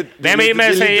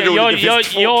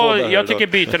 Jag tycker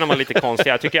bytena var lite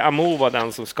konstiga. Jag tycker Amo var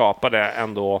den som skapade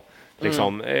ändå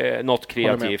liksom, något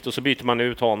kreativt, och så byter man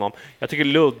ut honom. Jag tycker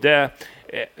Ludde,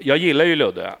 jag gillar ju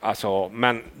Ludde, alltså,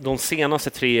 men de senaste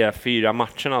 3-4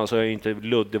 matcherna så har ju inte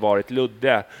Ludde varit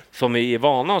Ludde som vi är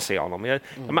vana att se honom.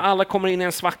 Men alla kommer in i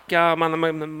en svacka,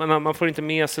 man får inte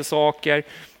med sig saker.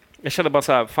 Jag kände bara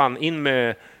så här, fan, in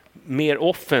med mer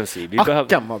offensiv.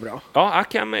 Akam var bra. Ja,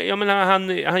 Akam, jag menar,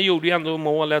 han gjorde ju ändå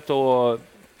målet och...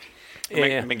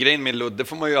 Men grejen med Ludde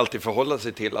får man ju alltid förhålla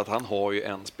sig till att han har ju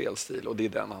en spelstil och det är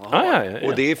den han har. Ja.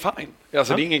 Och det är fine.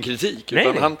 Alltså det är ingen kritik.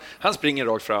 Utan han springer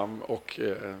rakt fram och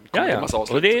kommer en massa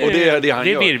avslut. Och det är det han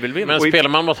gör. Men spelar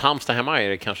man mot Halmstad hemma är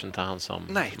det kanske inte han som...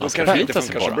 Nej, då kanske inte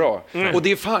funkar så bra. Och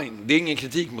det är fine. Det är ingen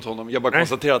kritik mot honom. Jag bara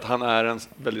konstaterar att han är en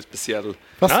väldigt speciell...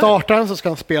 Fast startar han så ska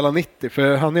han spela 90,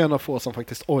 för han är en av få som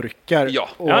faktiskt orkar.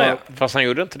 Ja. Fast han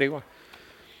gjorde inte det igår.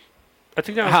 Jag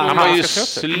tyckte han var ju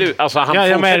slut. Alltså han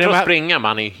fortsätter att springa, men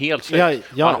han är ju helt slut.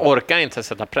 Han orkar inte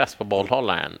sätta press på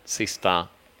bollhållaren sista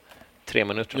 3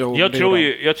 minuter.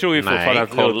 Jag tror ju fortfarande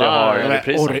att Ludde har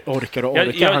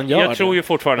orkar han gör. Jag tror ju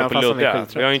fortfarande på Ludde.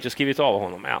 Jag har inte skrivit av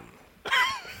honom än.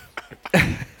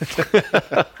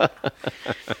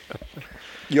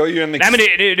 Nej,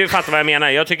 men du fattar vad jag menar.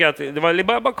 Jag tycker att det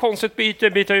var bara konstigt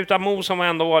byta ut Amo som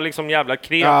ändå var liksom jävla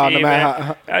kreativ.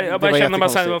 Jag bara kände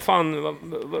så här, vad fan...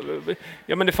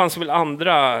 Ja, men det fanns väl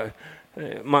andra...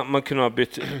 Man kunde ha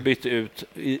bytt ut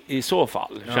i så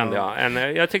fall, kände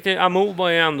jag. Jag tyckte Amo var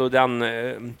ju ändå den...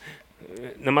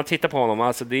 När man tittar på honom,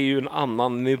 alltså det är ju en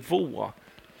annan nivå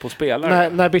på spelare.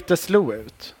 När byttes Lou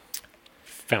ut?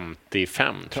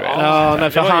 55 tror jag.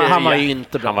 Han var ju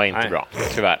inte bra. Han var inte bra,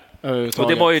 tyvärr. Och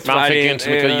det var ju man fick ju inte så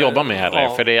mycket att jobba med heller,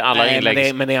 för det alla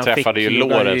inlägg träffade ju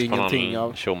låret på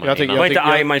någon showman. Var inte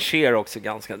Ayman Shear också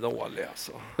ganska dålig?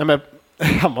 Alltså. Nej, men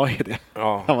han var ju det.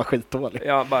 Ja. Han var skitdålig.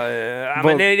 Ja,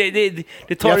 men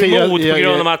det tar emot på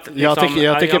grund av att...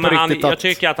 Jag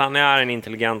tycker att han är en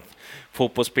intelligent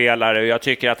fotbollsspelare och jag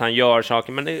tycker att han gör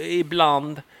saker, men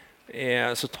ibland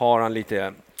så tar han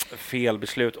lite fel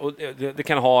beslut. Och det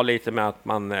kan ha lite med att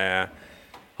man...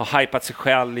 har hypat sig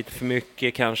själv lite för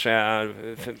mycket kanske.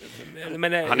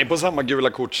 Men han är på samma gula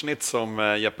kortsnitt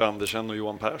som Jeppe Andersen och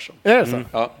Johan Persson. Är det så?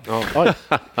 Ja.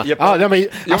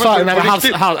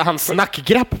 Hans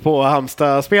snackgrepp på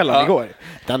Halmstad-spelaren igår.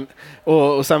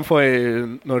 Och sen får jag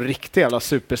ju någon riktig jävla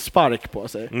superspark på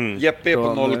sig. Jeppe är på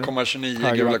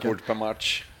 0,29 gula kort per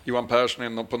match. Johan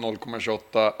Persson är på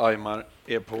 0,28. Aymar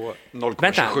är på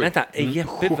 0,27. Vänta, är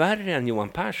Jeppe värre än Johan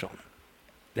Persson?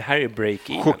 Det här är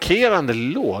break-in. Chockerande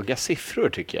låga siffror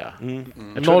tycker jag.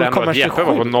 Jag tror att Jeppe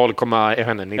var på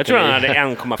 0,99. Jag tror han hade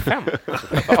 1,5.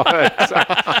 Ja,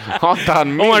 exakt. Har inte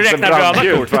han minst en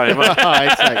brandljud varje match? Ja,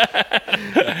 exakt.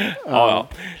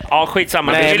 Ja,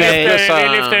 skitsamma. Vi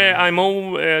lyfter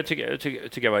Aimo,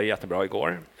 tycker jag var jättebra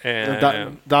igår.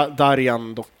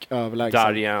 Darjan dock överlägsen.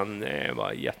 Darjan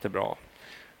var jättebra.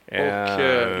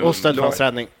 Och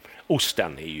stöldfallsräddning.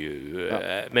 Osten är ju...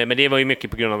 Men det var ju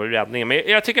mycket på grund av räddningen. Men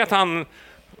jag tycker att han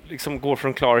liksom går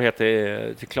från klarhet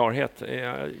till klarhet.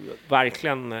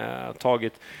 Verkligen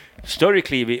tagit större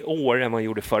kliv i år än man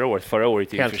gjorde förra året. Förra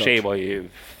året i och för sig var ju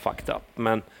fucked up.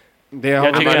 Men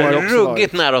jag tycker det var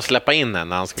ruggigt nära att släppa in när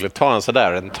han skulle ta en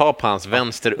sådär. Ta på hans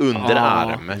vänster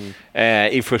underarm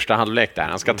i första halvlek där.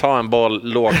 Han ska ta en boll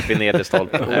lågt vid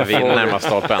nederstolpen, vid närmast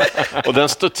stolpen. Och den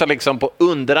studsar liksom på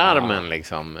underarmen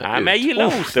liksom. Men jag gillar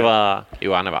Osten. Det var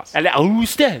Johan Vass. Eller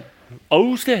Osten.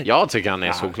 Jag tycker han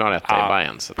är solklar etta i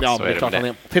Bayern. Så det är klart han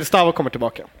är. Till Stavo kommer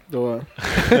tillbaka. Då...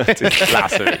 till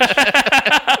Lasovic.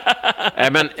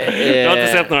 Men, jag har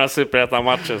inte sett några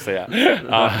superettan-matcher, säger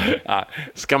jag.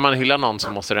 Ska man hylla någon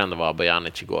så måste det ändå vara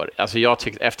Bojanic igår. Alltså jag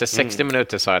tyckte, efter 60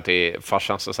 minuter sa jag till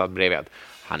farsan som satt bredvid att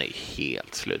han är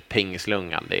helt slut.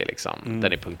 Pengeslungan, det är liksom,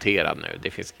 den är punkterad nu.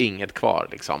 Det finns inget kvar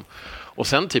liksom. Och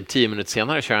sen typ 10 minuter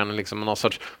senare kör han liksom någon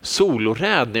sorts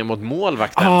soloräd ner mot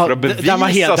målvakten för att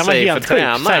bevisa sig för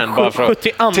tränaren. Bara för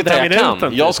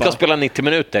att jag ska spela 90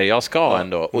 minuter, jag ska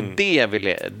ändå. Och det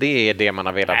är det man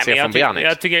har velat se från Bojanic.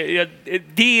 Jag tycker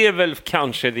det är väl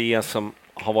kanske det som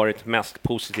har varit mest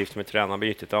positivt med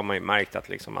tränarbytet. Då har man ju märkt att,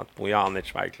 liksom, att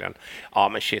Bojanic verkligen,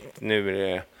 men shit, nu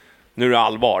är det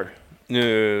allvar.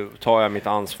 Nu tar jag mitt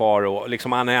ansvar och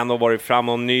liksom, han har ändå varit fram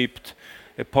och nypt.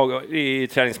 I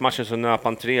träningsmatchen så nöp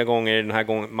han 3 gånger, i den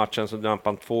här matchen så nöp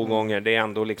han 2 gånger. Det är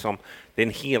ändå liksom, det är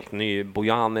en helt ny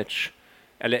Bojanic.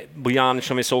 Eller Bojanic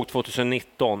som vi såg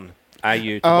 2019 är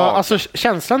ju tillbaka. Ja, alltså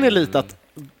känslan är lite att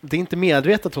det är inte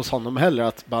medvetet hos honom heller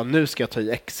att bara nu ska jag ta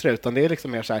i extra, utan det är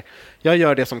liksom mer så här, jag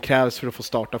gör det som krävs för att få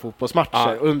starta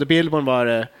fotbollsmatcher. Under Billborn var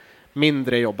det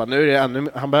mindre jobba. Nu är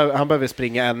det han behöver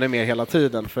springa ännu mer hela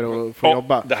tiden för att få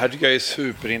jobba. Det här tycker jag är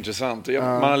superintressant.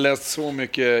 Man har läst så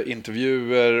mycket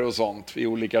intervjuer och sånt i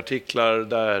olika artiklar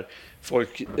där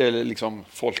folk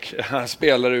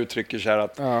spelare uttrycker så här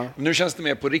att nu känns det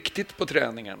mer på riktigt på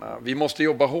träningarna. Vi måste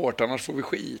jobba hårt, annars får vi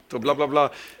skit och bla bla bla.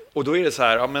 Och då är det så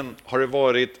här, men har det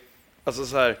varit, alltså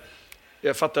så här,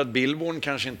 jag fattar att Billborn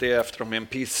kanske inte är efter dem med en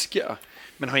piska,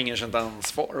 men har ingen känt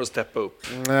ansvar att steppa upp.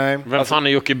 Nej. Vem fan är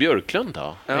Jocke Björklund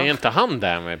då? Ja. Är inte han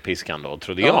där med piskan då,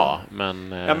 trodde jag. Men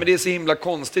det är så himla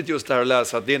konstigt just det här att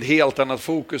läsa att det är ett helt annat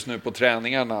fokus nu på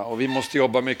träningarna och vi måste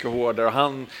jobba mycket hårdare.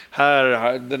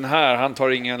 Han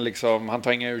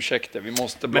tar inga ursäkter. Vi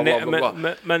måste bla bla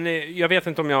bla. Men jag vet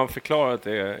inte om jag har förklarat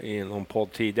det i någon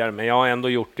podd tidigare, men jag har ändå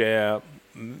gjort det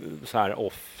så här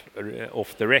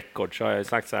off the record, så har jag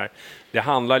sagt så här. Det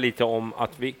handlar lite om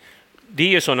att det är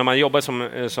ju så när man jobbar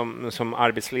som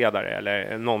arbetsledare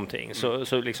eller någonting,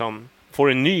 så liksom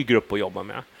får en ny grupp att jobba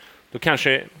med. Då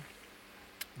kanske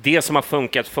det som har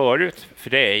funkat förut för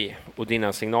dig och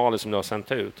dina signaler som du har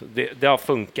sänt ut, det har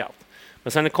funkat.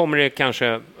 Men sen kommer det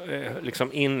kanske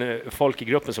liksom in folk i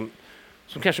gruppen som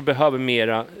kanske behöver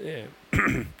mera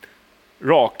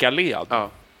raka led.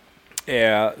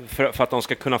 för att de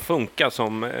ska kunna funka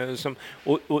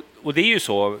och det är ju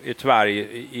så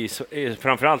tyvärr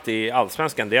framförallt i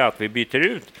allsvenskan, det är att vi byter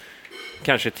ut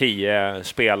kanske 10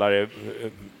 spelare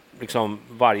liksom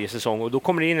varje säsong, och då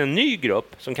kommer det in en ny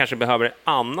grupp som kanske behöver en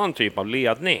annan typ av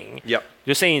ledning. Ja.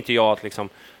 Det säger inte jag att liksom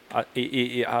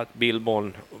att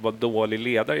Billborn var dålig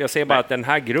ledare. Jag säger bara att den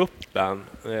här gruppen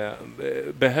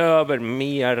behöver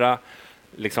mera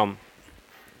liksom.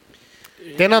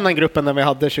 Det är en annan grupp än när vi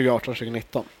hade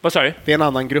 2018-2019. Vad sa du? Det är en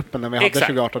annan grupp än när vi hade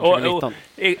 2018-2019.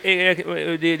 Det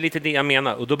är lite det jag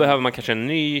menar. Och då behöver man kanske en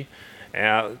ny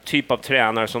typ av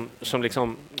tränare som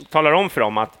liksom talar om för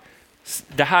dem att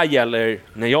det här gäller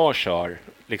när jag kör.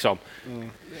 Liksom.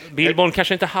 Billborn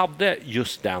kanske inte hade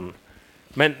just den.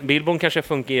 Men Billborn kanske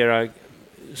fungerar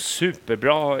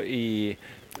superbra i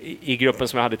gruppen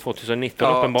som vi hade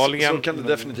 2019 uppenbarligen. Så kan det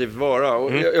definitivt vara.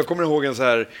 Och jag kommer ihåg en så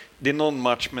här, det är någon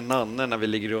match med Nanne när vi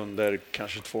ligger under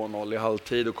kanske 2-0 i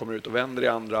halvtid och kommer ut och vänder i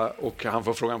andra, och han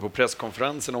får frågan på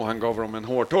presskonferensen och han gav dem en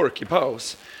hårtork i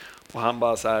paus. Och han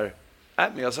bara så här,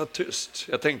 men jag satt tyst.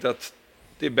 Jag tänkte att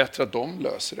det är bättre att de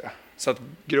löser det. Så att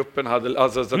gruppen hade,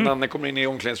 alltså så att Nanne kommer in i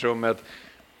omklädningsrummet,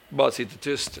 bara sitter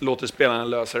tyst, låter spelarna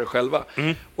lösa det själva.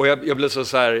 Och jag blev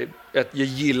så här, jag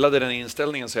gillade den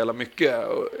inställningen så jävla mycket,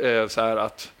 så här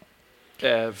att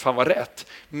fan var rätt.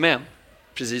 Men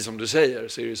precis som du säger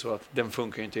så är det så att den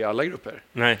funkar ju inte i alla grupper.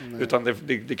 Nej. Utan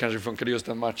det kanske funkade just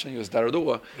den matchen just där och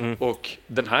då. Och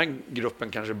den här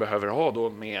gruppen kanske behöver ha då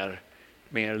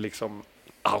mer liksom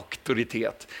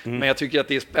auktoritet. Men jag tycker att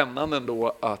det är spännande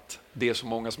ändå att det är så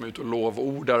många som är ute och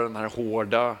lovordar den här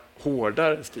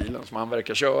hårdare stilen som han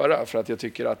verkar köra, för att jag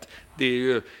tycker att det är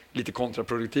ju lite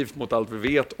kontraproduktivt mot allt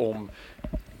vi vet om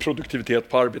produktivitet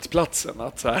på arbetsplatsen.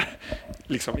 Att så här,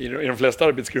 liksom, i de flesta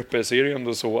arbetsgrupper så är det ju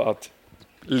ändå så att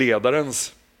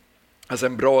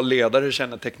en bra ledare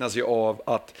kännetecknas ju av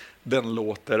att den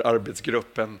låter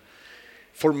arbetsgruppen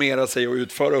formera sig och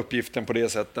utföra uppgiften på det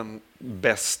sätt den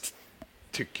bäst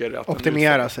tycker att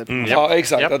optimera sig. Ja,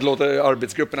 exakt. Att låta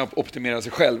arbetsgrupperna optimera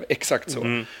sig själv. Exakt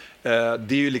så.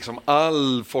 Det är ju liksom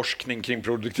all forskning kring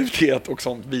produktivitet och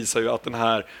sånt visar ju att den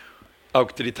här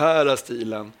auktoritära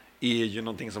stilen är ju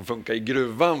någonting som funkar i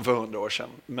gruvan för 100 år sedan,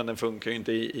 men den funkar ju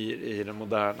inte i den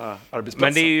moderna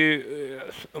arbetsplatsen. Men det är ju,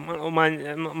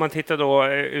 om man tittar då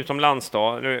utomlands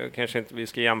då, nu kanske inte vi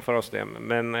ska jämföra oss det,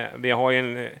 men vi har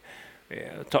ju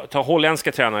ta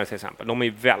holländska tränare till exempel, de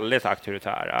är väldigt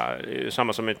auktoritära,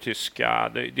 samma som med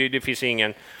tyska. Det finns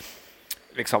ingen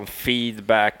liksom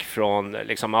feedback från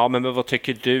liksom, men vad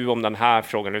tycker du om den här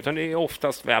frågan, utan det är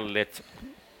oftast väldigt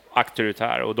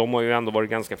auktoritära, och de har ju ändå varit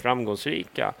ganska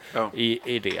framgångsrika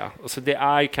i det. Och så det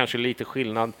är kanske lite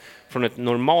skillnad från ett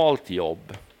normalt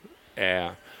jobb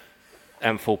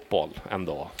än fotboll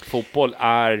ändå. Fotboll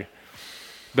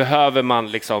behöver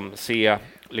man liksom se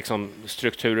liksom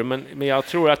strukturer, men jag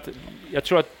tror att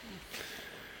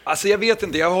alltså jag vet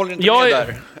inte, jag håller inte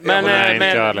med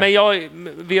där.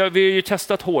 Men vi har ju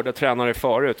testat hårda tränare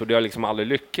förut och det har liksom aldrig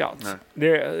lyckats.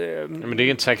 Men det är ju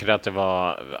inte säkert att det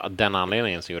var den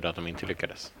anledningen som gjorde att de inte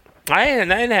lyckades. Nej,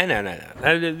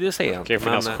 det säger jag inte. Det kan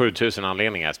finnas 7000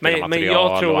 anledningar, spelmaterial men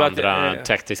jag tror och andra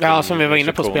tekniska. Ja, som vi var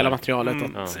inne på, spelarmaterialet.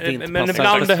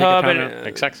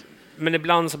 Men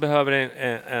ibland så behöver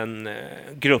en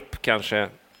grupp kanske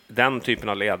den typen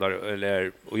av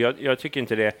ledare, och jag tycker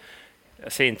inte det.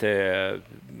 Jag säger inte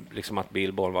liksom att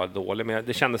Billborn var dålig, men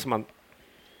det kändes som att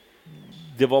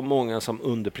det var många som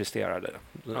underpresterade.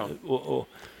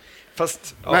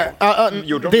 Fast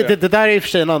det där är i och för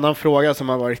sig en annan fråga som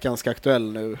har varit ganska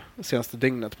aktuell nu senaste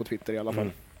dygnet på Twitter i alla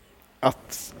fall.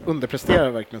 Att underprestera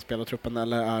verkligen spelartruppen,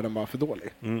 eller är den bara för dålig?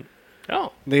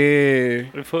 Ja. Det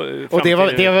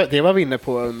var vi inne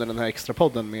på under den här extra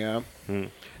podden med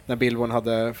när Billborn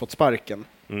hade fått sparken.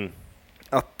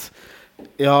 Att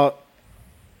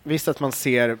visst att man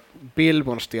ser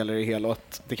Billborns del i det hela, och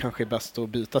att det kanske är bäst att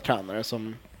byta tränare,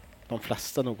 som de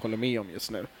flesta nog håller med om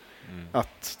just nu.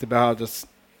 Att det behövdes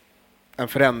en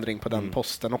förändring på den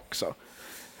posten också.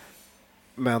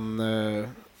 Men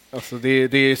alltså det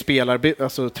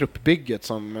är truppbygget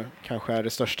som kanske är det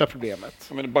största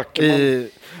problemet.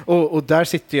 Och där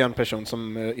sitter ju en person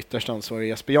som ytterst ansvarig,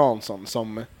 Jesper Jansson,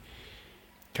 som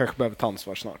kanske behöver ta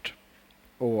ansvar snart.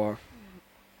 Och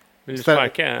vill du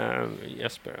sparka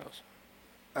Jesper? Alltså?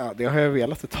 Ja, det har jag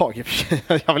velat ett tag.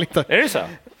 Jag vill inte. Är det så?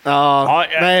 Ja,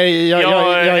 nej,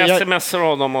 jag smsar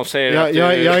honom och säger att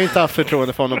jag har inte haft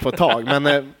förtroende för honom på ett tag,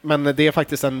 men det är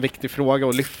faktiskt en viktig fråga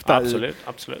att lyfta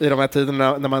absolut. I de här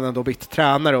tiderna när man ändå bytt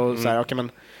tränare och så här,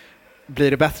 men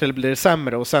blir det bättre eller blir det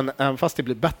sämre? Och sen, även fast det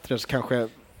blir bättre, så kanske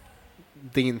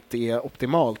det inte är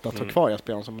optimalt att ha kvar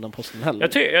Jesper Jansson på den posten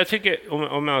heller. Jag tycker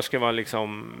om jag ska vara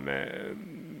liksom...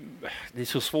 det är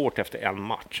så svårt efter en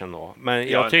match ändå. Men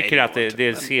jag tycker att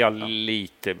det ser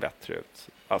lite bättre ut.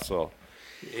 Alltså...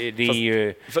 Det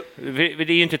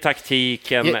är ju inte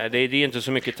taktiken, det är inte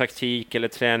så mycket taktik eller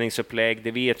träningsupplägg,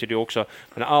 det vet ju du också.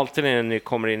 Men alltid när det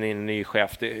kommer in en ny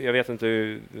chef, jag vet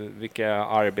inte vilka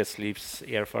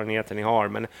arbetslivserfarenheter ni har,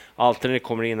 men alltid när det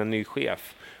kommer in en ny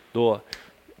chef, då,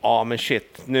 men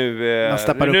shit,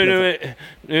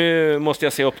 nu måste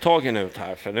jag se upptagen ut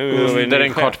här. För nu det är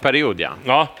en kort period, ja.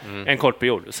 Ja, en kort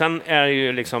period. Sen är det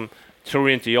ju liksom,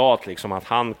 tror inte jag att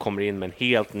han kommer in med en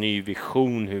helt ny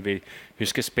vision hur vi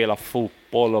ska spela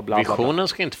fotboll och bla bla bla. Visionen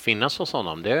ska inte finnas hos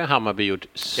honom. Det har Hammarby gjort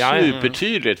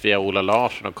supertydligt via Ola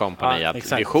Larsson och kompani.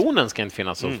 Att visionen ska inte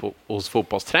finnas hos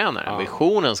fotbollstränare.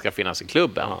 Visionen ska finnas i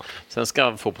klubben. Sen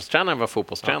ska fotbollstränaren vara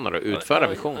fotbollstränare och utföra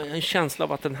visionen. En känsla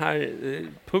av att den här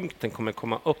punkten kommer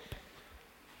komma upp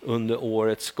under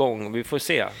årets gång. Vi får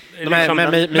se.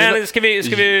 Men ska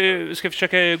vi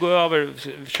försöka gå över,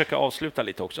 försöka avsluta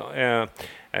lite också.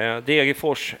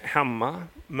 Degerfors hemma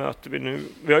möter vi nu.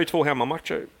 Vi har ju 2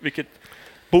 hemmamatcher, vilket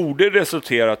borde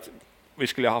resultera att vi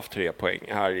skulle ha haft 3 poäng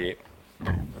här i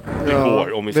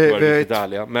år, om vi ska vara riktigt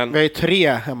ärliga. Men vi har ju 3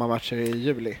 hemmamatcher i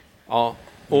juli. Ja.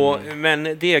 Men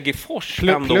Degerfors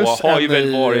ändå har ju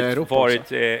väl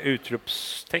varit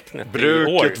utropstecknet i år.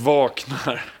 Bruket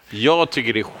vaknar. Jag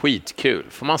tycker det är skitkul.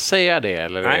 Får man säga det?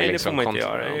 Eller nej, det liksom det får man inte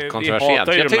göra.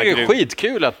 Kontroversiellt. Jag tycker det är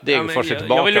skitkul att Degerfors är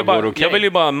tillbaka. Jag vill ju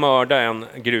bara mörda en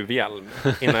gruvhjälm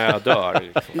innan jag dör.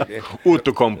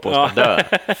 Autokompost, dör.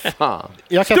 Fan.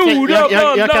 Stora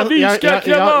valla, vi ska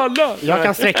kravalla! Jag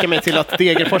kan sträcka mig till att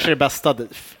Degerfors är det bästa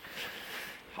DIF.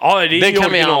 Ja, det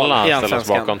kan vi alla ställa oss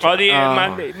bakom. Ja,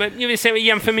 men vi ser,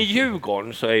 jämför med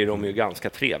Djurgården så är de ju ganska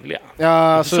trevliga.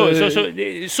 Ja,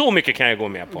 så mycket kan jag gå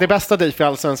med på. Det bästa DIF i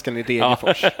Allsvenskan är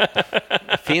Degerfors.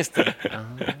 Finns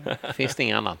det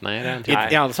inget annat? Nej, det är inte.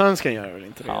 I Allsvenskan gör det väl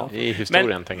inte det. Ja. I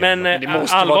historien men det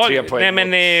måste vara 3 poäng. Nej,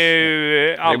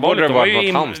 men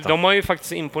allvarligt, de har ju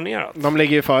faktiskt imponerat. De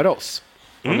ligger ju före oss.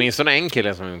 Åtminstone en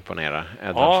kille som imponerar.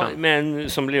 Men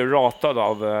som blev ratad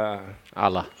av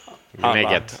alla.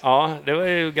 Ja, det var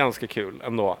ju ganska kul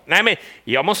ändå. Nej, men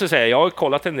jag måste säga, jag har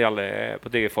kollat en del på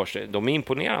Degerfors. De är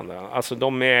imponerande. Alltså,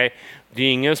 det är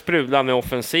ingen sprudlande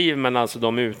offensiv, men alltså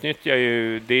de utnyttjar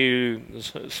ju, det är ju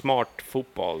smart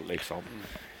fotboll liksom.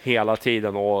 Hela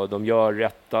tiden, och de gör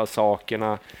rätta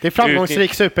sakerna. Det är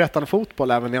framgångsrik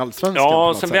superettan-fotboll även i Allsvenskan.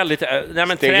 Ja, sen väldigt... Nej,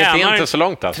 men steget är inte så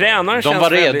långt alltså. De var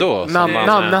redo.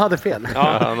 Nanne hade fel.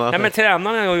 Ja. Nej, men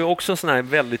tränaren har ju också sån här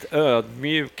väldigt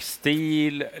ödmjuk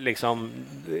stil liksom.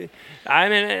 Nej,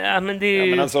 men det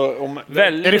är alltså,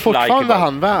 väldigt är det fortfarande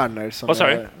han Werner som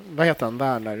vad heter han?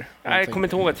 Werner? Jag kommer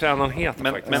inte ihåg vad tränaren heter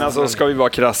faktiskt. Men alltså, ska vi vara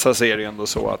krassa så är det ju ändå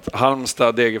så att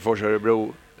Halmstad, Degerfors,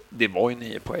 Örebro, det var ju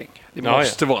 9 poäng. Det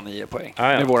måste vara 9 poäng.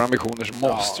 Med våra ambitioner så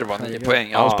måste det vara 9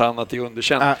 poäng. Allt annat är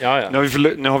underkänt.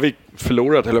 Nu har vi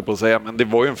förlorat, höll jag på att säga, men det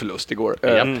var ju en förlust igår.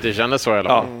 Det kändes så i alla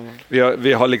fall.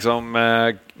 Vi har liksom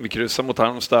vi kryssar mot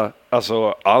Halmstad.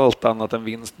 Alltså allt annat än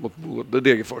vinst mot både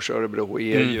Degerfors och Örebro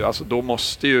är ju, alltså då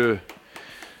måste ju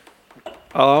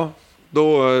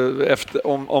då efter,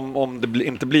 om det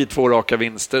inte blir 2 raka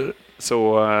vinster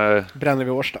så bränner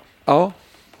vi Årsta. Ja.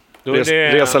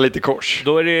 Resa lite kors.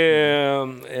 Då är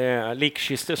det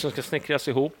likkistor som ska snickras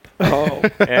ihop.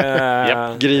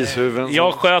 Grishuvuden.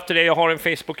 Jag sköter det. Jag har en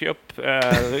Facebookgrupp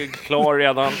klar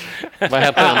redan. Vad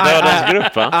heter den? Dödens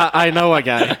grupp, va? I know a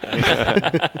guy.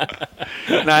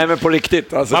 Nej, men på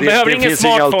riktigt. Alltså, man behöver ingen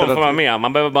smartphone för att vara med.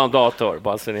 Man behöver bara en dator.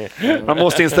 Bara så man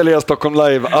måste installera Stockholm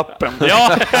Live-appen.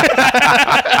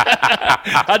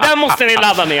 Ja, den måste ni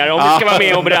ladda ner om vi ska vara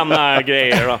med och bränna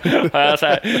grejer.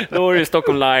 Då är det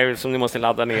Stockholm Live som ni måste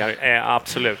ladda ner.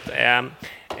 Absolut.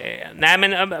 Nej,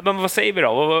 men vad säger vi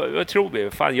då? Vad tror vi?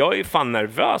 Fan, jag är fan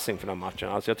nervös inför den här matchen.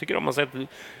 Alltså, jag tycker de har sett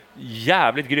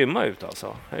jävligt grymma ut.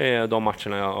 Alltså, de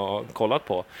matcherna jag har kollat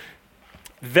på.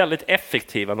 Väldigt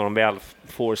effektiva när de väl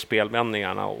får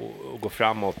spelvändningarna och går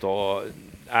framåt. Och,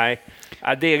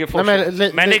 Degerfors.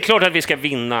 Men det är klart att vi ska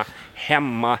vinna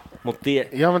hemma mot det.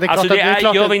 Ja, men det är alltså, klart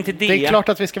det är klart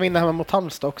att vi ska vinna hemma mot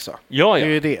Halmstad också. Ja. Det är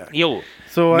ju det. Jo.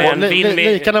 Så men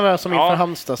lika nervös som inför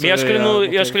Halmstad. Men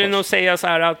jag skulle nog säga så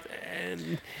här att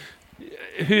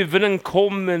huvuden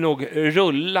kommer nog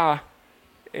rulla,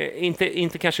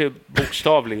 inte kanske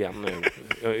bokstavligen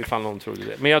nu, ifall någon tror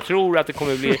det. Men jag tror att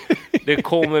det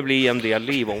kommer bli en del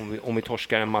liv om vi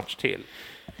torskar en match till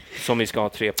som vi ska ha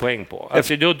 3 poäng på.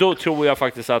 Alltså, då tror jag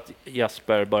faktiskt att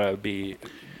Jesper börjar bli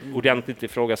ordentligt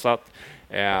ifrågasatt.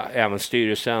 Även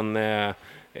styrelsen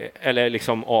eller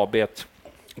liksom AB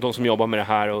de som jobbar med det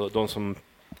här och de som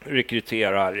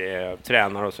rekryterar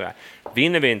tränare och så här.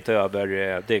 Vinner vi inte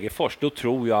över Degerfors, då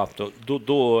tror jag att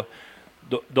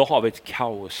då har vi ett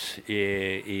kaos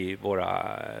i våra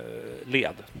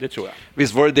led. Det tror jag.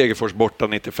 Visst var det Degerfors borta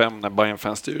 95 när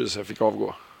Bayern-fans styrelse fick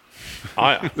avgå?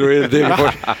 Ja. Då är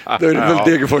det väl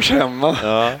Degerfors hemma.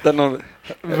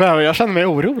 Ja. Jag känner mig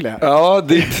orolig. Ja,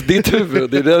 ditt huvud.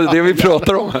 Det är det vi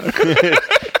pratar om här.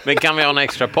 Men kan vi ha en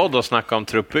extra podd och snacka om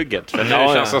truppbygget? För nu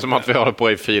känns det som att vi håller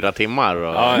på i 4 timmar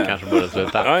och kanske borde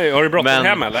sluta. Har du bråttom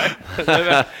hem eller?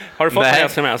 Har du fått en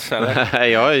sms eller?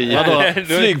 Nej, jag är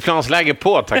flygplansläge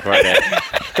på tack vare det.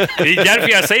 Det är därför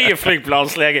jag säger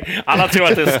flygplansläge. Alla tror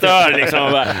att det stör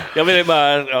liksom. Jag vill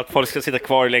bara att folk ska sitta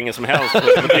kvar hur länge som helst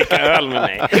och dricka öl med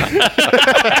mig.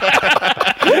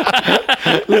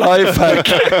 Lifehack.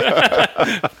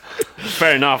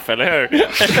 Fair enough, eller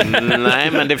hur?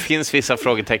 Nej, men det finns vissa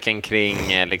frågetecken kring,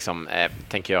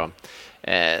 tänker jag.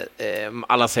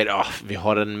 Alla säger vi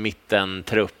har en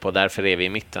mittentrupp och därför är vi i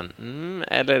mitten.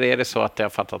 Eller är det så att det har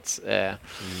fattats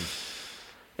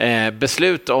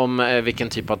beslut om vilken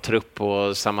typ av trupp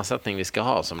och sammansättning vi ska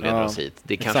ha som leder oss hit?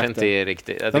 Det kanske inte är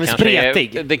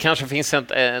riktigt. Det kanske finns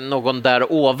någon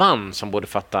där ovan som borde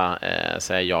fatta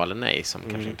säga ja eller nej som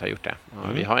kanske inte har gjort det.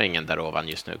 Vi har ingen där ovan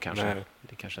just nu kanske. Nej.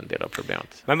 Det är kanske en del av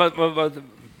problemet.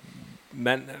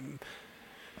 Men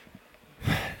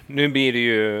nu blir det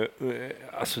ju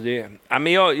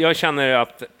men jag känner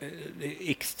att det är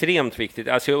extremt viktigt.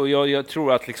 Alltså jag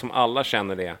tror att liksom alla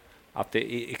känner det. Att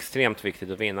det är extremt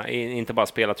viktigt att vinna. Inte bara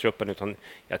spela truppen, utan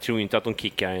jag tror inte att de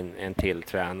kickar en till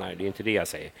tränare. Det är inte det jag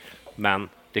säger. Men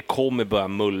det kommer börja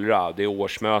mullra. Det är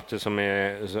årsmöte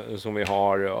som vi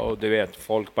har. Och du vet,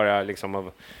 folk bara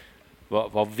liksom...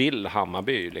 Vad vill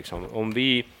Hammarby? Liksom? Om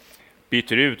vi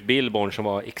byter ut Billborn som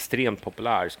var extremt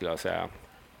populär, skulle jag säga.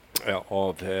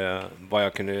 Av vad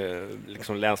jag kunde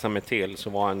liksom läsa mig till, så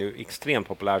var han ju extremt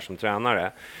populär som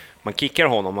tränare. Man kickar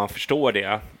honom, man förstår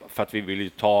det. För att vi vill ju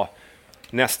ta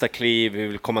nästa kliv, vi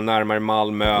vill komma närmare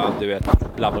Malmö, du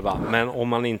vet, bla bla bla. Men om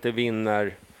man inte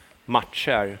vinner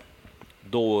matcher,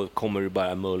 då kommer det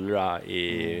bara mullra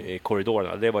i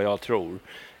korridorerna. Det är vad jag tror.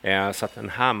 Så att den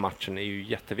här matchen är ju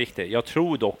jätteviktig. Jag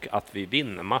tror dock att vi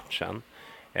vinner matchen.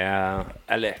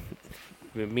 Eller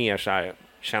mer så här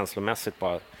känslomässigt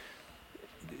bara.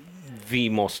 Vi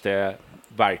måste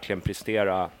verkligen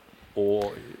prestera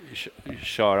och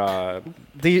köra.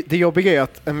 Det jobbiga är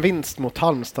att en vinst mot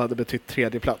Halmstad hade betytt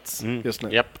 3:e plats just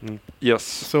nu. Yep. Yes.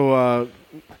 Så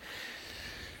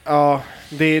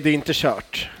det är inte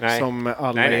kört. Nej. Som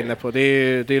alla är inne på. Det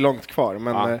är långt kvar,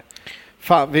 men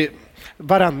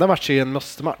varenda match är en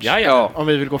måste-match. Ja. Om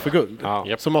vi vill gå för guld.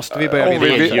 Så måste vi börja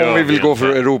om vi vill gå för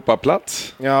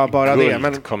Europaplats. Ja, bara guld, det.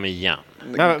 Men kom igen.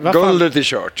 Guldet är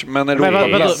kört, men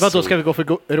Europaplats. Vad då ska vi gå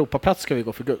för Europaplats? Ska vi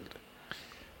gå för guld?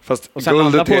 Fast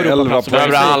guldet är 11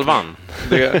 poäng. Halvan.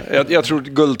 Jag tror att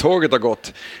guldtåget har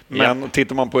gått. Men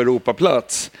tittar man på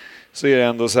Europaplats så är det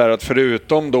ändå så här att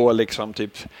förutom då liksom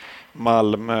typ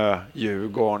Malmö,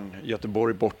 Djurgården,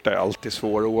 Göteborg borta är alltid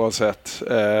svår oavsett.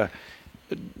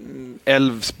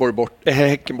 Elfsborg borta,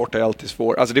 Häcken borta är alltid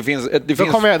svår. Alltså då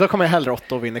kommer jag hellre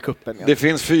 8 och vinna kuppen. Det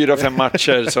finns 4-5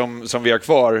 matcher som vi har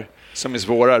kvar som är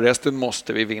svåra. Resten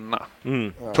måste vi vinna.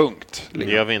 Punkt. Det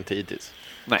gör vi inte hittills.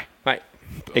 Nej.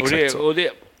 Exakt och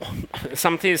det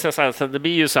samtidigt så det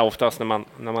blir ju så oftast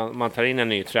när man tar in en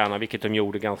ny tränare, vilket de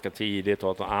gjorde ganska tidigt,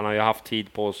 och han har ju haft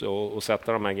tid på sig att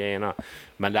sätta de här grejerna.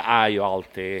 Men det är ju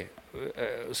alltid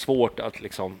svårt att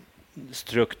liksom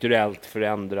strukturellt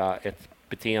förändra ett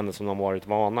beteende som de varit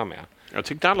vana med. Jag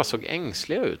tyckte alla såg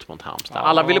ängsliga ut mot Halmstad.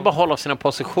 Alla ville bara hålla sina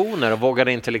positioner och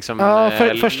vågade inte liksom...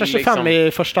 första 25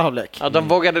 i första halvlek. Ja, de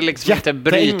vågade liksom inte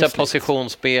bryta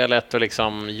positionsspelet och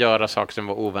liksom göra saker som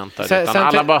var oväntade. Utan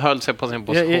alla bara höll sig på sin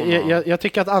position. Jag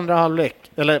tycker att andra halvlek,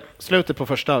 eller slutet på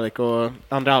första halvlek och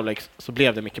andra halvlek, så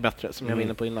blev det mycket bättre, som jag var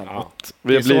inne på innan. Ja.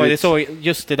 Det såg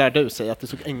just det där du säger, att det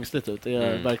såg ängsligt ut. Det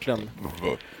är verkligen...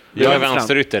 Jag är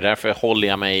vänsterytter, därför håller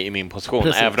jag mig i min position.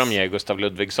 Precis. Även om jag är Gustav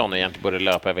Ludvigsson och egentligen borde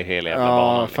löpa över hela jävla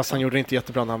banan. Fast liksom. Han gjorde inte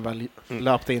jättebra när han väl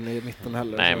löpte in i mitten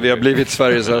heller. Nej, vi har blivit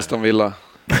Sveriges Aston Villa.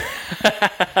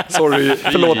 Sorry,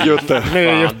 förlåt Jutte.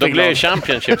 Då blir det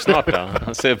Championship snart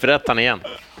då. Superettan igen.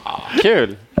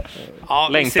 Kul. Ja,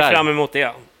 vi ser fram emot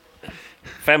det.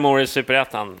 5 år i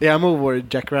Superettan. Det är vår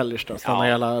Jack Relish då, stannar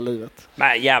hela livet.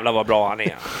 Men jävlar vad bra han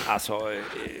är. Alltså...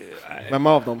 Vem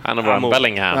av dem? Han har varit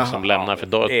Bellingham som lämnar för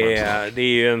Dortmund. Det är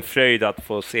ju en fröjd att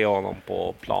få se honom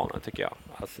på planen, tycker jag.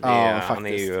 Alltså han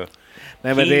är ju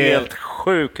helt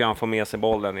sjuk hur han får med sig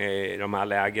bollen i de här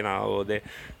lägena. Och det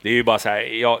är ju bara så här,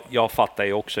 jag fattar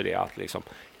ju också det att liksom,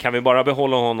 kan vi bara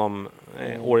behålla honom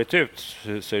året ut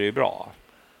så är det ju bra.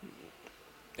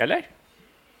 Eller?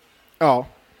 Ja.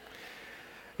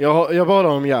 Jag bad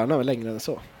om gärna längre än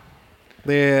så.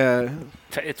 Det är...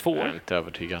 2 år. Jag är inte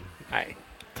övertygad. Nej.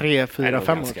 3, 4,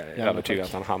 5 år. Jag är övertygad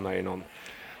att han hamnar i någon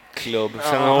klubb.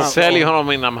 Sälj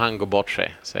honom innan han går bort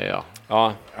sig, säger jag.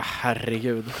 Ja.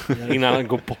 Herregud. Innan han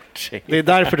går bort sig. Det är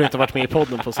därför du inte varit med i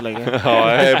podden på så länge.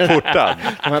 Ja, jag är portad.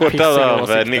 Portad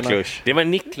av Niklas. Det var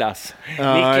Niklas.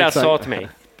 Niklas sa till mig,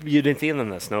 bjud inte in den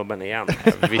där snubben igen.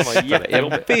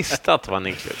 Jag visste att det var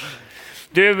Niklas.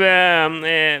 Du,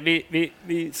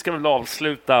 vi ska väl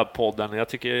avsluta podden. Jag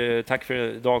tycker tack för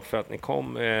idag för att ni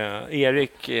kom.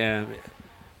 Erik,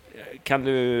 kan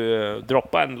du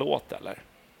droppa en låt eller?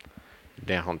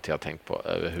 Det har inte jag tänkt på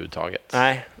överhuvudtaget.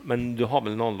 Nej, men du har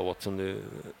väl någon låt som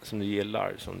du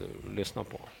gillar, som du lyssnar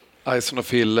på? Ison och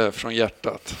Fille från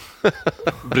hjärtat.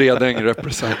 Bredäng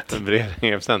represent.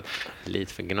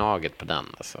 Lite för gnaget på den.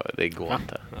 Alltså. Det går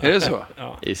inte. Är det så?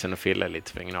 Ja. Ison och Fille är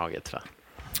lite för gnaget. Va?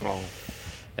 Ja.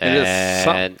 Är det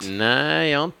sant? Nej,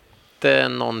 jag har inte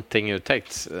någonting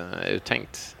uttänkt.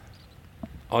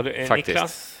 Ja, det är faktiskt.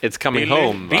 Niklas. It's coming Billy,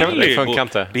 home. Billy, det funkar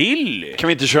inte. Billy. Kan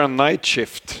vi inte köra Night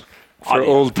Shift? For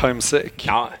old time's sake.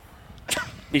 Ja,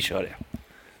 vi kör det.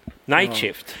 Night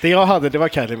Shift. Det jag hade, det var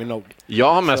Kylie Minogue.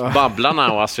 Jag har mest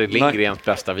Babblarna och Astrid Lindgrens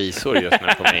bästa visor just nu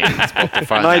på min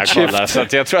Spotify. Night Shift. Så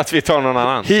att jag tror att vi tar någon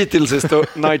annan. Hittills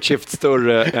är Night Shift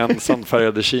större än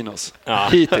sandfärgade chinos. Ja.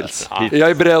 Hittills. Ja. Jag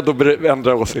är beredd att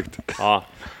ändra åsikt. Ja.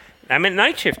 Nej, men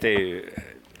Night Shift är ju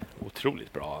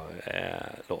otroligt bra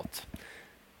låt.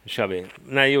 Nu kör vi.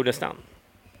 När gjordes den?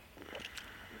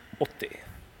 80?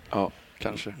 Ja,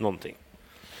 kanske. Någonting.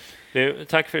 Du,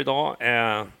 tack för idag.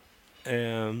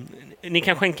 Ni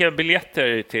kan skänka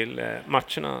biljetter till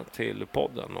matcherna till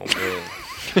podden om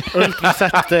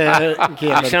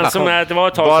det känns som att det var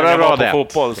ett tag sedan jag var på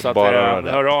fotboll, så att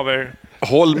hör av er.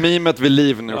 Håll mimet vid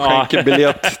liv nu. Skänk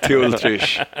biljett till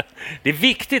Ultrich. Det är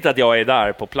viktigt att jag är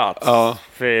där på plats. Ja.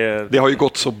 För det har ju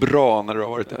gått så bra när du har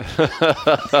varit där.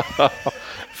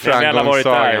 När jag har varit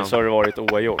där så har det varit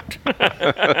oavgjort.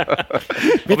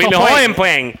 Vill ni ha en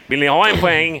poäng? Vill ni ha en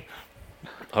poäng?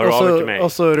 Hör av er till mig.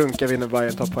 Och så runkar vi när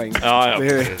Bayern tar poäng. Ja. Det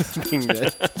är din grej.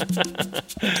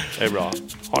 Det är bra.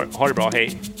 Ha det bra,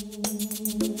 hej.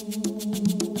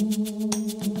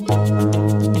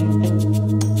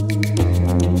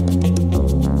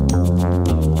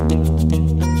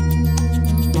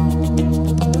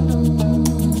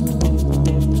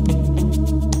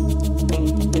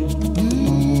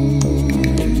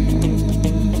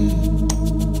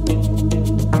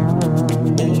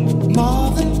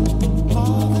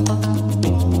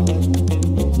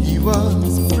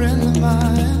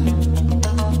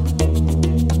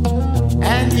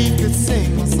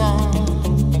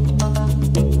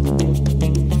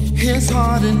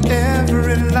 Heart in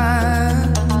every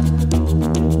line.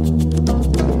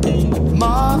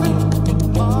 Marvin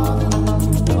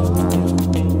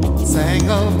sang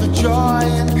of the joy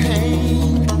and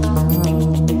pain.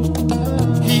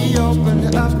 He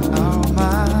opened up our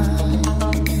mind,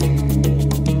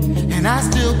 and I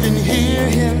still can hear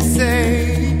him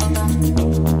say,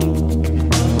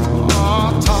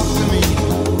 oh, talk to me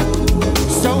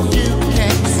so you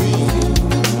can see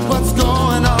what's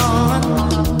going on.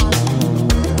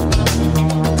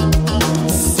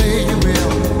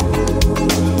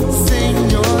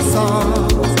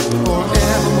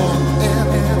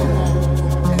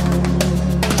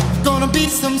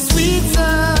 Some sweet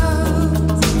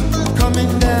sounds coming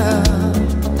down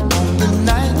on the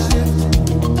night shift.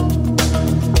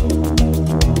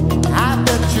 I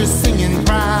bet you're singing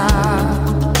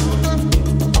proud.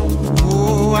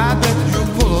 Oh, I bet you're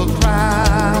full of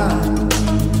pride.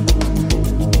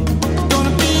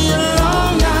 Gonna be a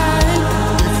long night.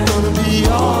 It's gonna be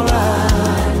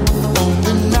alright on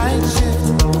the night shift.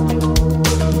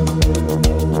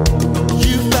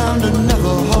 You found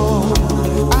another home.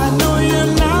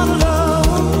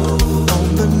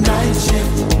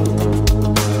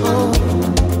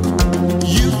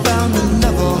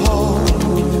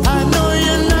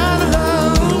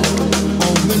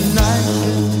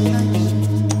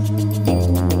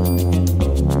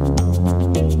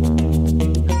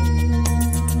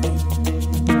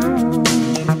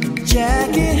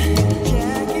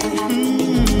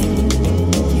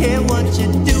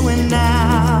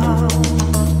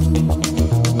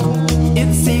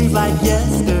 Like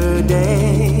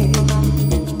yesterday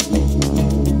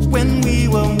when we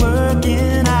were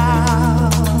working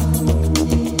out.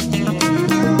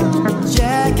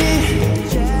 Jackie,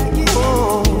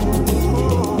 oh,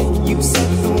 you set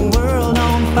the world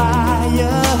on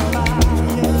fire.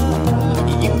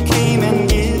 You came and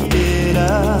gifted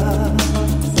us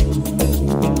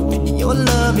your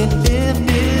love and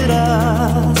lifted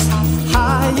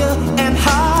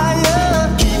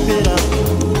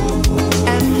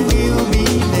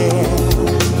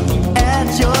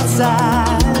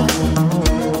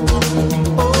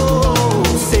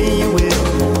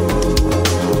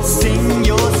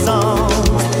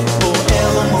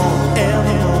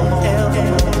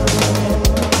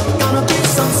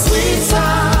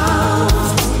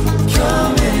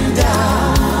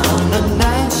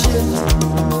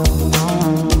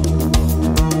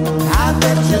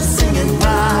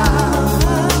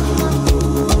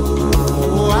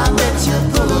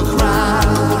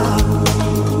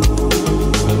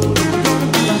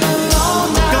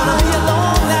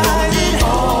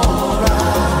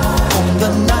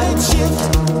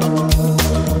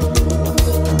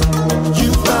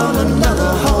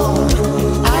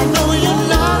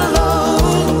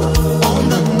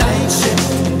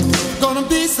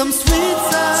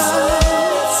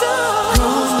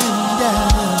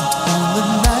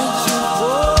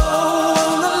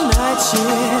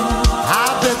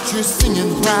you're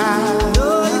singing proud.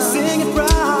 Oh, you're singing proud.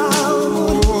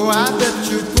 Oh, I